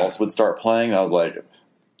Tubular Bells would start playing, and I was like,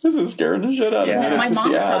 "This is scaring the shit out of me." My It's just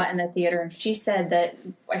mom the saw ad. it in the theater, and she said that,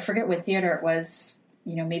 I forget what theater it was,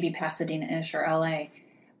 maybe Pasadena-ish or LA,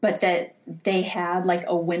 but that they had like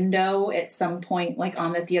a window at some point, like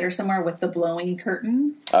on the theater somewhere with the blowing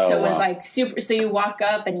curtain. Oh, so it was wow. like super. So you walk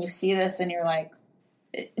up and you see this, and you're like,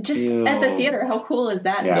 just Ew. at the theater, how cool is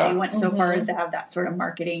that? Yeah. That they went so far as to have that sort of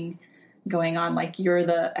marketing going on, like you're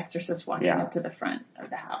the exorcist walking up to the front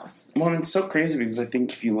of the house. Well, and it's so crazy because I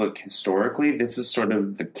think if you look historically, this is sort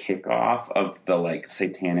of the kickoff of the like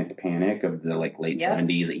satanic panic of the like late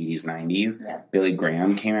 70s, 80s, 90s. Yep. Billy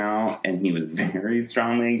Graham came out and he was very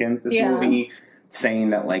strongly against this Yeah. movie,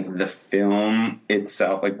 saying that like the film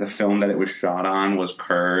itself, like the film that it was shot on was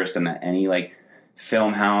cursed, and that any like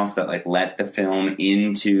film house that like let the film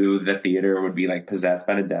into the theater would be like possessed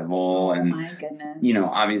by the devil. And My goodness.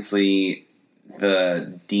 obviously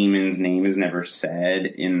the demon's name is never said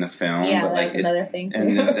in the film. Yeah, but, like, that's another thing, too.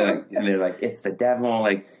 And they're like, it's the devil.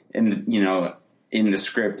 Like, and in the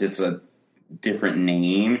script, it's a different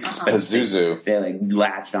name. Pazuzu. They like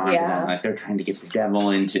latched on to that. Like they're trying to get the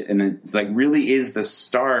devil into, and it like really is the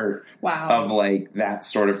start of like that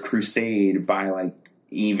sort of crusade by like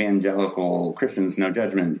evangelical Christians, no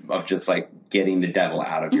judgment, of just like getting the devil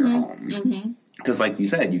out of your home. Because like you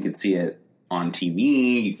said, you could see it on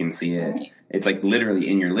TV, you can see it. Right. It's like literally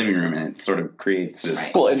in your living room, and it sort of creates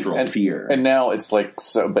this cultural fear. And now it's like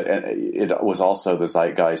so, but it was also the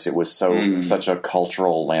zeitgeist. It was such a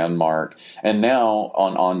cultural landmark. And now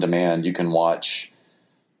on demand, you can watch.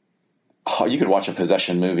 You could watch a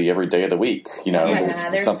possession movie every day of the week.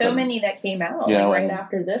 There's so many that came out right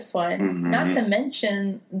after this one. Mm-hmm. Not to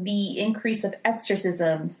mention the increase of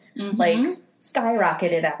exorcisms, like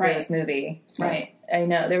skyrocketed after this movie. Right. I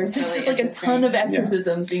know there was just like a ton of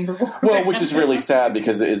exorcisms being performed. Well, which is really sad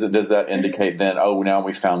because does that indicate then? Oh, now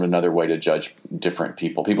we found another way to judge different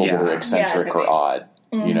people that are eccentric or odd,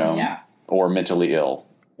 or mentally ill.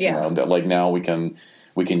 That like now we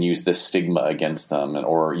can use this stigma against them,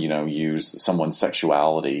 or use someone's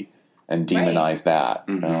sexuality and demonize that.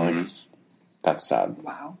 That's sad.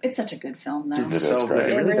 Wow, it's such a good film, though. It's so good.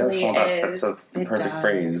 It really does hold up. That's a perfect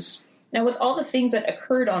phrase. Now, with all the things that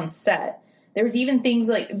occurred on set, there was even things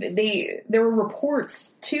like there were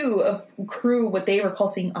reports too of crew, what they were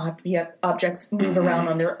calling objects move around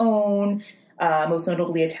on their own. Most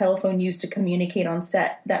notably, a telephone used to communicate on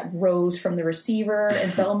set that rose from the receiver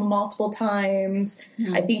and fell multiple times.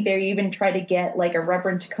 I think they even tried to get like a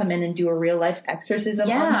reverend to come in and do a real life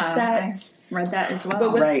exorcism on set. I read that as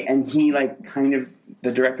well. Right, and he like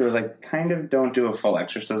the director was like, kind of don't do a full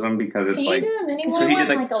exorcism because it's like. So he did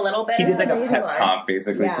like a little bit. He did like a pep talk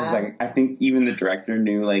basically because like I think even the director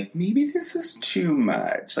knew like maybe this is too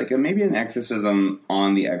much. Like maybe an exorcism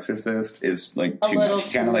on The Exorcist is like too much.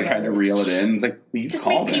 He kind of like tried to reel it in. It's like you just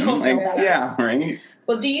called make him. people feel like, better. Yeah, right.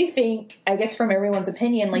 Well, do you think? I guess from everyone's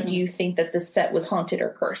opinion, like, do you think that the set was haunted or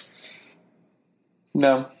cursed?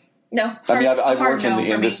 No. No. I mean, I've worked in the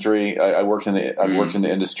industry. I've worked in the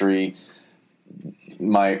industry.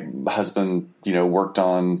 My husband, worked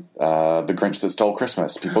on The Grinch That Stole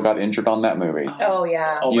Christmas. People got injured on that movie. Oh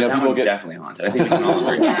yeah. Oh, but that one's definitely haunted. I think we can all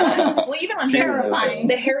agree. Well, even on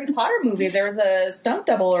the Harry Potter movies, there was a stunt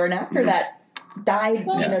double or an actor that died,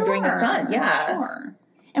 during the stunt. Yeah. Sure.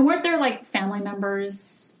 And weren't there like family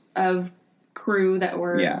members of crew that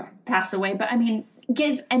were passed away? But I mean,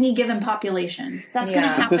 give any given population, that's going to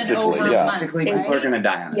happen over months. Statistically, people are going to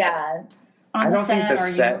die on set. I don't think the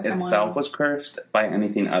set itself was cursed by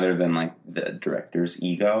anything other than like the director's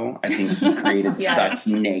ego. I think he created such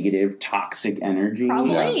negative, toxic energy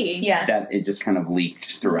that it just kind of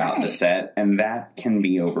leaked throughout the set, and that can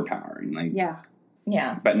be overpowering. Like,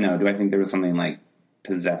 yeah. But no, do I think there was something like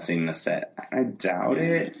possessing the set? I doubt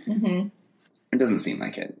it. Mm-hmm. It doesn't seem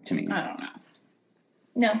like it to me. I don't know.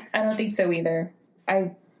 No, I don't think so either.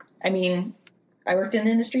 I mean, I worked in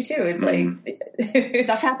the industry too. It's like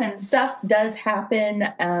stuff happens. Stuff does happen.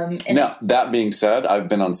 And now, that being said, I've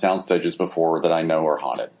been on sound stages before that I know are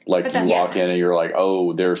haunted. Like you walk in and you're like,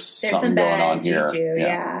 oh, there's something going on here.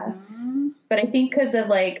 Yeah. But I think because of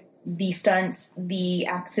like the stunts, the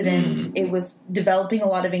accidents. It was developing a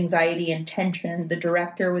lot of anxiety and tension. The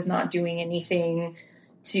director was not doing anything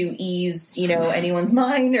to ease, anyone's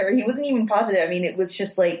mind, or he wasn't even positive. I mean, it was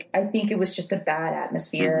just like, I think it was just a bad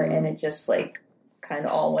atmosphere, and it just like kind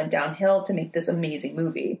of all went downhill to make this amazing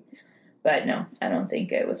movie. But no, I don't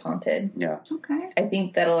think it was haunted. Yeah. Okay. I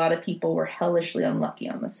think that a lot of people were hellishly unlucky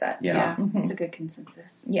on the set. Yeah. That's a good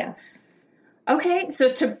consensus. Yes. Okay,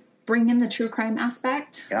 so to bring in the true crime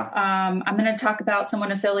aspect, I'm going to talk about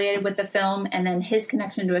someone affiliated with the film and then his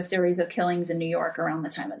connection to a series of killings in New York around the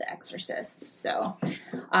time of The Exorcist. So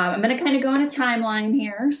I'm going to kind of go on a timeline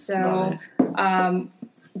here. So The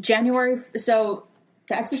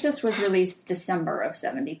Exorcist was released December of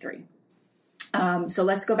 73. So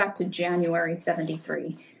let's go back to January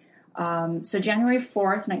 73. So January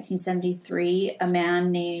 4th, 1973, a man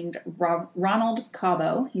named Ronald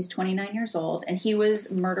Cabo, he's 29 years old, and he was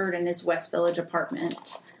murdered in his West Village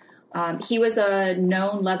apartment. He was a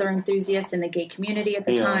known leather enthusiast in the gay community at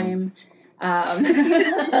the time.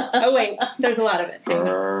 Oh, wait, there's a lot of it.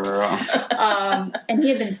 And he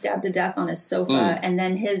had been stabbed to death on his sofa, and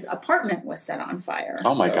then his apartment was set on fire.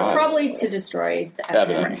 Oh, my God. Probably to destroy the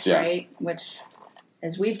evidence, right? Which,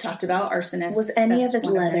 as we've talked about, arsonists. Was any of his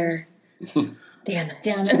leather? Damn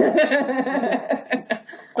it.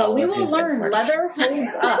 But we will learn leather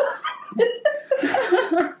holds up.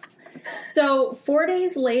 So 4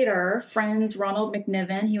 days later, friends Ronald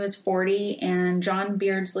McNiven, he was 40, and John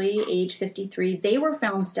Beardsley, age 53, they were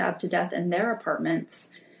found stabbed to death in their apartments.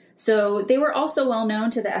 So they were also well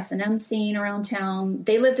known to the S&M scene around town.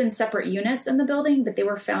 They lived in separate units in the building, but they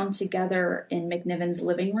were found together in McNiven's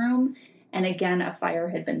living room. And again, a fire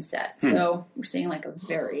had been set. So we're seeing like a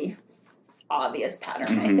very obvious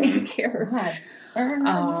pattern, I think, here.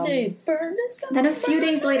 Then a few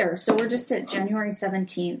days later, so we're just at January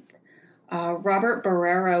 17th, Robert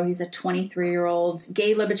Barrero, he's a 23-year-old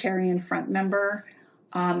gay libertarian front member.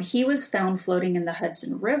 He was found floating in the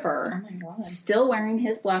Hudson River, still wearing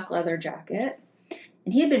his black leather jacket.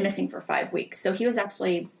 And he had been missing for 5 weeks, so he was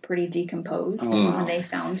actually pretty decomposed when they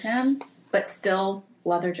found him, but still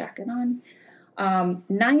leather jacket on.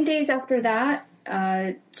 9 days after that,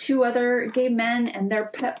 2 other gay men and their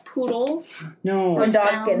pet poodle. When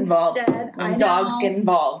dogs get involved. Dogs get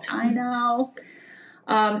involved. I know.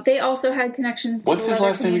 They also had connections to What's the his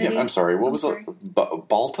leather last name community. again? I'm sorry. What was it?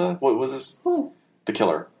 Balta? What was his? Who? The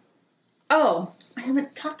killer. Oh, I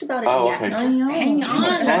haven't talked about it yet. Okay. Just hang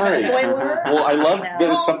on. Sorry. Spoiler. Well, I love that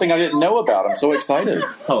it's something I didn't know about. I'm so excited.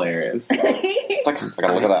 Hilarious. It's like, I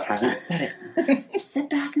gotta look it up. Just sit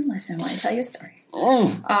back and listen while I tell you a story.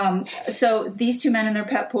 So these 2 men and their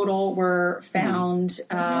pet poodle were found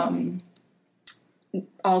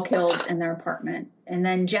all killed in their apartment. And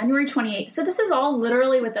then January 28th. So this is all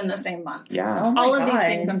literally within the same month. Yeah. Oh my all of God. these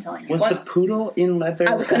things I'm telling you. Was the poodle in leather?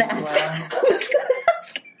 I was going to ask.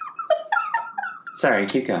 Sorry,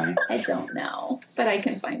 keep going. I don't know, but I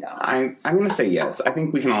can find out. I'm going to say yes. I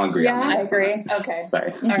think we can all agree on Yeah, that. I agree. Okay.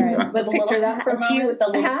 Sorry. All right. Let's picture that for a moment. with the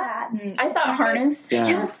little Hat? hat and I thought harness. Yeah.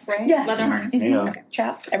 Yes. Right? Yes. Leather harness. Yeah. Okay.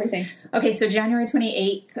 Chaps, everything. Okay, so January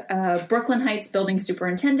 28th, Brooklyn Heights building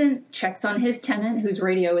superintendent checks on his tenant whose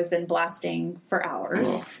radio has been blasting for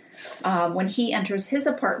hours. When he enters his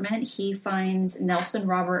apartment, he finds Nelson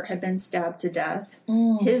Robert had been stabbed to death.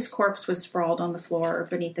 His corpse was sprawled on the floor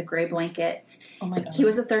beneath a gray blanket. Oh my God. He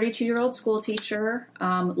was a 32-year-old school teacher,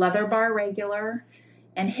 leather bar regular,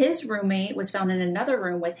 and his roommate was found in another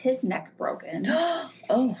room with his neck broken.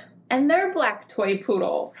 Oh. And their black toy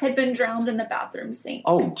poodle had been drowned in the bathroom sink.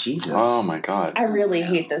 Oh, Jesus. Oh my God. I really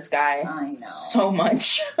hate this guy. I know. So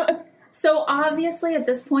much. So obviously, at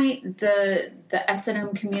this point, the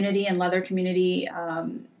S&M community and leather community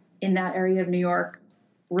in that area of New York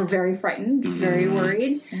were very frightened, very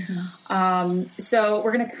worried. So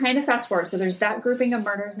we're going to kind of fast forward. So there's that grouping of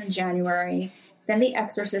murders in January. Then The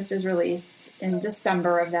Exorcist is released in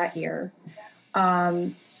December of that year.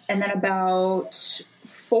 And then about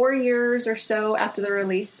 4 years or so after the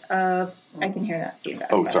release of... I can hear that feedback.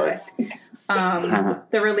 Oh, by sorry. the way.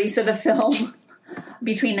 The release of the film...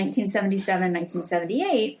 Between 1977 and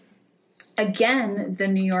 1978, again, the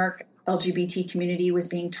New York LGBT community was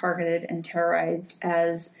being targeted and terrorized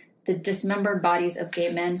as the dismembered bodies of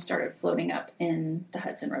gay men started floating up in the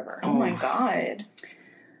Hudson River. Oh my God.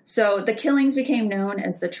 So the killings became known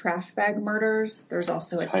as the trash bag murders. There's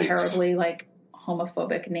also a Yikes. terribly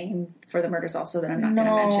homophobic name for the murders also that I'm not going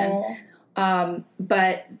to mention.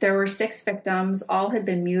 But there were 6 victims. All had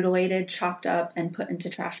been mutilated, chopped up, and put into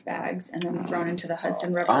trash bags and then thrown into the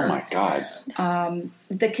Hudson River. Oh my God.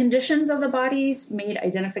 The conditions of the bodies made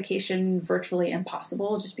identification virtually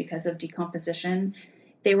impossible just because of decomposition.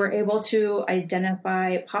 They were able to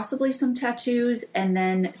identify possibly some tattoos, and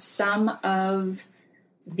then some of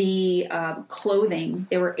the clothing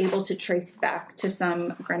they were able to trace back to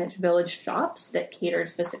some Greenwich Village shops that catered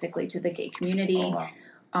specifically to the gay community. Oh,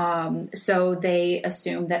 wow. So they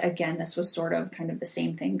assumed that, again, this was sort of kind of the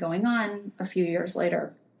same thing going on a few years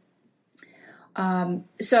later.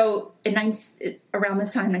 So around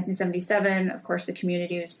this time, 1977, of course, the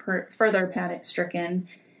community was further panic-stricken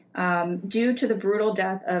due to the brutal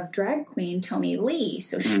death of drag queen Tommy Lee.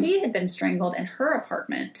 So she had been strangled in her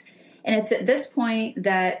apartment. And it's at this point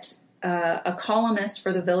that a columnist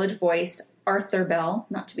for the Village Voice, Arthur Bell,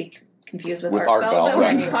 not to be confused with Art Bell,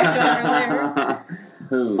 but we talked about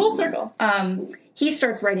earlier, full circle, he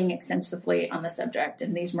starts writing extensively on the subject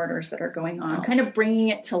and these murders that are going on, kind of bringing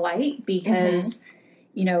it to light because,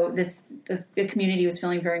 you know, the community was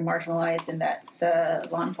feeling very marginalized and that the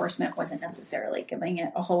law enforcement wasn't necessarily giving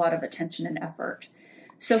it a whole lot of attention and effort.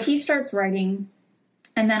 So he starts writing.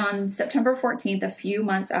 And then on September 14th, a few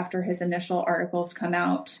months after his initial articles come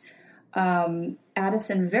out,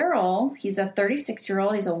 Addison Verrill, he's a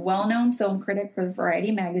 36-year-old, he's a well-known film critic for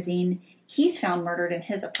Variety magazine. He's found murdered in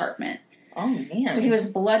his apartment. Oh, man. So he was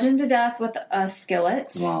bludgeoned to death with a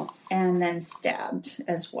skillet and then stabbed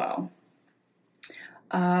as well.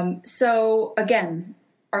 So, again,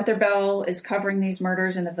 Arthur Bell is covering these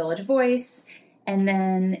murders in the Village Voice. And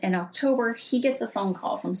then in October, he gets a phone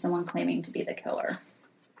call from someone claiming to be the killer.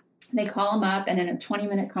 They call him up, and in a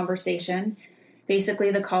 20-minute conversation, basically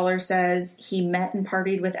the caller says he met and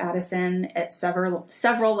partied with Addison at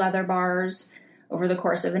several leather bars over the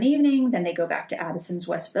course of an evening. Then they go back to Addison's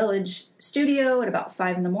West Village studio at about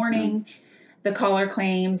 5 a.m. The caller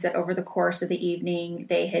claims that over the course of the evening,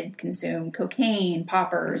 they had consumed cocaine,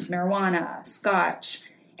 poppers, marijuana, scotch,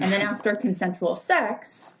 and then after consensual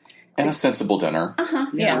sex... And a sensible dinner.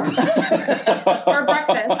 Yeah. Or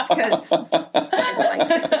breakfast, because it's like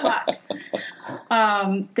 6 o'clock.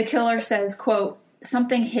 The killer says, quote,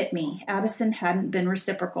 "Something hit me. Addison hadn't been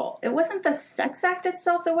reciprocal. It wasn't the sex act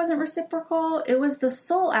itself that wasn't reciprocal. It was the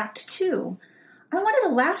soul act, too. I wanted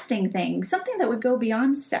a lasting thing, something that would go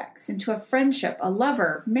beyond sex, into a friendship, a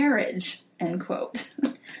lover, marriage," end quote.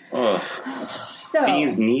 Ugh. So,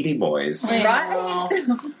 these needy boys. Right?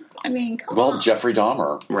 I mean, come Well, on. Jeffrey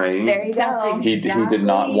Dahmer. Right. There you go. That's He did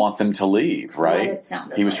not want them to leave, right? What it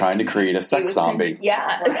sounded He was like. trying to create a sex zombie.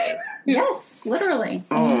 Yeah. Right. Yes, literally.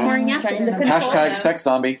 Oh. Pouring acid in them. Hashtag sex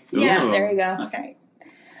zombie. Yeah, Ooh. there you go. Okay.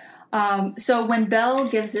 So when Bell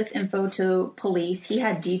gives this info to police, he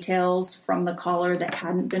had details from the caller that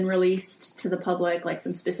hadn't been released to the public, like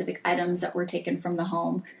some specific items that were taken from the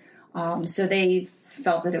home. So they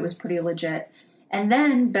felt that it was pretty legit. And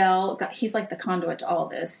then Bell, he's like the conduit to all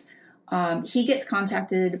of this. He gets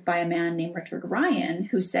contacted by a man named Richard Ryan,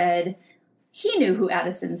 who said he knew who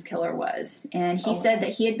Addison's killer was. And he said that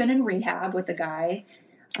he had been in rehab with a guy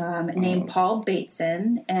named Paul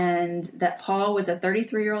Bateson, and that Paul was a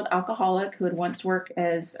 33-year-old alcoholic who had once worked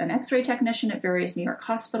as an x-ray technician at various New York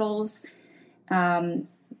hospitals. Ryan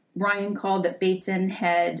called that Bateson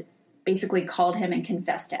had basically called him and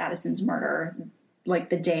confessed to Addison's murder like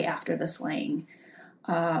the day after the slaying.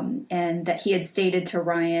 And that he had stated to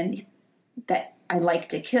Ryan that "I like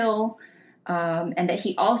to kill," and that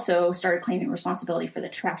he also started claiming responsibility for the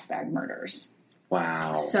trash bag murders.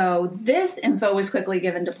 Wow. So this info was quickly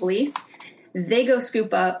given to police. They go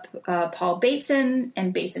scoop up Paul Bateson,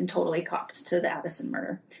 and Bateson totally cops to the Addison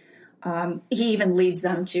murder. He even leads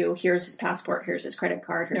them to, here's his passport, here's his credit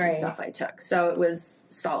card, here's the stuff I took. So it was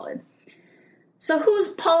solid. So who's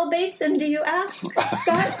Paul Bateson, do you ask,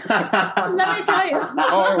 Scott? Let me tell you.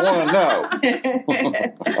 Oh, I want to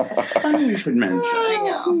know. Funny you should mention. I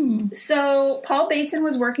know. So Paul Bateson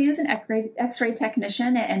was working as an X-ray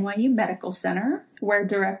technician at NYU Medical Center, where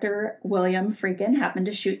director William Friedkin happened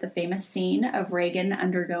to shoot the famous scene of Reagan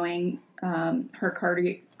undergoing her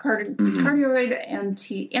cardioid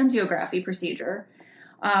angiography procedure.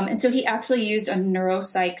 And so he actually used a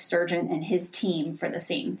neuropsych surgeon and his team for the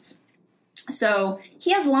scenes. So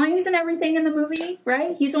he has lines and everything in the movie,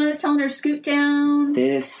 right? He's the one that's telling her to scoot down.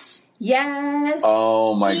 This. Yes.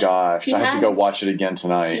 Oh my gosh. he I have to go has- watch it again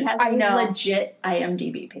tonight. He has I a know. legit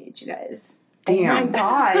IMDb page, you guys. Damn. Oh my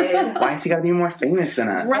God. Why is he gotta be more famous than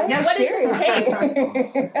us? Right? No, What is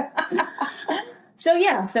seriously. So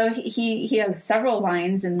yeah, so he has several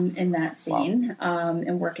lines in that scene,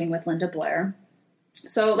 and working with Linda Blair.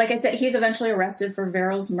 So like I said, he's eventually arrested for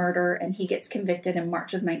Verrill's murder, and he gets convicted in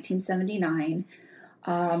March of 1979.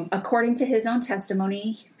 According to his own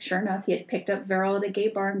testimony, sure enough, he had picked up Verrill at a gay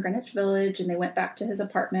bar in Greenwich Village, and they went back to his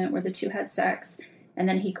apartment where the two had sex. and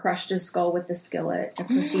then he crushed his skull with the skillet and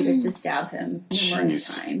proceeded to stab him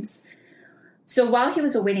numerous times. So while he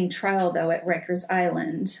was awaiting trial, though, at Rikers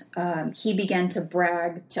Island, he began to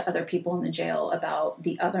brag to other people in the jail about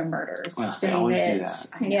the other murders,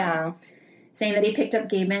 saying that he picked up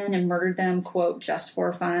gay men and murdered them, quote, just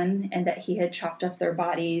for fun, and that he had chopped up their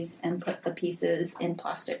bodies and put the pieces in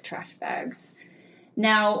plastic trash bags.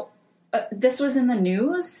 Now, this was in the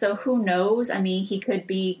news, so who knows? I mean, he could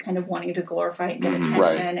be kind of wanting to glorify and get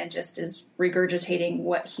attention and just is regurgitating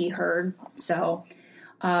what he heard. So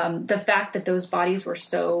the fact that those bodies were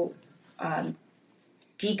so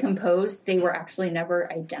decomposed, they were actually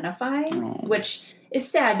never identified, which is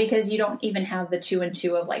sad because you don't even have the 2 and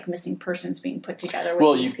 2 of like missing persons being put together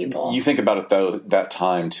with these people. You think about it though, that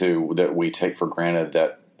time too, that we take for granted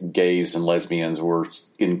that gays and lesbians were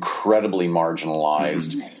incredibly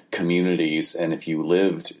marginalized communities, and if you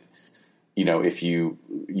lived, if you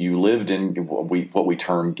lived in what we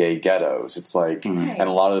term gay ghettos, it's like, and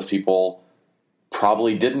a lot of those people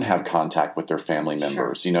probably didn't have contact with their family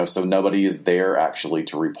members, so nobody is there actually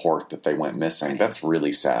to report that they went missing. That's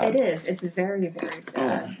really sad. It is. It's very, very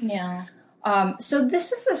sad. Yeah. So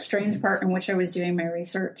this is the strange part in which I was doing my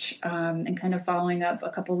research and kind of following up a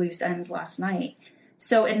couple loose ends last night.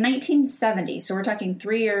 So in 1970, so we're talking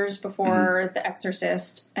 3 years before The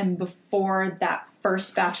Exorcist and before that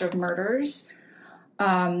first batch of murders,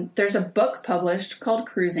 there's a book published called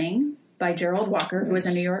Cruising by Gerald Walker, who was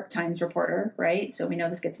a New York Times reporter, right? So we know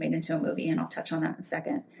this gets made into a movie, and I'll touch on that in a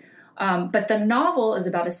second. But the novel is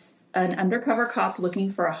about an undercover cop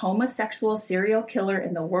looking for a homosexual serial killer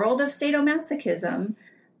in the world of sadomasochism,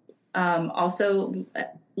 also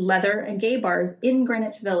leather and gay bars in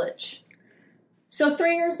Greenwich Village. So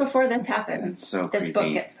 3 years before this happened, this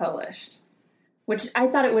book gets published, which I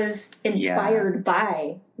thought it was inspired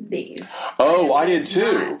by these. Oh, I did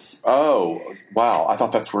too. Oh, wow. I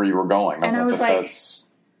thought that's where you were going. And I was like,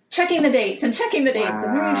 checking the dates and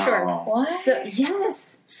I'm really sure. What? So,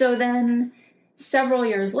 yes. So then several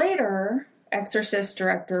years later, Exorcist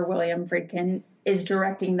director William Friedkin is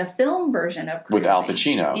directing the film version of Cruising. With Al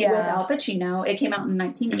Pacino. Yeah. With Al Pacino. It came out in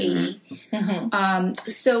 1980.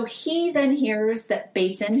 So he then hears that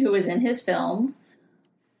Bateson, who was in his film,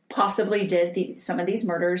 possibly did some of these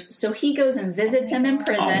murders. So he goes and visits him in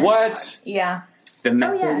prison. What? Yeah. The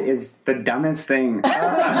method is the dumbest thing.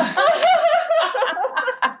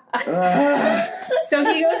 So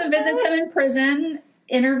he goes and visits him in prison,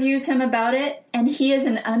 interviews him about it, and he is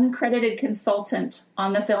an uncredited consultant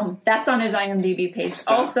on the film. That's on his IMDb page.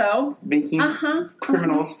 Also making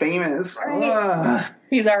criminals famous. Right.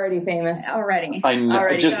 He's already famous. Already. I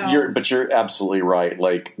know. But you're absolutely right.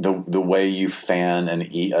 Like the way you fan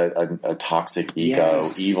a toxic ego,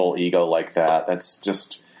 evil ego like that. That's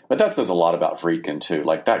just. But that says a lot about Friedkin too.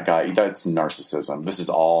 Like that guy. That's narcissism. This is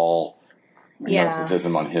all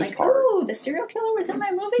narcissism on his part. Oh, the serial killer was in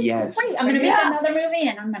my movie. Yes. Great. I'm going to make another movie,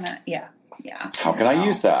 and I'm going to yeah. How can I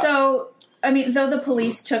use that? So. I mean, though the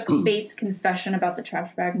police took Bates' confession about the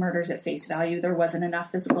trash bag murders at face value, there wasn't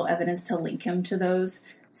enough physical evidence to link him to those.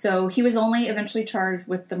 So he was only eventually charged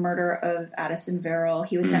with the murder of Addison Verrill.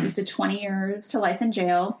 He was sentenced to 20 years to life in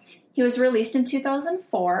jail. He was released in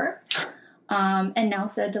 2004 and now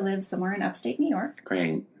said to live somewhere in upstate New York.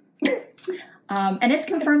 Great. And it's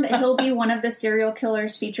confirmed that he'll be one of the serial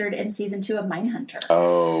killers featured in season 2 of Mindhunter.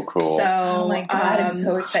 Oh, cool. So, oh my God, I'm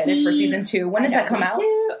so excited for season 2. When does that come out?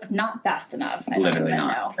 Not fast enough. Literally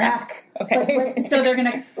not. Rack. Okay. So they're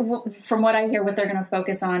going to, from what I hear, what they're going to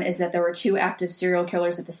focus on is that there were 2 active serial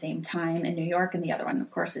killers at the same time in New York, and the other one, of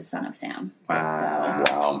course, is Son of Sam.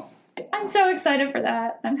 Wow. I'm so excited for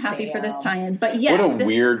that. I'm happy for this tie-in. But yes. What a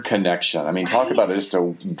weird connection. I mean, talk about it. Just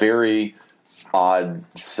a very odd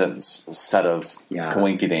set of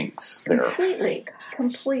coinkydinks there.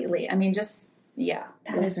 Completely. I mean, just,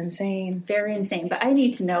 That is insane. Very insane. But I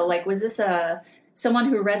need to know, like, was this someone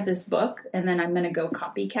who read this book and then I'm going to go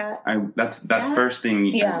copycat? That's first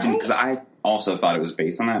thing. Because I also thought it was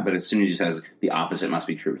based on that, but as soon as he says the opposite must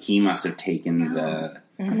be true, he must have taken the...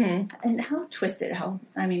 And how twisted,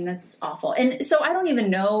 that's awful. And so I don't even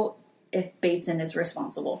know if Bateson is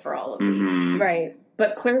responsible for all of these. Right.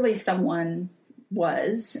 But clearly someone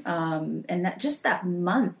was. And that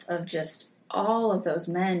month of just all of those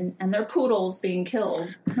men and their poodles being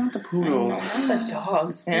killed. Not the poodles. Not the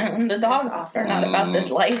dogs, man. The dogs are not about this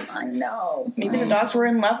life. I know. Maybe the dogs were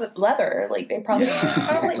in love with leather. Like, they probably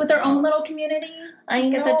with their own little community. I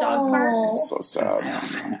get the dog part. So sad.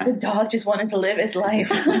 The dog just wanted to live his life.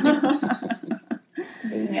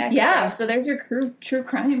 So there's your true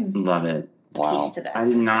crime. Love it. Wow. Piece to that. I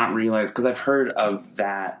did not realize, because I've heard of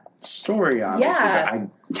that story, obviously, but I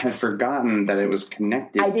had forgotten that it was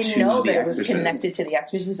connected. I didn't know that it was connected to the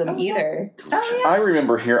exorcism either. Oh, yeah. I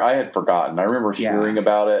remember I had forgotten. I remember hearing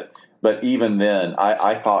about it, but even then,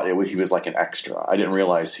 I thought he was like an extra. I didn't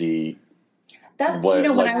realize he. When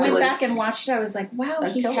I went back and watched it, I was like, wow,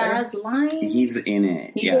 he has lines. He's in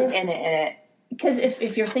it. He's in it. Because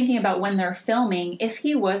if you're thinking about when they're filming, if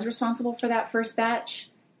he was responsible for that first batch,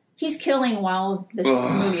 he's killing while this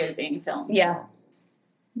movie is being filmed. Yeah.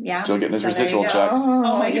 Yeah. Still getting his residual checks.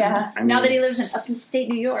 Oh my God. Now that he lives in upstate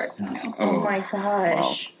New York. Oh my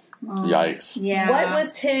gosh. Wow. Yikes. Yeah. What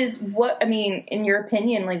was in your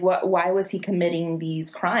opinion, like why was he committing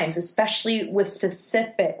these crimes, especially with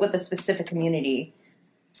a specific community?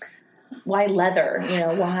 Why leather?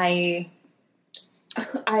 Why?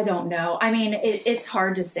 I don't know. I mean, it's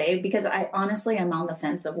hard to say because I honestly am on the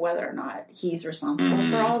fence of whether or not he's responsible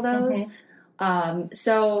for all those.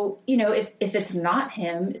 So, if it's not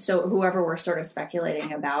him, so whoever we're sort of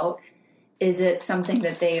speculating about, is it something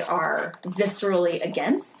that they are viscerally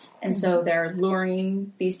against? And so they're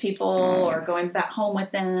luring these people or going back home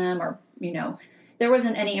with them or, there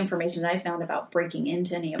wasn't any information that I found about breaking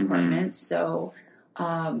into any apartments. So,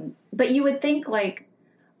 but you would think like,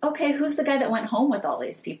 okay, who's the guy that went home with all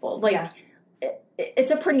these people? Like,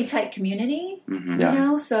 it's a pretty tight community,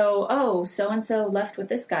 So, so-and-so left with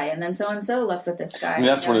this guy, and then so-and-so left with this guy. I mean,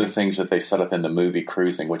 that's one of the things that they set up in the movie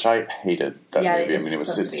Cruising, which I hated that movie. I mean,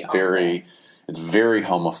 it's very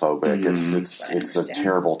homophobic. It's a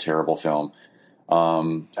terrible, terrible film.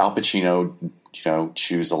 Al Pacino,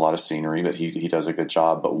 chews a lot of scenery, but he does a good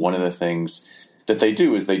job. But one of the things that they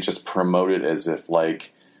do is they just promote it as if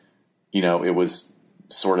like, it was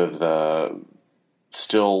sort of the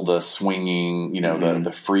swinging,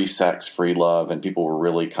 the free sex, free love, and people were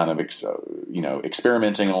really kind of,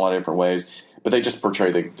 experimenting in a lot of different ways. But they just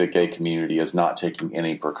portray the gay community as not taking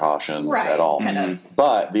any precautions at all.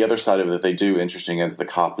 But the other side of it that they do, interesting as the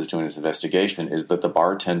cop is doing his investigation, is that the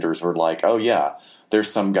bartenders were like, oh yeah,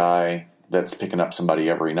 there's some guy that's picking up somebody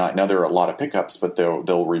every night. Now there are a lot of pickups, but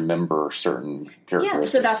they'll remember certain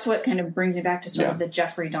characteristics. Yeah, so that's what kind of brings me back to sort of the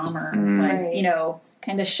Jeffrey Dahmer,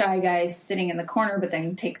 kind of shy guy sitting in the corner, but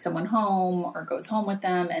then takes someone home or goes home with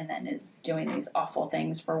them and then is doing these awful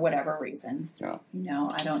things for whatever reason. Yeah.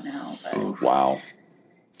 I don't know. But wow.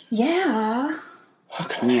 Yeah.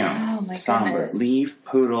 Okay. Oh my goodness. Leave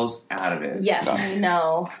poodles out of it. Yes. I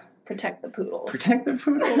know. Protect the poodles. Protect the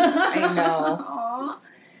poodles. I know.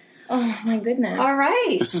 Oh my goodness. All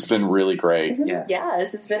right. This has been really great. This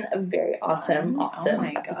has been a very awesome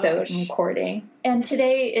episode recording. And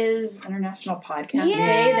today is International Podcast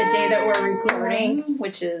Day, the day that we're recording,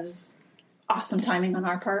 which is awesome timing on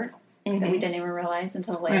our part that we didn't even realize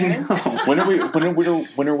until later. When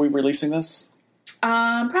are we releasing this?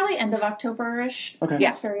 Probably end of October-ish. Okay.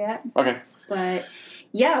 Not sure yet. Okay. But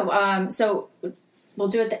so we'll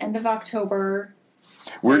do it the end of October.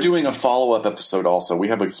 We're doing a follow-up episode also. We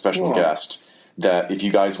have a special guest that if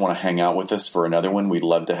you guys want to hang out with us for another one, we'd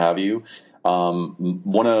love to have you.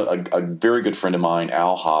 A very good friend of mine,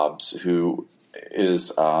 Al Hobbs, who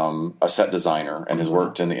is a set designer and has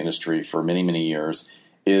worked in the industry for many, many years,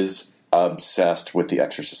 is obsessed with the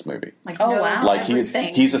Exorcist movie.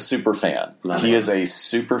 He's a super fan. He is a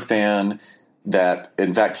super fan. That,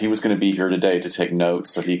 in fact, he was going to be here today to take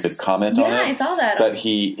notes so he could comment on it. Yeah, I saw that. But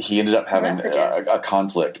he ended up having a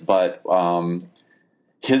conflict. But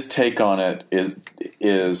his take on it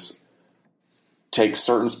is take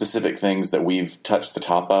certain specific things that we've touched the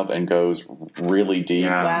top of and goes really deep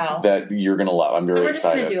that you're going to love. I'm very excited. So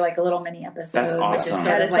we're just going to do like a little mini episode. That's awesome.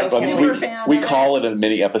 That is like we call it a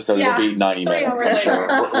mini episode. It'll be 90 minutes. I'm sure.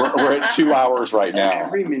 We're at 2 hours right now.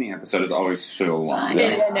 Every mini episode is always so long.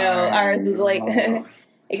 No, ours is like...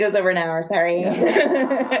 It goes over an hour, sorry.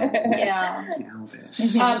 Yeah.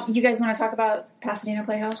 You guys want to talk about Pasadena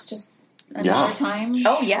Playhouse just another time?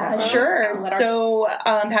 Oh, yeah, sure. So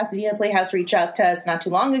Pasadena Playhouse reached out to us not too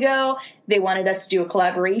long ago. They wanted us to do a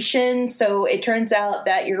collaboration. So it turns out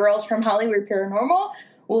that your girls from Hollywood Paranormal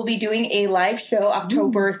will be doing a live show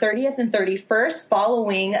October 30th and 31st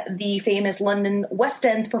following the famous London West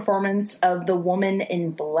End's performance of The Woman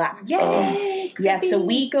in Black. Yay! So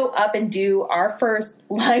we go up and do our first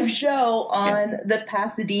live show on the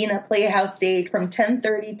Pasadena Playhouse stage from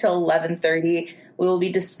 10:30 to 11:30. We will be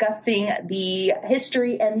discussing the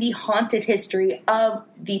history and the haunted history of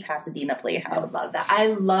the Pasadena Playhouse. I love that. I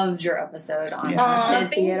loved your episode on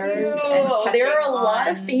haunted theaters. And there are a lot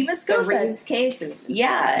of famous ghosts. The Reeves case is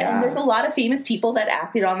Yeah, and there's a lot of famous people that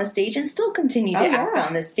acted on the stage and still continue to act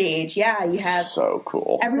on the stage. Yeah, you have so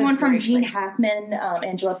cool. Everyone from Gene Hackman,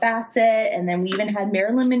 Angela Bassett, and then we even had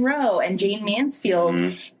Marilyn Monroe and Jane Mansfield,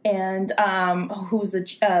 and who's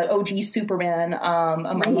the OG Superman?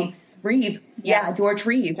 Reeves. Yeah, George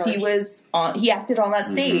Reeves. He acted on that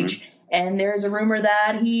stage. And there's a rumor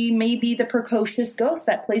that he may be the precocious ghost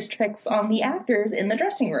that plays tricks on the actors in the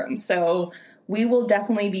dressing room. So we will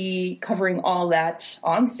definitely be covering all that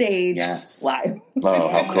on stage live. Oh,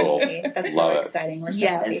 how cool. That's so exciting. We're so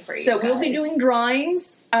happy for you. So we'll be doing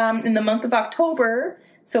drawings in the month of October.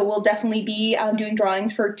 So we'll definitely be doing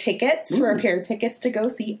drawings for tickets, for a pair of tickets to go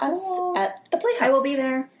see us at the Playhouse. I will be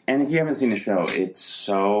there. And if you haven't seen the show, it's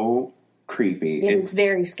so creepy. It is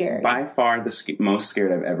very scary. By far the most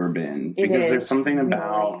scared I've ever been. Because there's something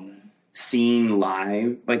about seeing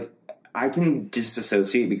live, like, I can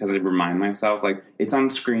disassociate because I remind myself, like, it's on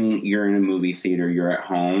screen, you're in a movie theater, you're at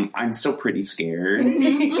home. I'm still pretty scared.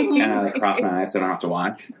 And I, like, cross my eyes so I don't have to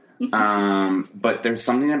watch. But there's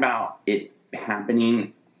something about it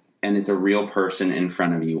happening and it's a real person in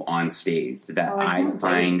front of you on stage that I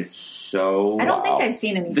find so... I don't think I've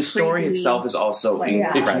seen any. The story itself is also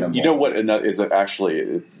incredible. You know what is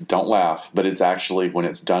actually, don't laugh, but it's actually, when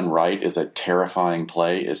it's done right, is a terrifying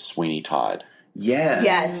play, is Sweeney Todd.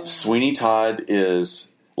 Yes. Sweeney Todd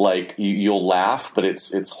is, like, you'll laugh, but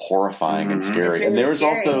it's horrifying and scary. Really and there was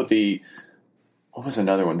scary. also what was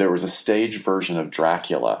another one? There was a stage version of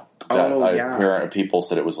Dracula that people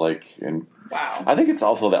said it was like... Wow. I think it's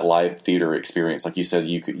also that live theater experience. Like you said,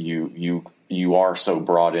 you are so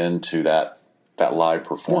brought into that live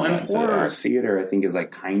performance. Well, and horror theater, I think, is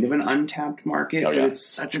like kind of an untapped market. But it's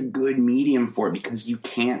such a good medium for it because you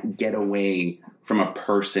can't get away from a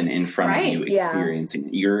person in front of you experiencing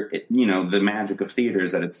it. The magic of theater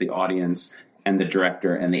is that it's the audience and the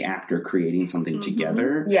director and the actor creating something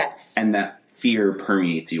together. Yes. And that fear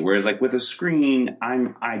permeates you. Whereas, like, with a screen,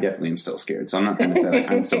 I definitely am still scared. So I'm not going to say,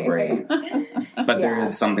 like, I'm so brave. But there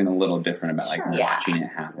is something a little different about, like, watching it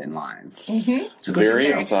happen live. So very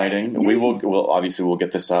exciting. We'll obviously we'll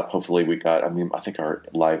get this up. Hopefully I think our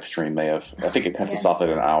live stream I think it cuts us off at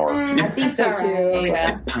an hour. I think so too.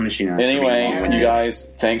 It's punishing us. Anyway, you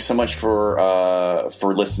guys, thanks so much for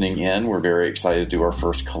listening in. We're very excited to do our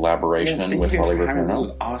first collaboration with Hollywood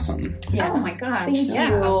Paranormal. Awesome. Oh my gosh. Thank you.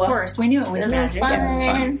 Of course. We knew it was magic.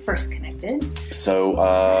 Fun. First connected. So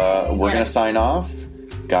we're going to sign off.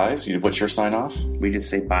 Guys, what's your sign off? We just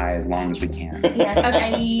say bye as long as we can. Yes.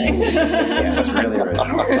 Okay. Yeah, that's really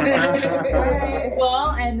original.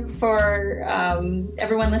 Well, and for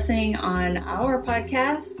everyone listening on our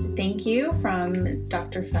podcast, thank you from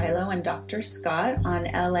Dr. Shiloh and Dr. Scott on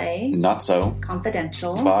LA Not so.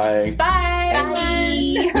 Confidential. Bye.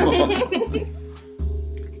 Bye. Bye.